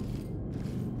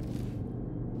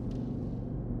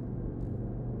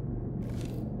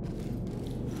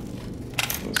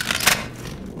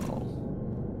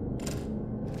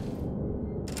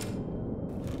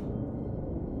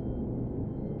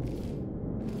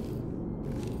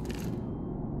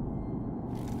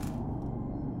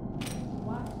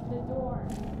 Watch the door.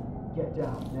 Get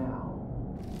down now.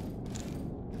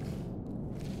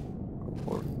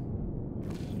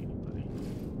 Don't see anybody.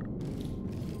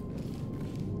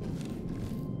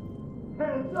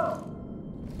 Hands up.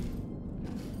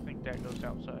 I think that goes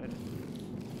outside.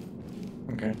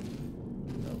 Okay.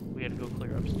 So we had to go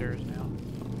clear upstairs now.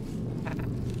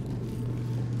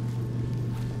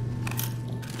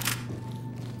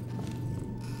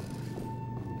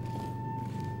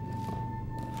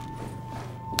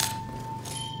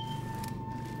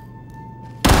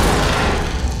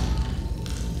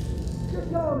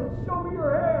 Get down and show me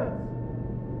your hands.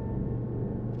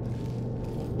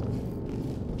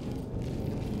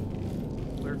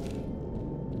 Clear.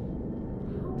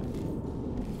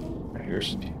 I hear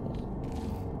some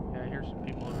people. Yeah, here's some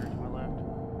people over to my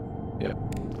left. Yep.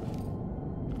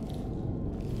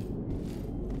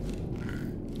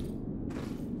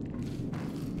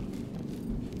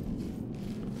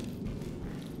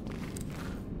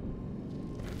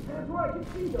 Hands where I can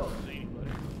see them. Don't see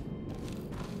anybody.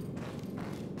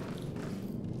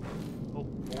 Oh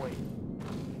boy.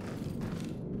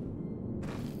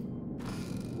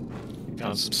 You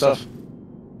found some stuff.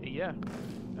 Yeah.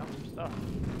 Found some stuff.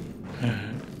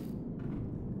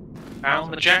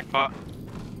 Found the jackpot.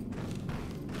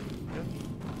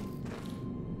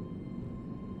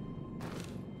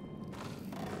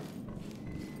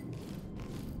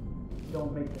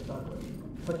 Don't make this ugly.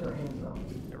 Put your hands up.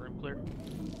 That room clear?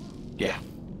 Yeah.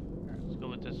 Alright, let's go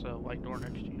with this white door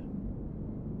next to you.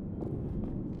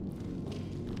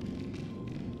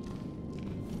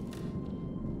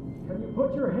 Can you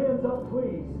put your hands up,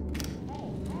 please?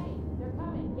 Hey, they're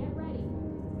coming. Get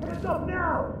ready. Hands up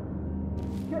now!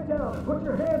 Get down and put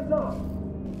your hands up!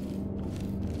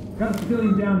 Got a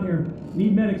civilian down here.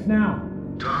 Need medics now.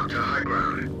 Talk to high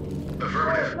ground.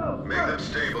 Affirmative. Make them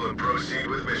stable and proceed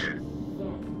with mission.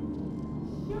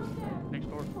 Shoot them. Next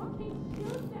door. Fucking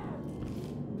shoot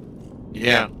them.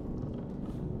 Yeah.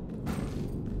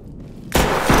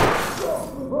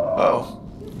 Oh.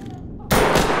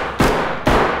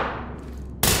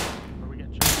 Where are we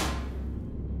getting shot?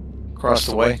 Across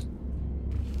the way.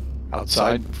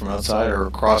 Outside, from outside, or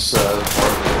across part of the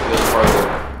other part of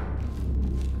the.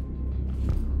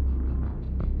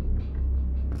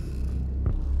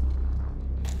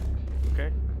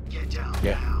 Okay, Get down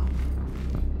Yeah. now.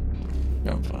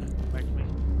 Yeah, I'm fine. back to me.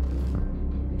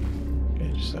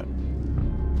 Okay, just that.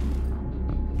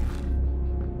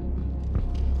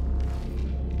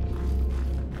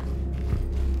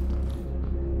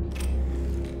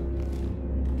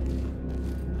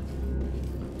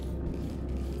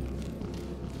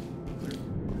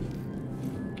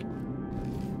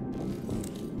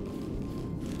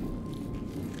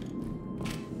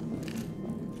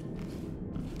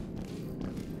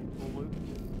 Full loop.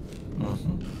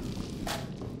 Mm-hmm.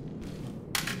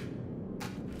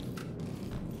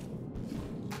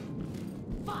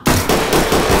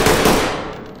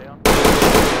 Down.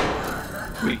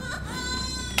 Sweet.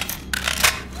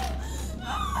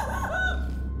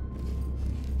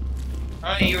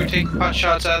 Honey, you were taking pot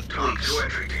shots at the Talk to police.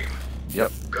 entry team.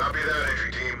 Yep. Copy that,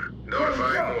 entry team.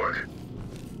 Notifying morgue.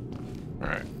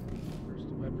 Alright. Where's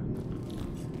the weapon?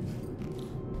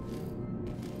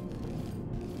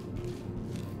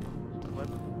 Where's the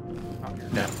weapon? Out here.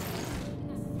 No.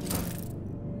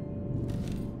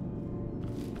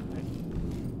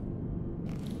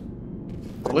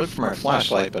 I looked for my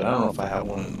flashlight, but I don't know if I have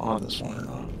one on this one or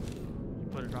not. You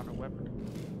put it on a weapon.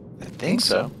 I think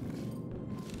so.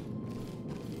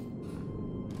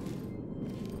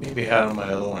 Maybe I had it on my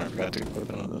other one. I forgot to equip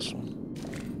it on this one.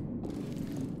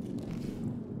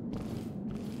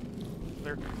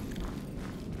 Clear.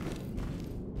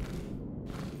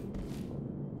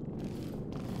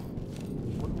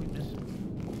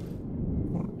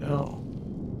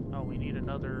 we need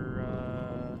another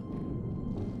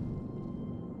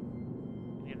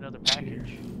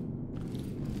package.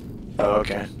 Oh,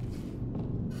 okay. I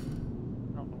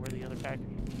don't know where the other package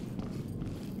is.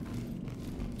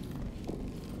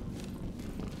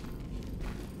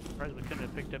 Surprised we couldn't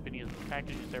have picked up any of the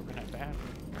packages that were in that bathroom.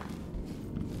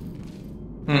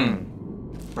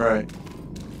 Right.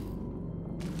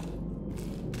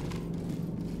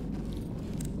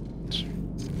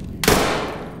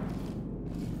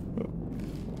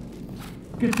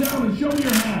 Get down and show me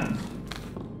your hands.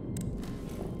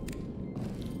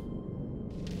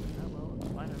 Oh, well,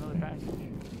 let's find another package.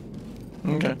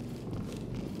 Okay.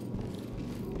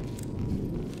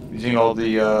 You think all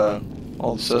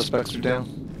the suspects are down?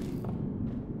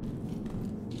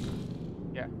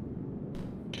 Yeah.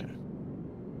 Okay.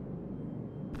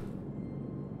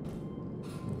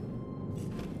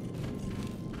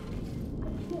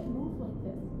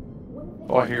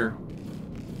 Oh, I hear.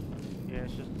 Yeah,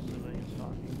 it's just the civilians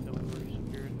talking that we were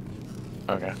secured.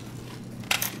 Okay.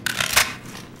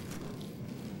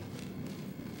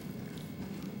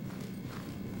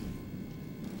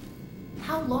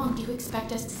 How long do you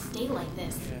expect us to stay like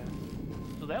this? Yeah.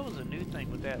 So that was a new thing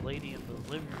with that lady in the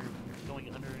living room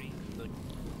going underneath the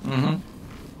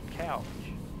couch.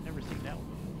 Never seen that one.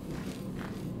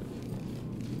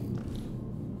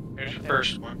 Here's the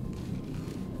first one.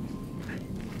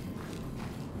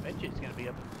 That shit's gonna be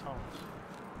up in the tunnels.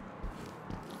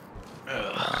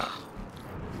 Ugh.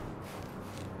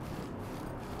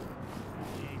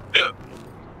 Yeah.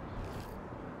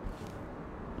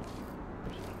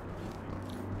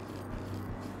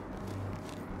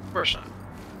 Of course not.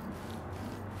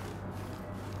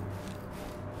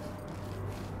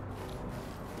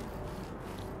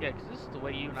 Yeah, because this is the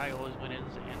way you and I always went in,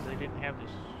 and they didn't have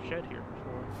this shed here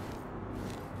before.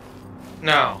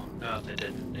 No, they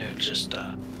didn't. It was just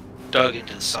dug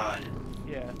into the side.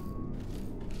 Yeah. I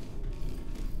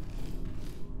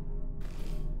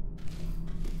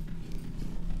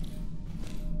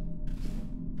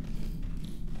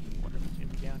wonder if it's gonna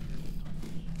be down here in the tunnels.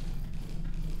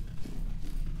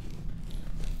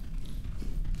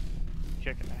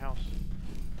 Checking the house.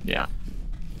 Yeah.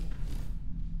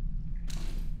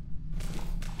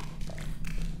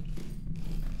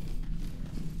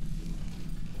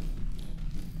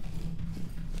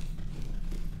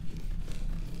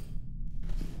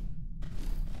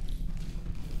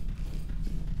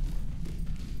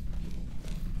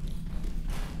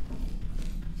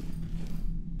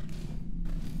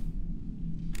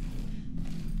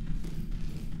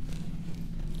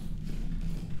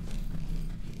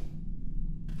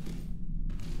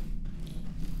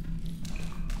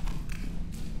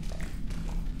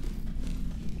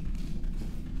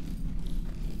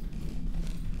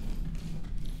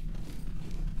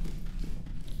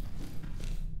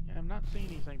 Yeah, I'm not seeing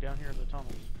anything down here in the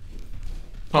tunnels.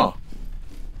 Huh.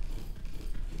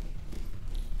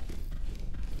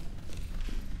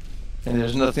 And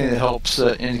there's nothing that helps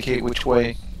indicate which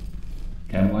way.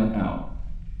 Candlelight out.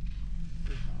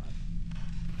 There's not.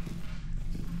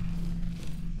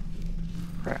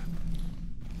 Crap.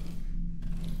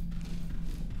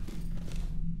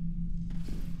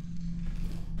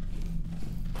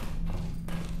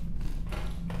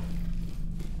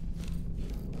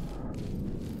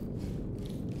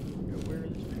 Yeah, where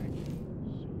is this package?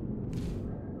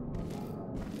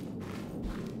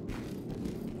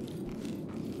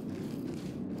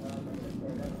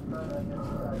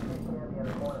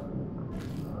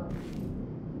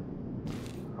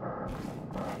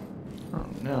 Oh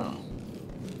no.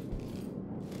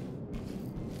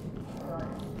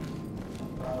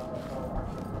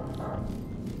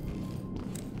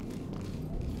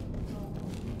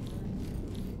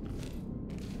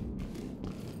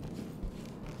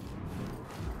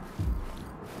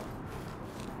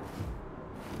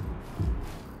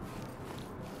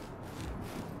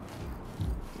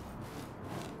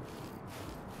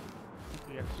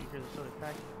 We gotta see here this other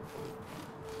package.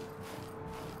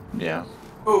 Yeah.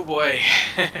 Oh boy.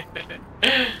 Get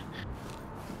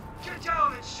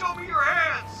down and show me your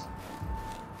hands!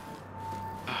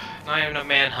 Not even a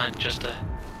manhunt, just a...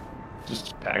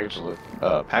 Just package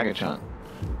hunt.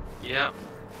 Yep.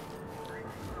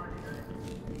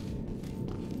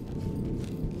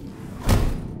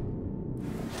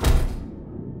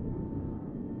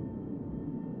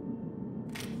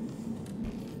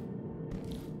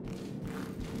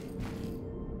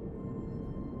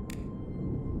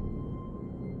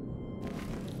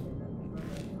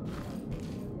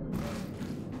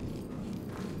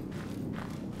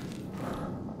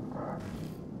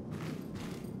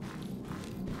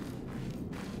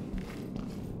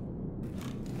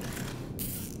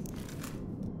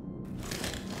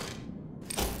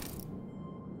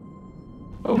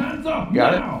 Hands up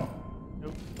Got it? now!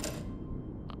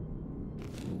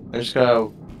 I just got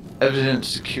a evidence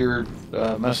secured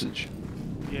message.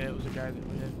 Yeah, it was a guy that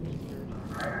we had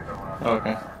secured. Oh,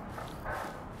 okay. Did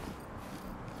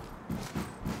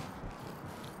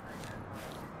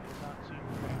not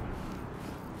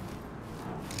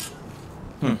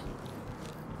seem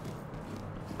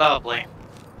Lovely.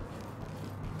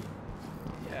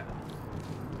 Yeah.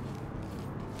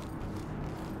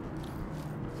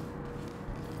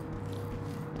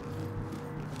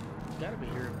 Gotta be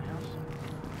here in the house.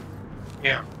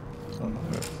 Yeah. I don't know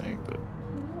what I think, but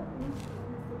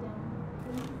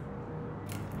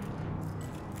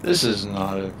this is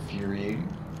not infuriating.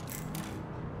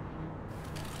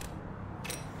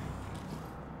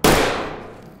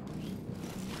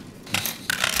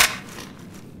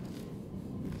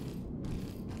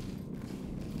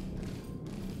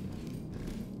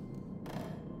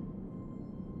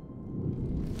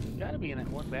 Gotta be in that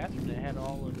one bathroom that had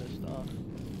all of this stuff.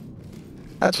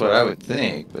 That's what I would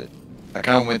think, but I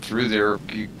kind of went through there a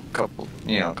couple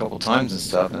times and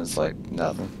stuff, and it's like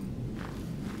nothing.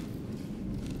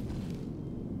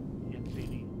 You didn't see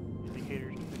any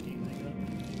indicators to pick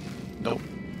anything up? Nope.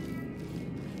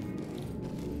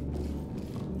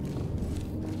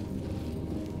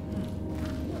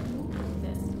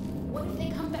 What if they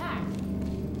come back?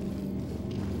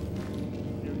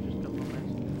 It was just a couple of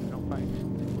minutes. Don't fight.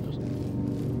 We'll just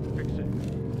fix it.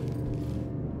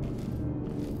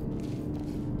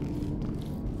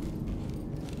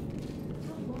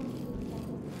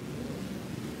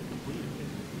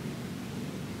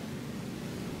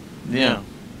 Yeah.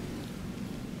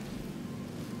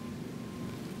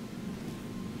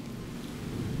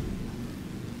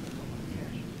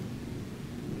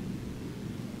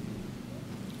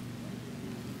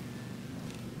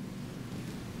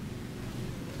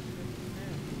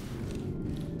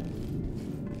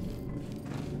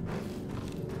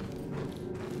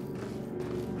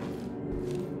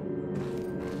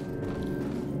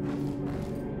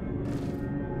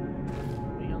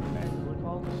 The other guys look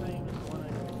all the same as the one I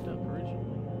picked up originally.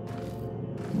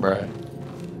 Right.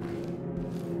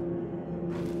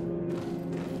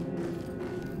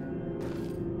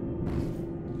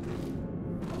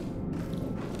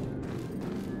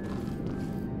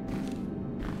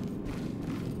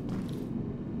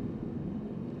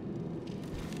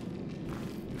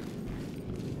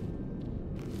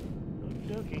 Okie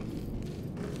dokie.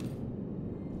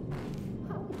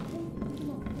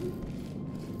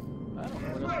 I don't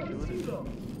know what else to do with it.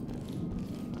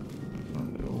 I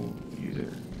don't know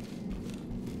either.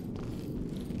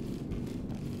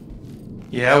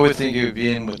 Yeah, I would think it would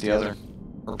be in with the other,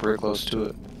 or pretty close to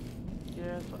it. Yeah,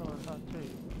 that's what I would have thought too.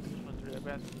 Just went through that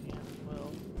bathroom again as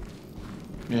well.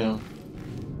 Yeah.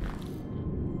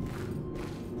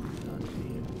 Not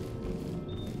see it.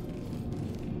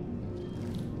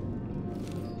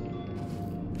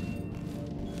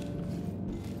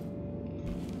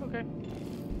 Okay.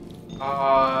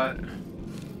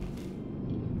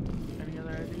 Any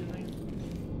other ideas, Ian?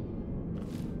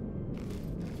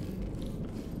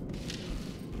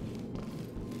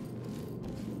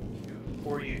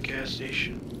 For you, gas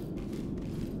station.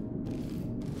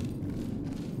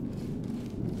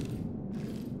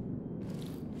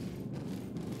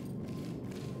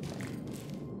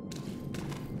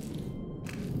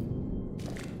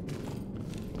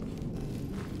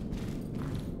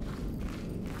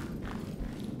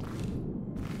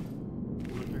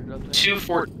 Looking it up there?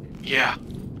 2-4. Yeah.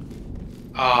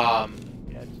 Yeah,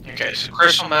 it's Okay, so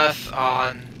crystal meth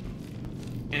on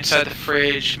inside the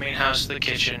fridge, main house, the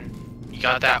kitchen. You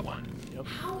got that one.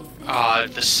 How is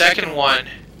this? The second one,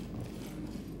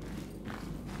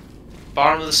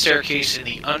 bottom of the staircase in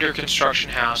the under construction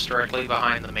house directly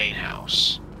behind the main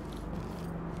house.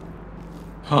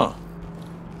 Huh.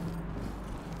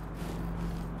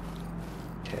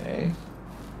 Okay.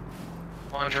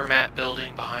 Laundromat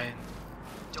building behind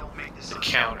Don't make this the up.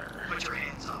 counter. Put your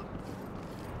hands up.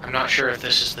 I'm not sure if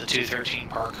this is the 213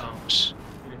 Park Homes.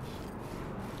 It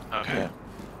is. Okay. Yeah.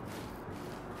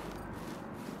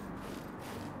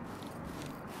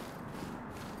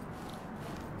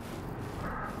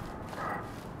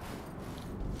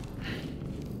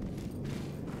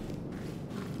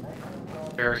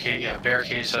 Barricade, yeah,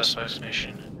 barricade suspects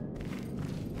mission.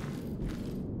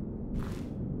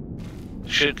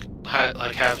 Should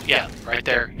have, yeah, right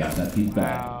there. Got that piece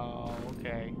back. Wow,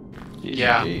 okay.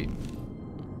 Yeah. Gee.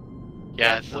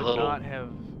 Yeah, the Would little. not have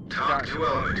Talk gotten to what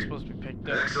was element. supposed to be picked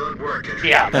up. Excellent work, entry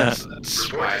Yeah, team. that's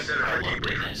Report why to Center I for loved it.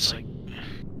 debrief. It's like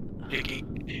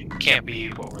it can't be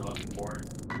what we're looking for.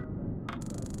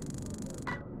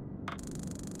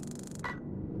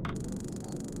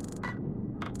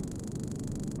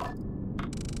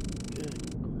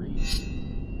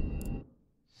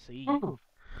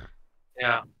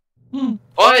 Yeah. Hmm.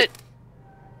 But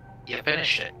you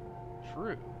finished it.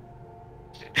 True.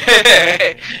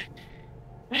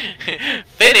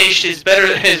 Finished is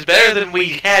better than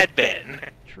we had been.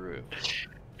 True.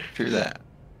 True that.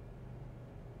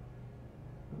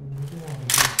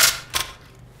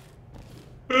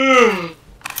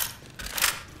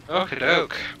 Okie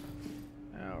doke.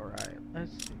 Alright,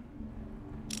 let's see.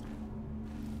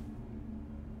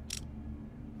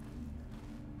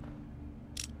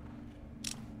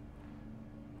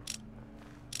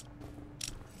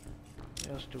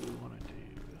 What else do we want to do?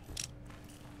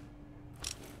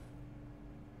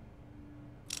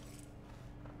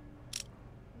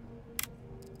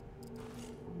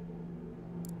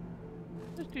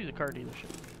 Let's do the car dealership.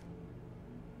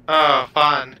 Oh,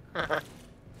 fun. Only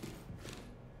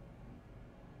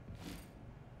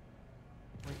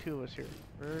two of us here.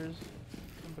 Where's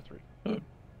number 3?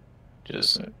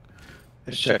 Just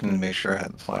checking to make sure I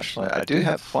have the flashlight. I do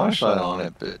have the flashlight on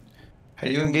it, but how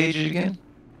do you engage it again?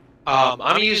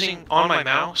 I'm using on my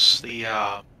mouse the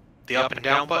up and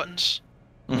down buttons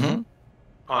Mm-hmm.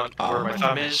 on where my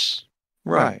thumb is.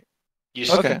 Right. Use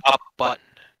the up button.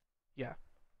 Yeah.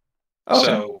 Okay.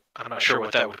 So I'm not sure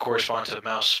what that would correspond to the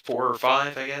mouse 4 or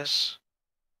 5, I guess.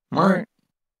 Alright.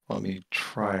 Let me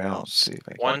try it out. See if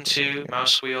I can. 1, 2,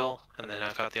 mouse wheel, and then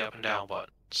I've got the up and down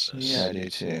buttons. Yeah, I do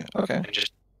too. Okay. And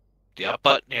just the up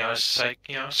button, it's like,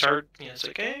 start, it's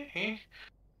like, hey.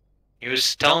 He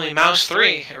was telling me mouse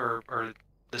 3, or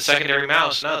the secondary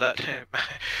mouse. No, that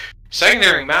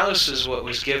secondary mouse is what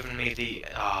was giving me the,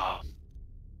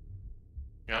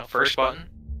 first button,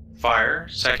 fire,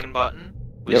 second button,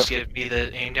 was giving me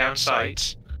the aim down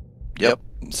sights. Yep,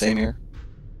 same here.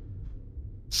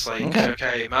 It's like,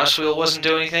 okay, mouse wheel wasn't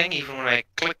doing anything, even when I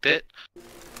clicked it.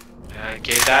 I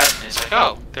gave that, and it's like,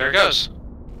 oh, there it goes.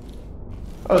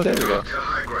 Oh, there we go. To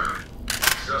high ground.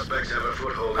 Suspects have a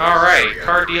foothold. Alright,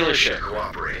 car dealership.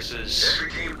 Cooperate. This is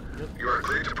Entry team, you are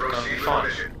cleared to gonna be proceed with fun. the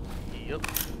mission. Yep.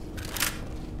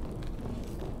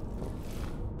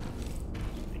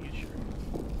 Making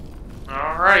sure.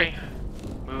 Alright.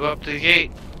 Move up to the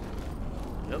gate.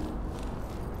 Yep.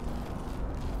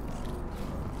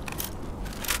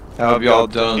 How have y'all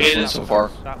done this Gate one is- so far?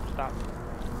 Stop.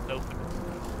 It's open.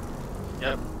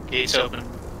 Yep, gate's open.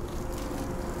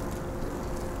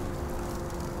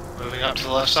 Moving up to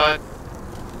the left side.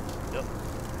 Yep.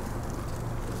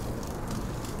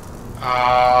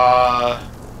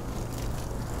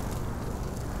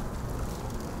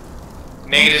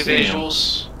 Negative See 'em.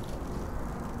 visuals.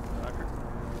 Roger.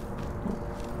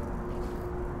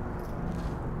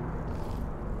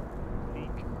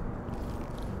 Peek.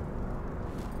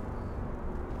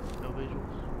 No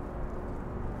visuals.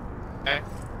 Okay.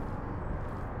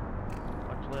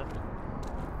 Watch left.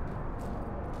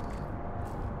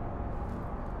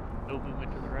 No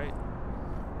movement to the right.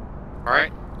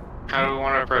 Alright. How do we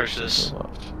want to approach this?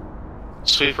 Left.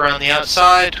 Sweep around the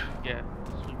outside. Yeah.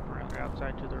 Sweep around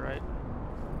outside to the right.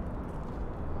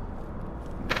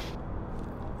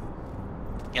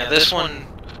 Yeah, this one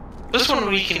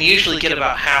we can usually get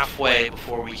about halfway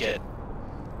before we get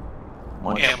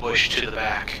ambushed to the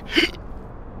back.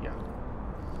 Yeah.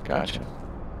 Gotcha.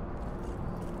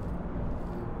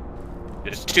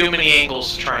 There's too many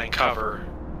angles to try and cover.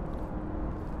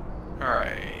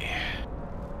 Alright.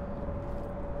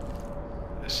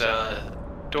 There's a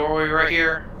doorway right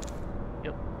here.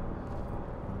 Yep.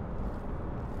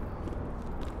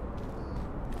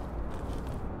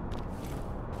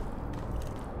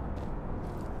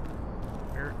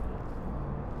 Here.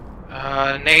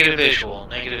 Negative visual.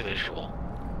 Negative visual.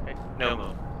 Okay. No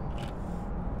move.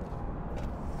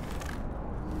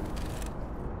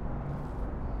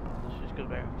 Let's just go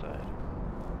back outside.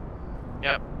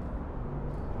 Yep.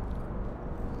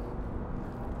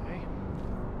 Okay.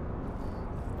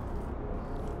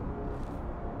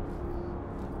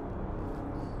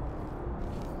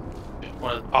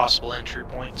 One of the possible entry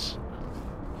points,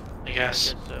 I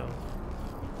guess. Guess so.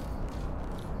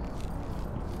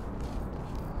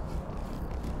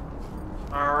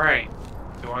 Alright.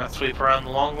 Do we want to sweep around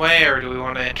the long way, or do we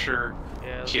want to enter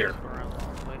Yeah. Let's here? go around the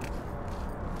long way.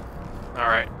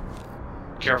 Alright.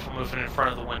 Careful moving in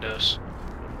front of the windows.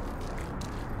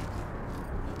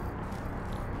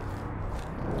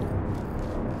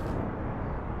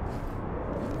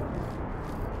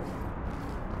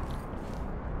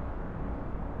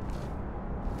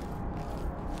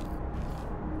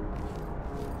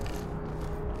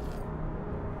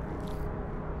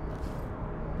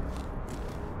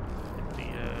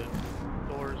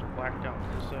 The doors are blacked out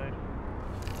to the side.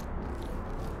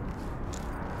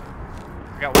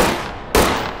 I got one.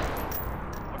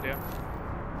 One down.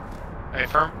 Hey,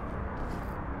 firm.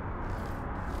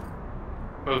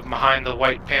 Move behind the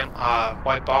white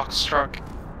white box truck.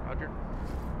 Roger.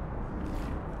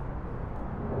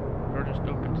 Door just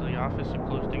opened to the office and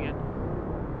closed again.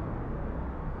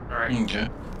 Alright. Okay.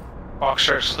 Box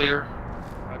truck's clear.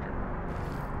 Roger.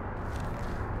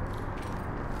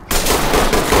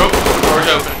 Oh, door's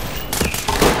open.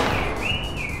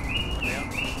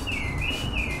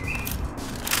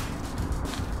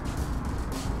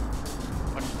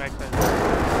 Watch the backside.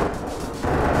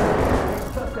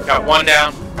 Got one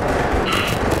down.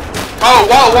 Oh,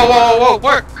 whoa, whoa, whoa, whoa, whoa,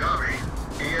 where? Copy.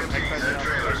 EMTs and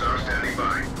trailers are standing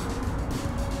by.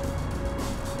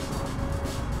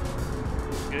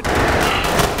 Good.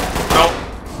 Nope.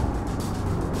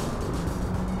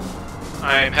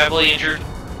 I'm heavily injured.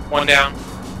 One down.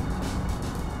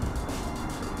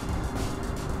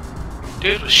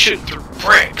 Dude was shooting through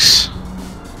bricks.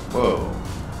 Whoa.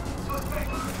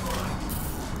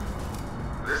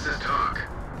 This is TOC.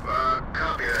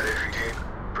 Copy that, entry team.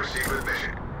 Proceed with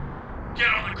mission.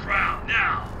 Get on the ground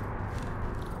now.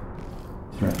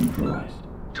 Threat neutralized.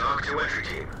 TOC to entry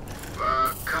team.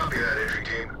 Copy that, entry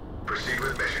team. Proceed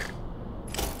with mission.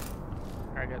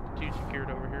 I got the 2 secured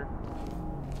over here.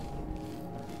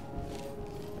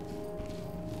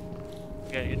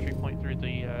 Got an entry point through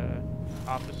the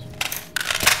office.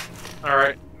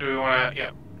 Alright, do we want to...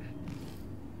 Yeah.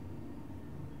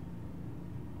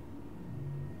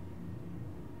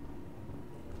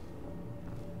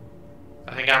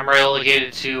 I think I'm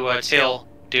relegated to tail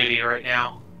duty right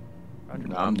now. Roger.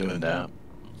 No, I'm doing that.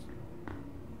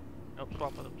 Nope,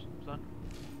 swap with them, son.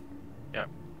 Yep.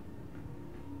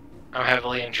 I'm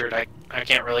heavily injured. I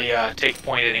can't really take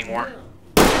point anymore.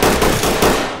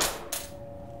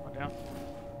 One down.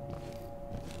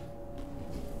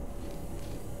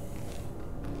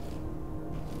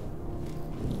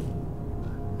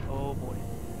 Oh boy.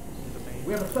 This is amazing.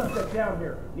 We have a suspect down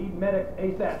here. Need medics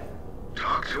ASAP.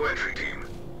 TOC to entry team.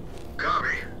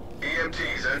 Copy.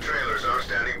 EMTs and trailers are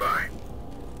standing by.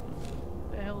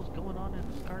 What the hell is going on in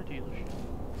this car dealership?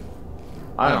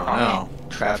 I don't know.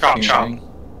 Trafficking. Chop. Thing.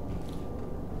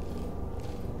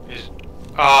 Is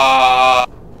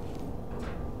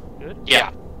Good?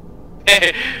 yeah.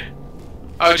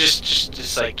 Oh,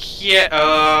 just like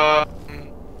yeah.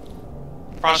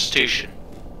 Prostitution.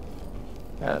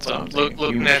 That's Look- what I'm thinking.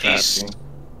 looking Human at these- trafficking.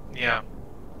 Yeah.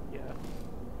 Yeah.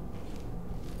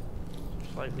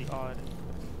 Slightly odd.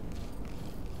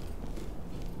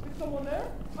 Is someone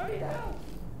there? I need help.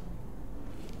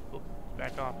 Oh,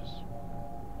 back office.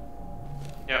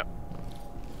 Yeah.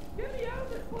 Get me out of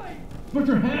this place. Put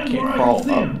your hands where Can't I crawl can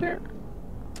see up them. there.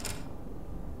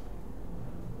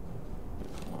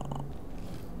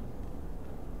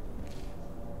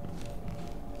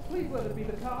 Please let it be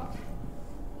the cops.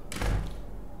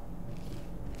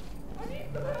 I need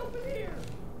some help in here.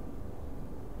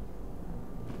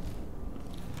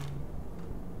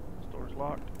 This door's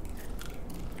locked.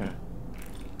 Okay.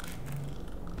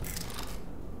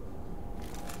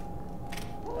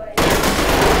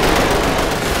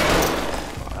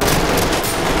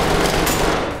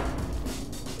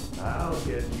 I'll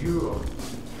get you.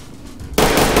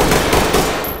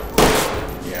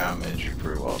 Yeah, I'm injured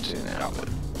pretty well too now, but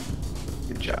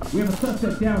good job. We have a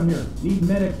suspect down here. Need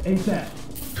medics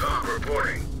ASAP. TOC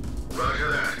reporting.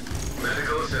 Roger that.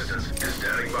 Medical assistance is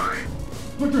standing by.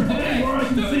 Put your hands where I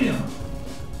can see them.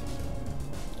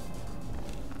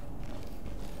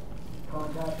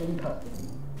 Contact in custody.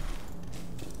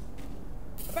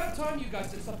 About time you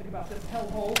guys did something about this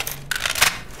hellhole.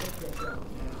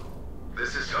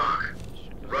 This is TOC.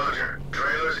 Roger.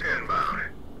 Trailers inbound.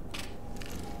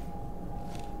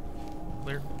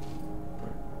 Clear.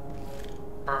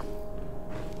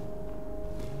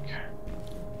 Okay.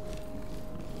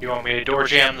 You want me to door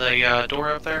jam the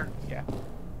door up there? Yeah.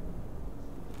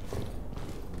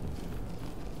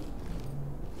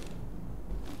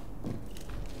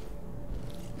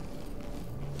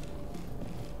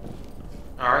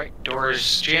 Alright, door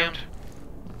is jammed.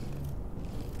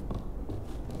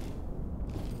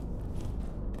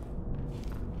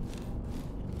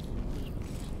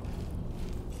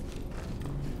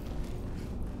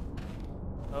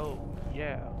 Oh,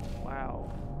 yeah.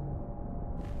 Wow.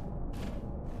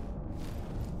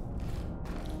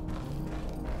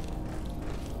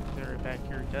 There back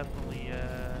here definitely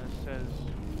says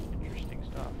interesting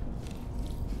stuff.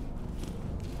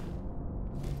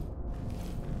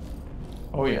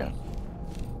 Oh yeah.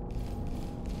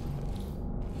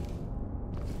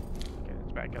 Okay,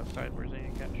 it's back outside where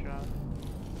Zane got shot.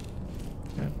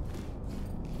 Okay.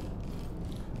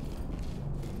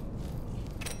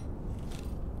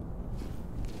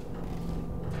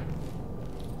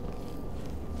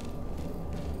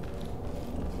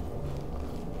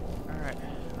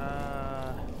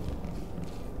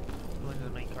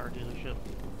 dealership.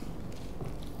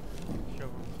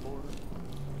 Shove them forward.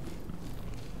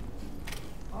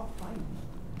 I'll find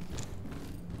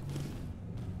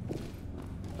you.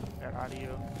 Got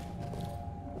audio.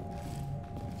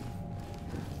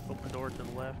 Open the door to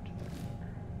the left.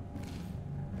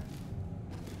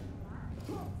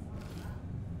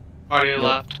 Audio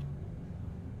left.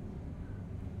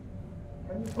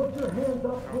 Can you put your hands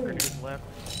up, Already please? to the left.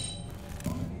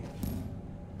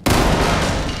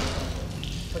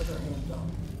 Put your hands up.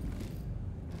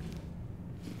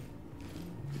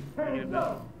 Hands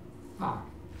up!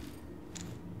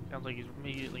 Sounds like he's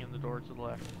immediately in the door to the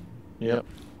left. Yep.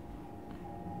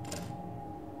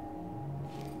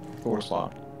 Door's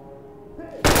locked.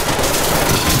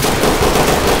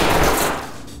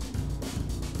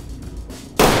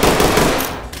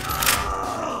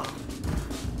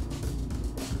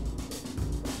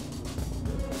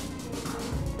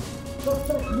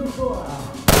 Suspect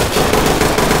neutralized.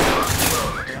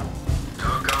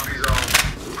 Talk copies all.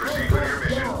 Proceed with your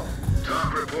mission. Talk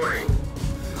reporting.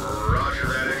 Roger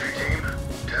that, entry team.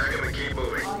 Tag him and keep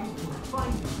moving.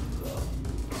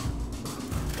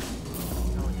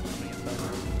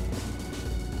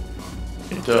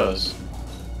 It does.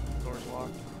 Door's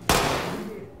locked.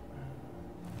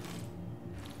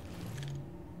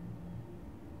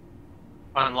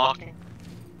 Unlocking.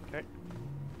 Okay.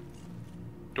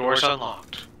 Doors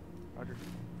unlocked. Roger.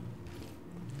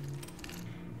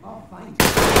 I'll find you.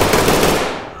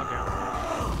 One down.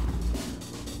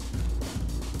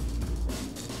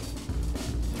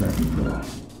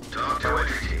 Talk to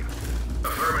entry team.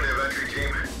 Affirmative, entry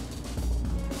team.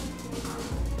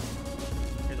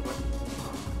 Here's the weapon.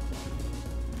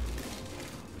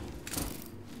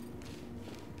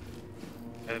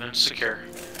 Evidence secure.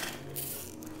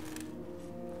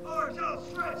 Arms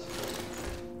outstretched!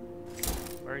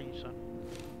 Where are you, son?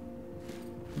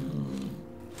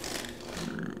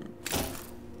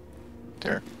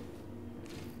 There.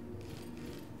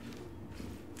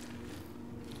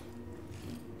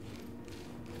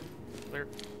 Clear.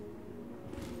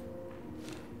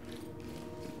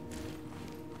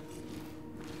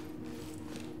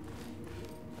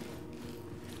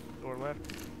 Door left.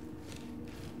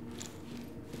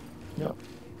 Yep.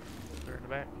 Clear in the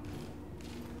back.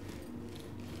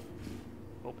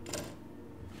 Open.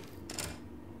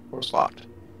 Door's locked.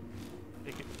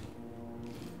 Take it.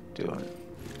 Doing it.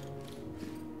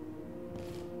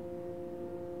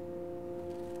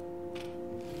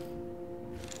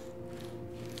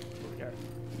 What we got?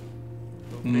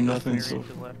 Nothing Area so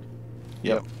to the left.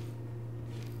 Yep.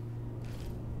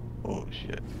 Oh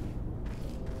shit.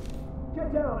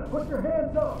 Get down and put your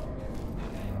hands up!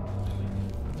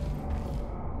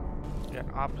 We got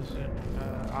opposite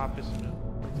office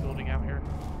building out here.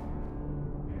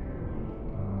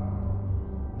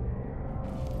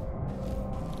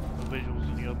 No visuals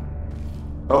in the open.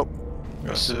 Oh,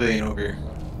 got a civilian over here.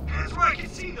 Hands where I can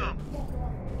see them!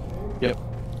 Yep.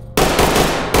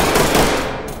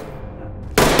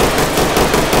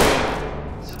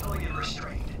 Civilian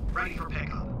restrained. Ready for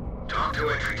pickup. Talk to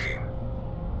entry team.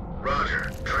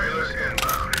 Roger. Trailers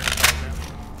inbound.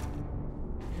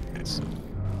 It's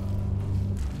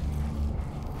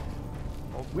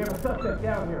We have a suspect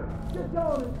down here. Get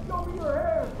down and show me your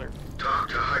hands! Clear. Talk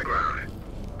to high ground.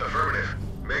 Affirmative.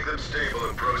 Make them stable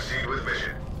and proceed with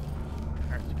mission.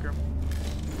 Alright, secure 'em.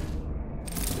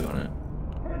 doing it.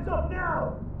 Hands up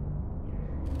now!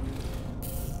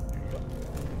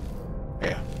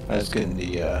 Yeah, I was getting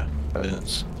the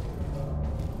evidence.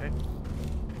 Okay.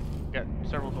 Got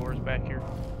several doors back here.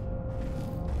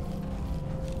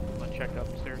 I'm gonna check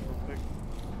upstairs real quick.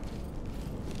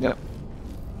 Yep.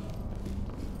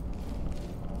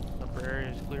 Upper area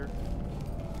is clear.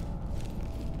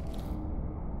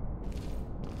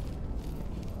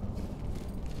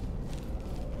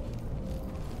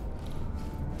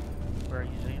 Where are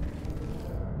you, Zane?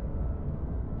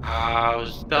 I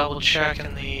was double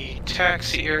checking the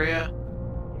taxi area.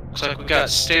 Looks like we got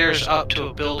stairs up to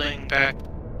a building back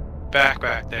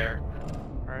there.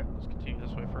 Alright, let's continue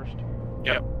this way first.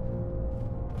 Yep.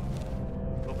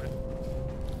 Open it.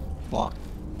 Locked.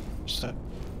 Set.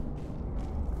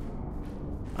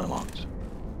 Unlocked.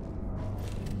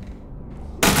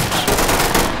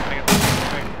 I got this.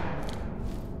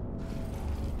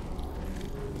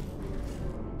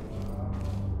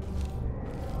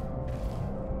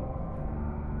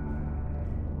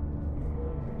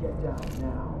 Get down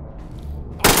now.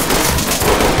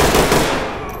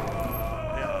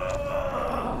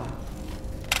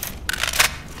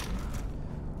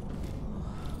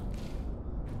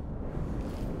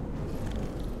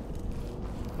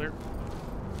 Clear.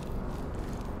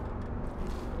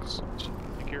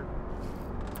 Secure.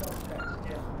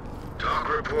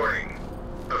 reporting.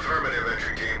 Affirmative,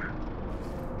 entry team.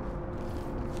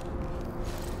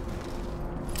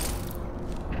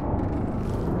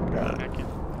 Got it. Back in.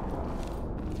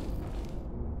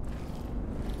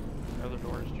 The other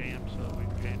door is jammed, so we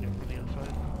can jam it from the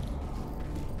outside.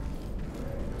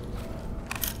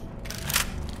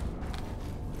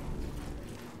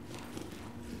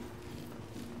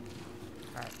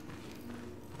 Alright.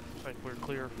 Looks like we're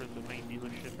clear for the main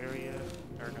dealership area.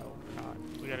 Or no, we're not.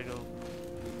 We gotta go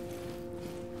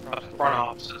across the Front way.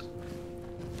 offices.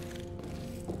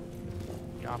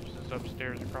 The office is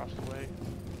upstairs across the way.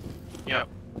 Yep.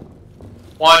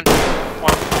 One.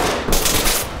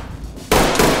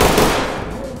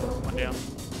 One down.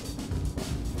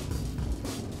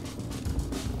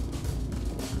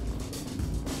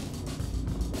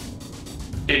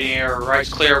 Hitting air, right's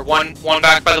clear. One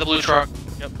back by the blue truck.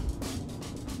 Yep.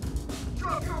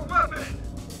 Drop your weapon!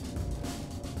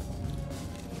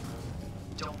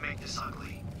 Don't make this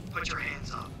ugly. Put your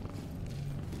hands up.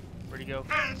 Where'd he go?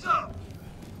 Hands up!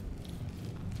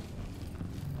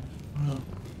 I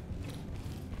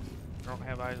don't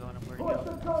have eyes on him. Where'd he Put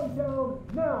go? the gun down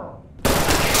now.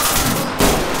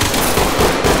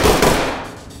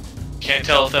 Can't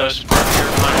tell if that was smart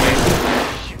or behind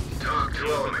Talk to Open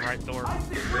the element. right door.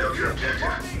 You failed your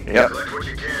objective. Yep. Collect what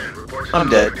you can. Report to I'm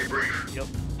the dead. debrief. Yep.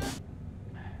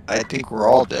 I think we're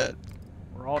all dead.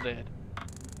 We're all dead.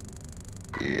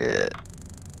 Yeah.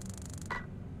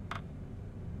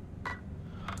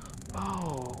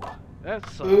 Oh, that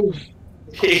sucks.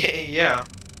 me. Yeah.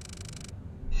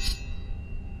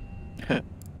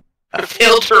 I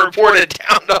failed to report a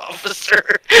downed officer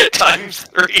times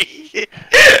 3.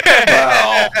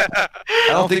 Wow. I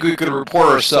don't think we could report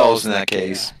ourselves in that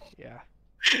case. Yeah.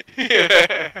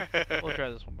 We'll try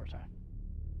this one more time.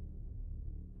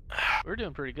 We're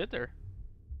doing pretty good there.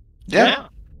 Yeah.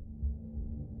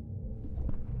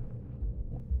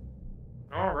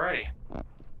 Alrighty. Alright.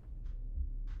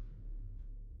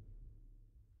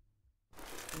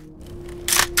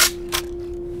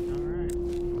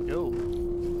 Go.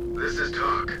 This is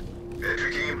Talk.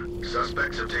 Entry team,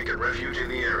 suspects have taken refuge in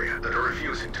the area and are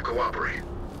refusing to cooperate.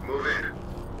 Move in.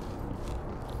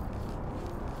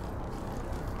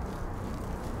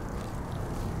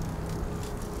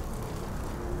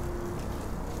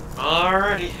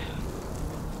 Alrighty.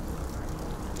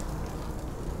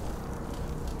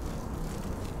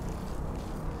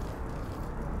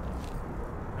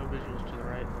 No visuals to the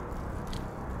right.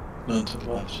 None to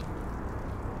the left.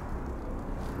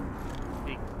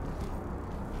 Peek.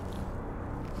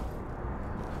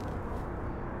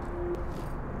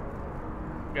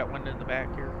 Got one in the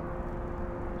back here.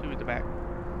 Two at the back.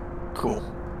 Cool.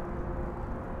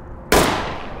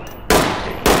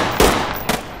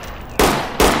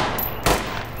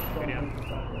 Go down.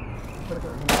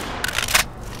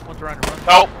 One's running. Run.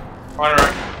 Oh!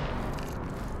 Runner.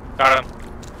 Got him.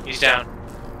 He's down.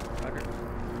 Roger.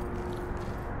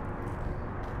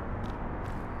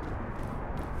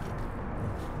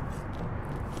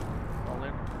 All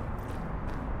in.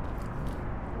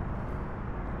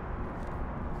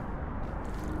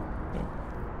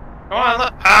 Come on,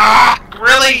 look. Ah!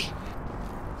 Really?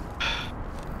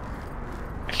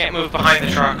 I can't move behind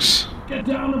the trucks. Get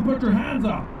down and put your hands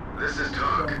up. This is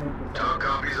Talk. Talk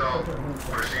copies all.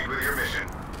 Proceed with your mission.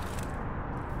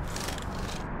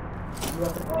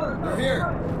 We're here.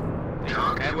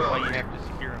 Talk That's to why you element. have to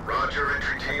secure him. Roger,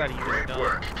 entry thought team. you were Great done.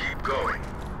 work. Keep going.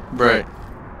 Right.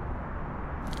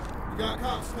 We got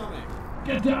cops coming.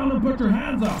 Get down and put your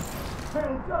hands up.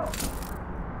 Hands up.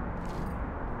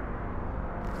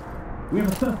 We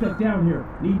have a suspect down here.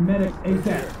 Need medics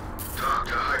ASAP. Talk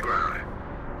to high ground.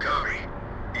 Copy.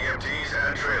 EMTs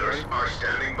and trailers are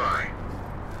standing by.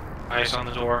 Eyes on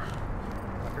the door.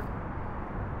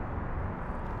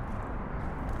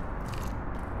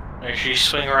 Make sure you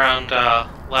swing around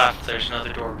left. There's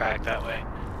another door back that way.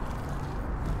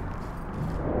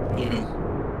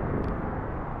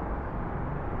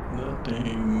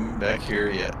 Nothing back here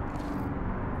yet.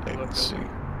 I can see.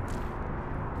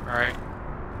 Alright.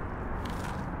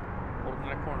 Hold on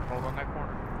that corner. Hold on that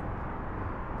corner.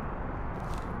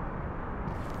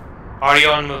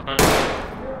 Audio and movement.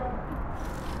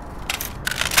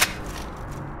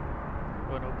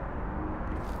 Go and open.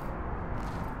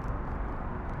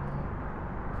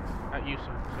 Not you,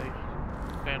 son. Safe.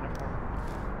 Stay in the corner.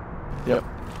 Yep.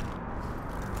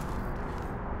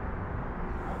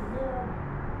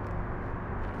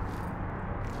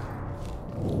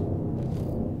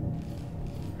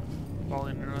 Fall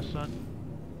in on us, son.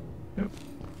 Yep.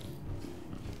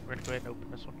 We're gonna go ahead and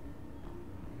open this one.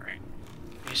 Right.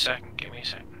 Give me a second. Give me a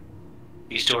second.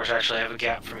 These doors actually have a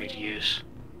gap for me to use.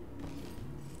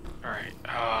 Alright,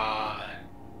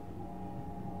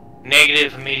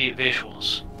 negative immediate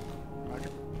visuals. Roger.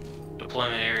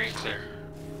 Deployment area clear.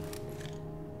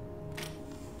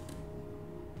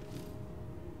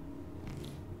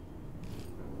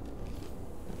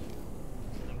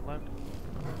 Link left.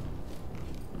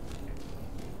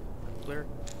 Clear.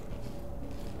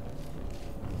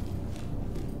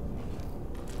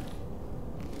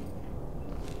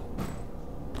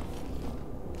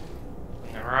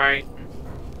 Alright.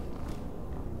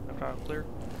 Left aisle clear.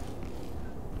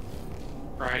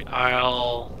 Right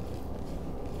aisle.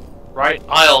 Right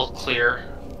aisle clear.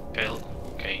 Okay,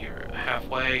 okay, you're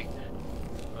halfway.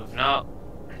 Moving up.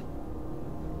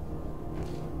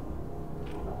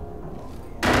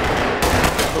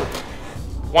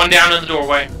 One down in the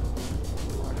doorway.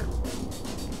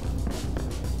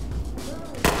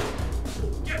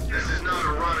 This is not a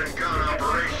run and gun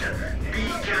operation. Be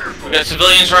careful. We got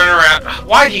civilians running around.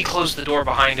 Why did he close the door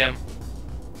behind him?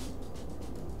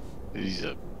 He's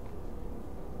a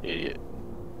idiot.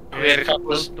 We had a couple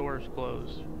Both of... doors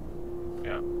closed.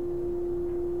 Yeah.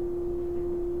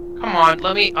 Come on,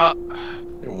 let me up.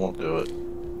 It won't do it.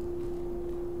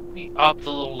 Let me up the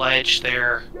little ledge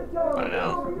there. I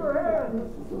know.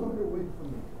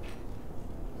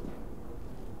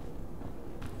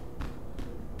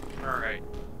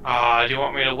 Alright. Do you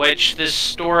want me to wedge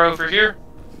this door over here?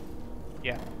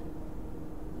 Yeah.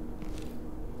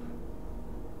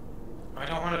 I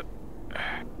don't want to...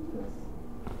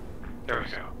 There we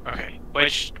go. Okay.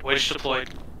 Wedge deployed.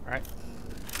 Alright.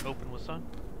 Open with sun.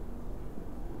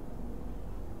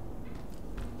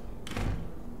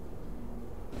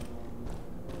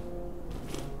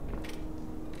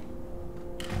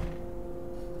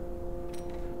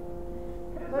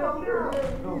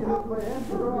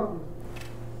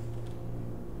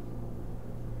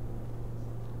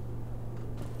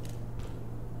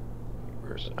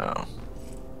 Where's it? Oh.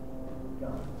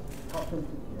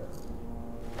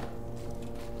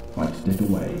 Right stick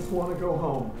away. Just want to go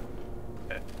home.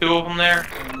 Two of them there.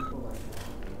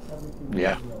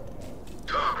 Yeah.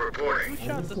 Talk reporting. Who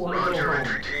shot the Roger, sun?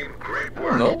 entry team. Great I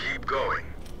don't know. work. Keep going.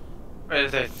 Are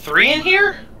there three in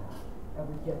here?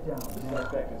 Get down.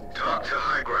 Talk to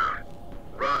high ground.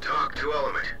 Talk to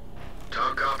element.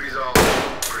 Talk copies all.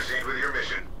 Proceed with your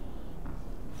mission.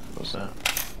 What's that?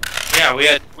 Yeah, we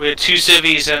had two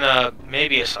civvies and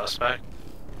maybe a suspect.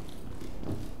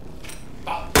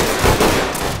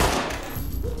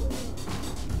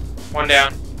 One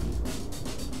down.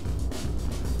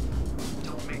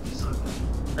 Don't make this ugly.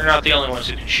 They're not the only ones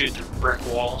who can shoot through brick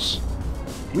walls.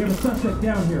 We have a suspect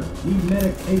down here. Need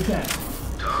medics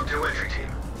ASAP. Talk to entry team.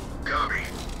 Copy.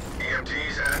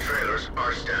 EMTs and trailers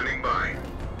are standing by.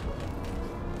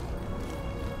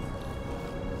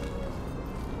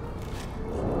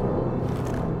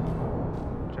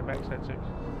 Check back, side 6.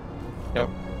 Yep.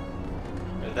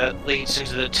 That leads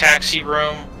into the taxi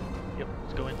room. Yep,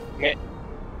 let's go in.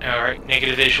 Alright,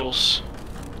 negative visuals.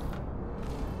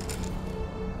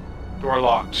 Door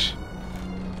locked.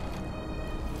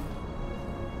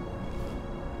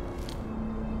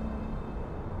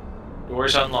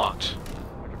 Door's unlocked.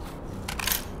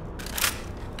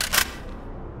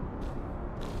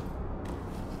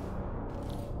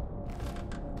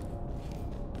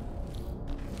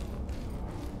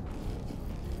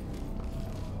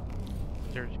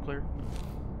 Stairs clear.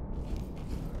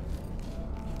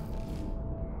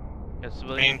 Got Main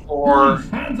civilian. floor.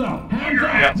 Hands up! Hands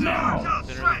up! Yep. Now!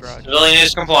 Center of the garage. Civilian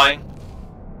is complying.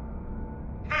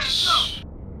 Hands up!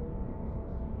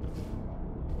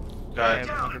 Got Have it. it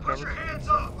Down! Put undercover. your hands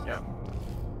up! Yep.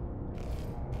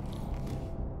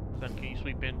 Then can you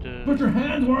sweep into... Put your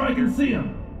hands where I can see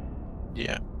them.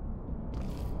 Yeah.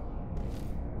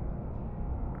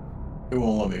 It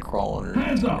won't let me crawl underneath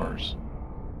Hands the up. doors.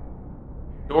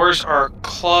 Doors are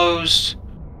closed,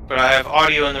 but I have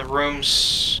audio in the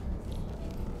rooms.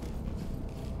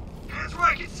 Hands where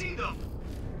I can see them!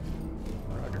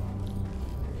 Roger.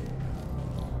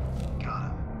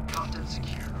 Got him. Cuffed and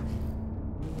secure.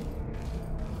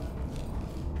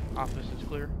 Office is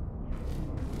clear.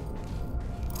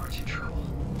 Aren't you trouble?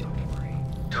 Don't worry.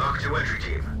 Talk to entry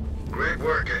team. Great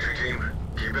work, entry team.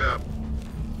 Keep it up.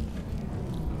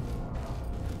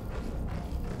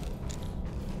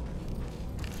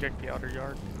 Check the outer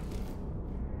yard.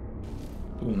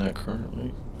 Doing that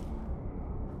currently.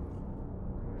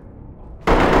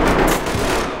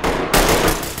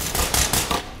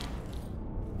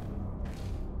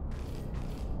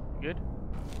 Good?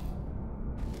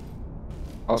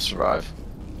 I'll survive.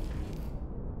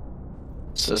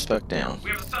 Suspect down. We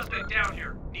have a suspect down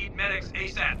here. Need medics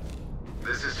ASAP.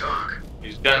 This is Talk.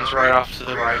 These guns right off to the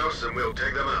Clean right. house and we'll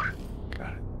take them out.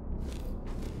 Got it.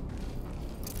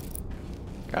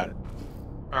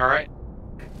 Alright.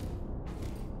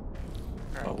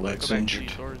 Alright, Leg's go back injured. to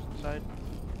these doors inside.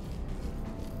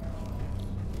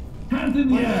 Hands in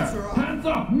the air! Hands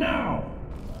up now!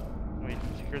 Wait,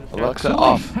 secure this guy. Alexa Police,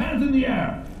 off. hands in the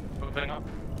air! Moving up.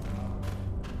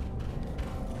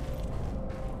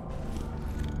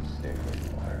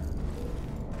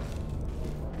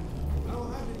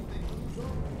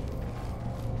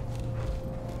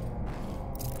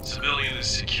 Civilian is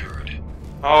secured.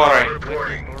 Alright.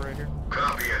 Reporting. Door right here.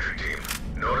 Copy, entry team.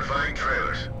 Notifying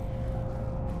trailers.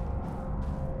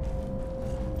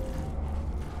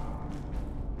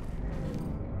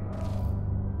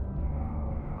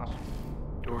 Awesome.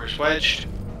 Doors wedged.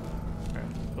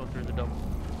 Alright, go through the double.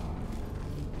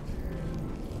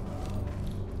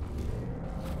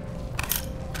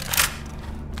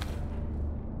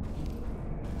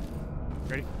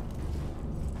 Ready?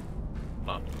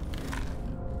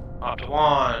 Up to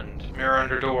wand. Mirror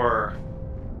under door.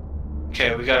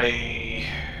 Okay, we got a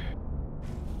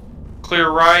clear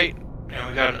right, and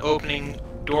we got an opening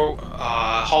door,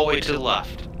 hallway to the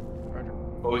left. Roger.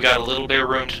 But we got a little bit of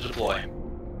room to deploy.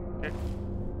 Okay.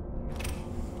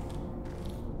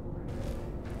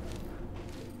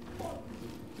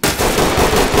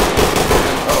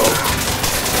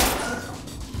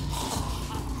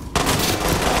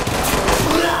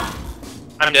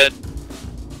 I'm dead.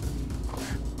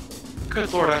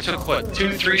 Good lord, I took what,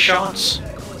 2-3 shots?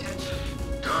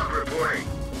 Talk reporting.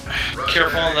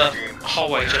 Careful in the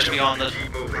hallway just beyond the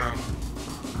room.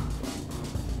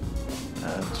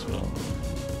 That's well.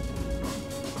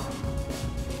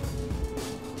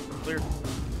 Clear.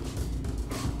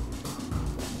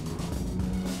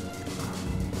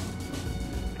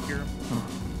 Secure him.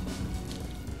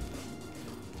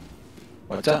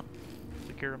 What's that?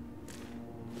 Secure him.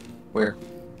 Where?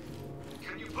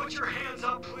 Can you put your hands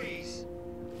up, please?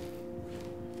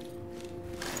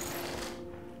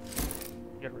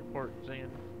 You gotta report Zan.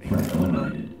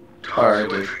 Alright,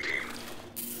 To dude. entry team.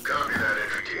 Copy that,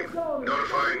 entry team.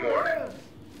 Notifying morgue.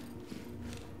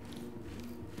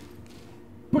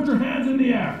 Put your hands in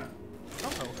the air! I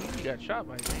don't know who you got shot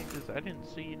by, man, because I didn't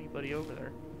see anybody over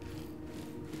there.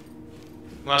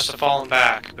 Must have fallen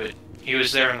back, but he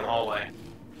was there in the hallway.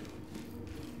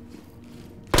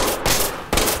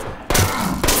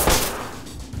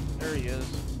 There he is.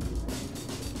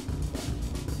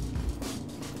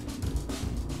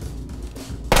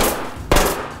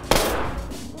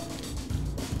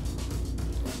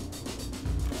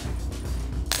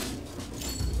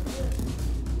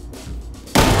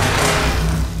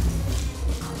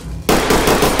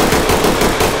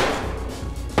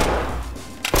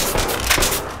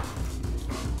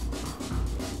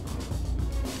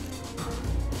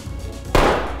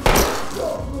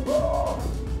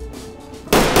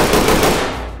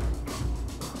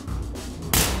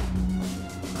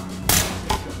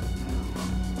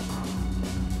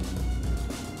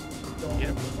 Get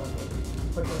him.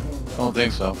 I don't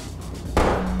think so.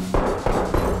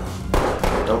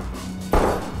 Nope.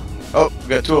 Oh, we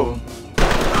got two of them.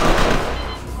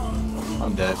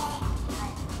 I'm dead.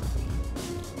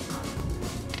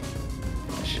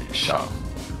 I should have shot him.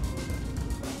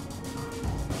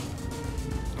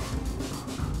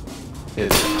 Yeah,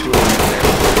 there's two of them in there.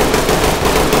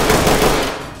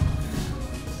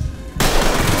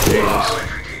 Jesus.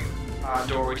 Entry team.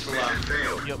 Doorway to the Mission left.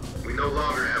 failed. Yep. We no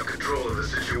longer have control of the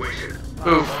situation.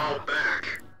 Oof. Fall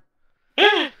back.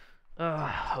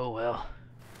 Oh well.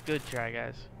 Good try,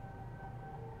 guys.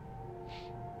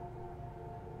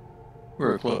 We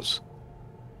were close.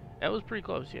 That was pretty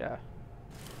close, yeah.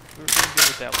 We were doing good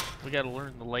with that one. We gotta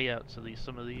learn the layouts of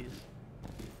some of these.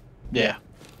 Yeah.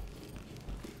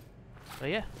 But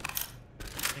yeah. I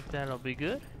think that'll be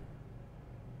good.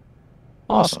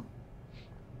 Awesome.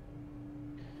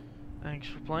 Thanks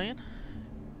for playing.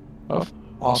 Well,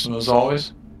 awesome as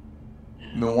always.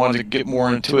 Been wanting to get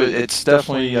more into it. It's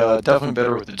definitely definitely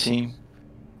better with the team.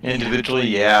 Individually,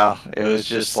 yeah, it was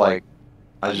just like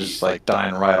I was just like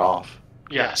dying right off.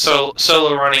 Yeah, so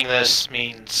solo running this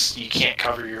means you can't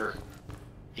cover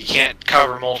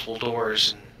multiple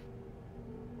doors, and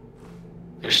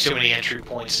there's too many entry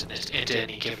points into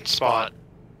any given spot.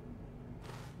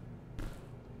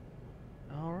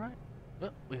 Alright.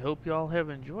 Well, we hope y'all have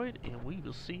enjoyed, and we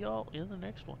will see y'all in the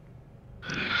next one.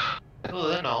 Well,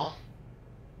 then all.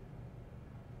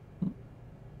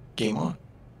 Game on.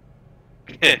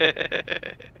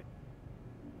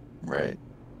 Right.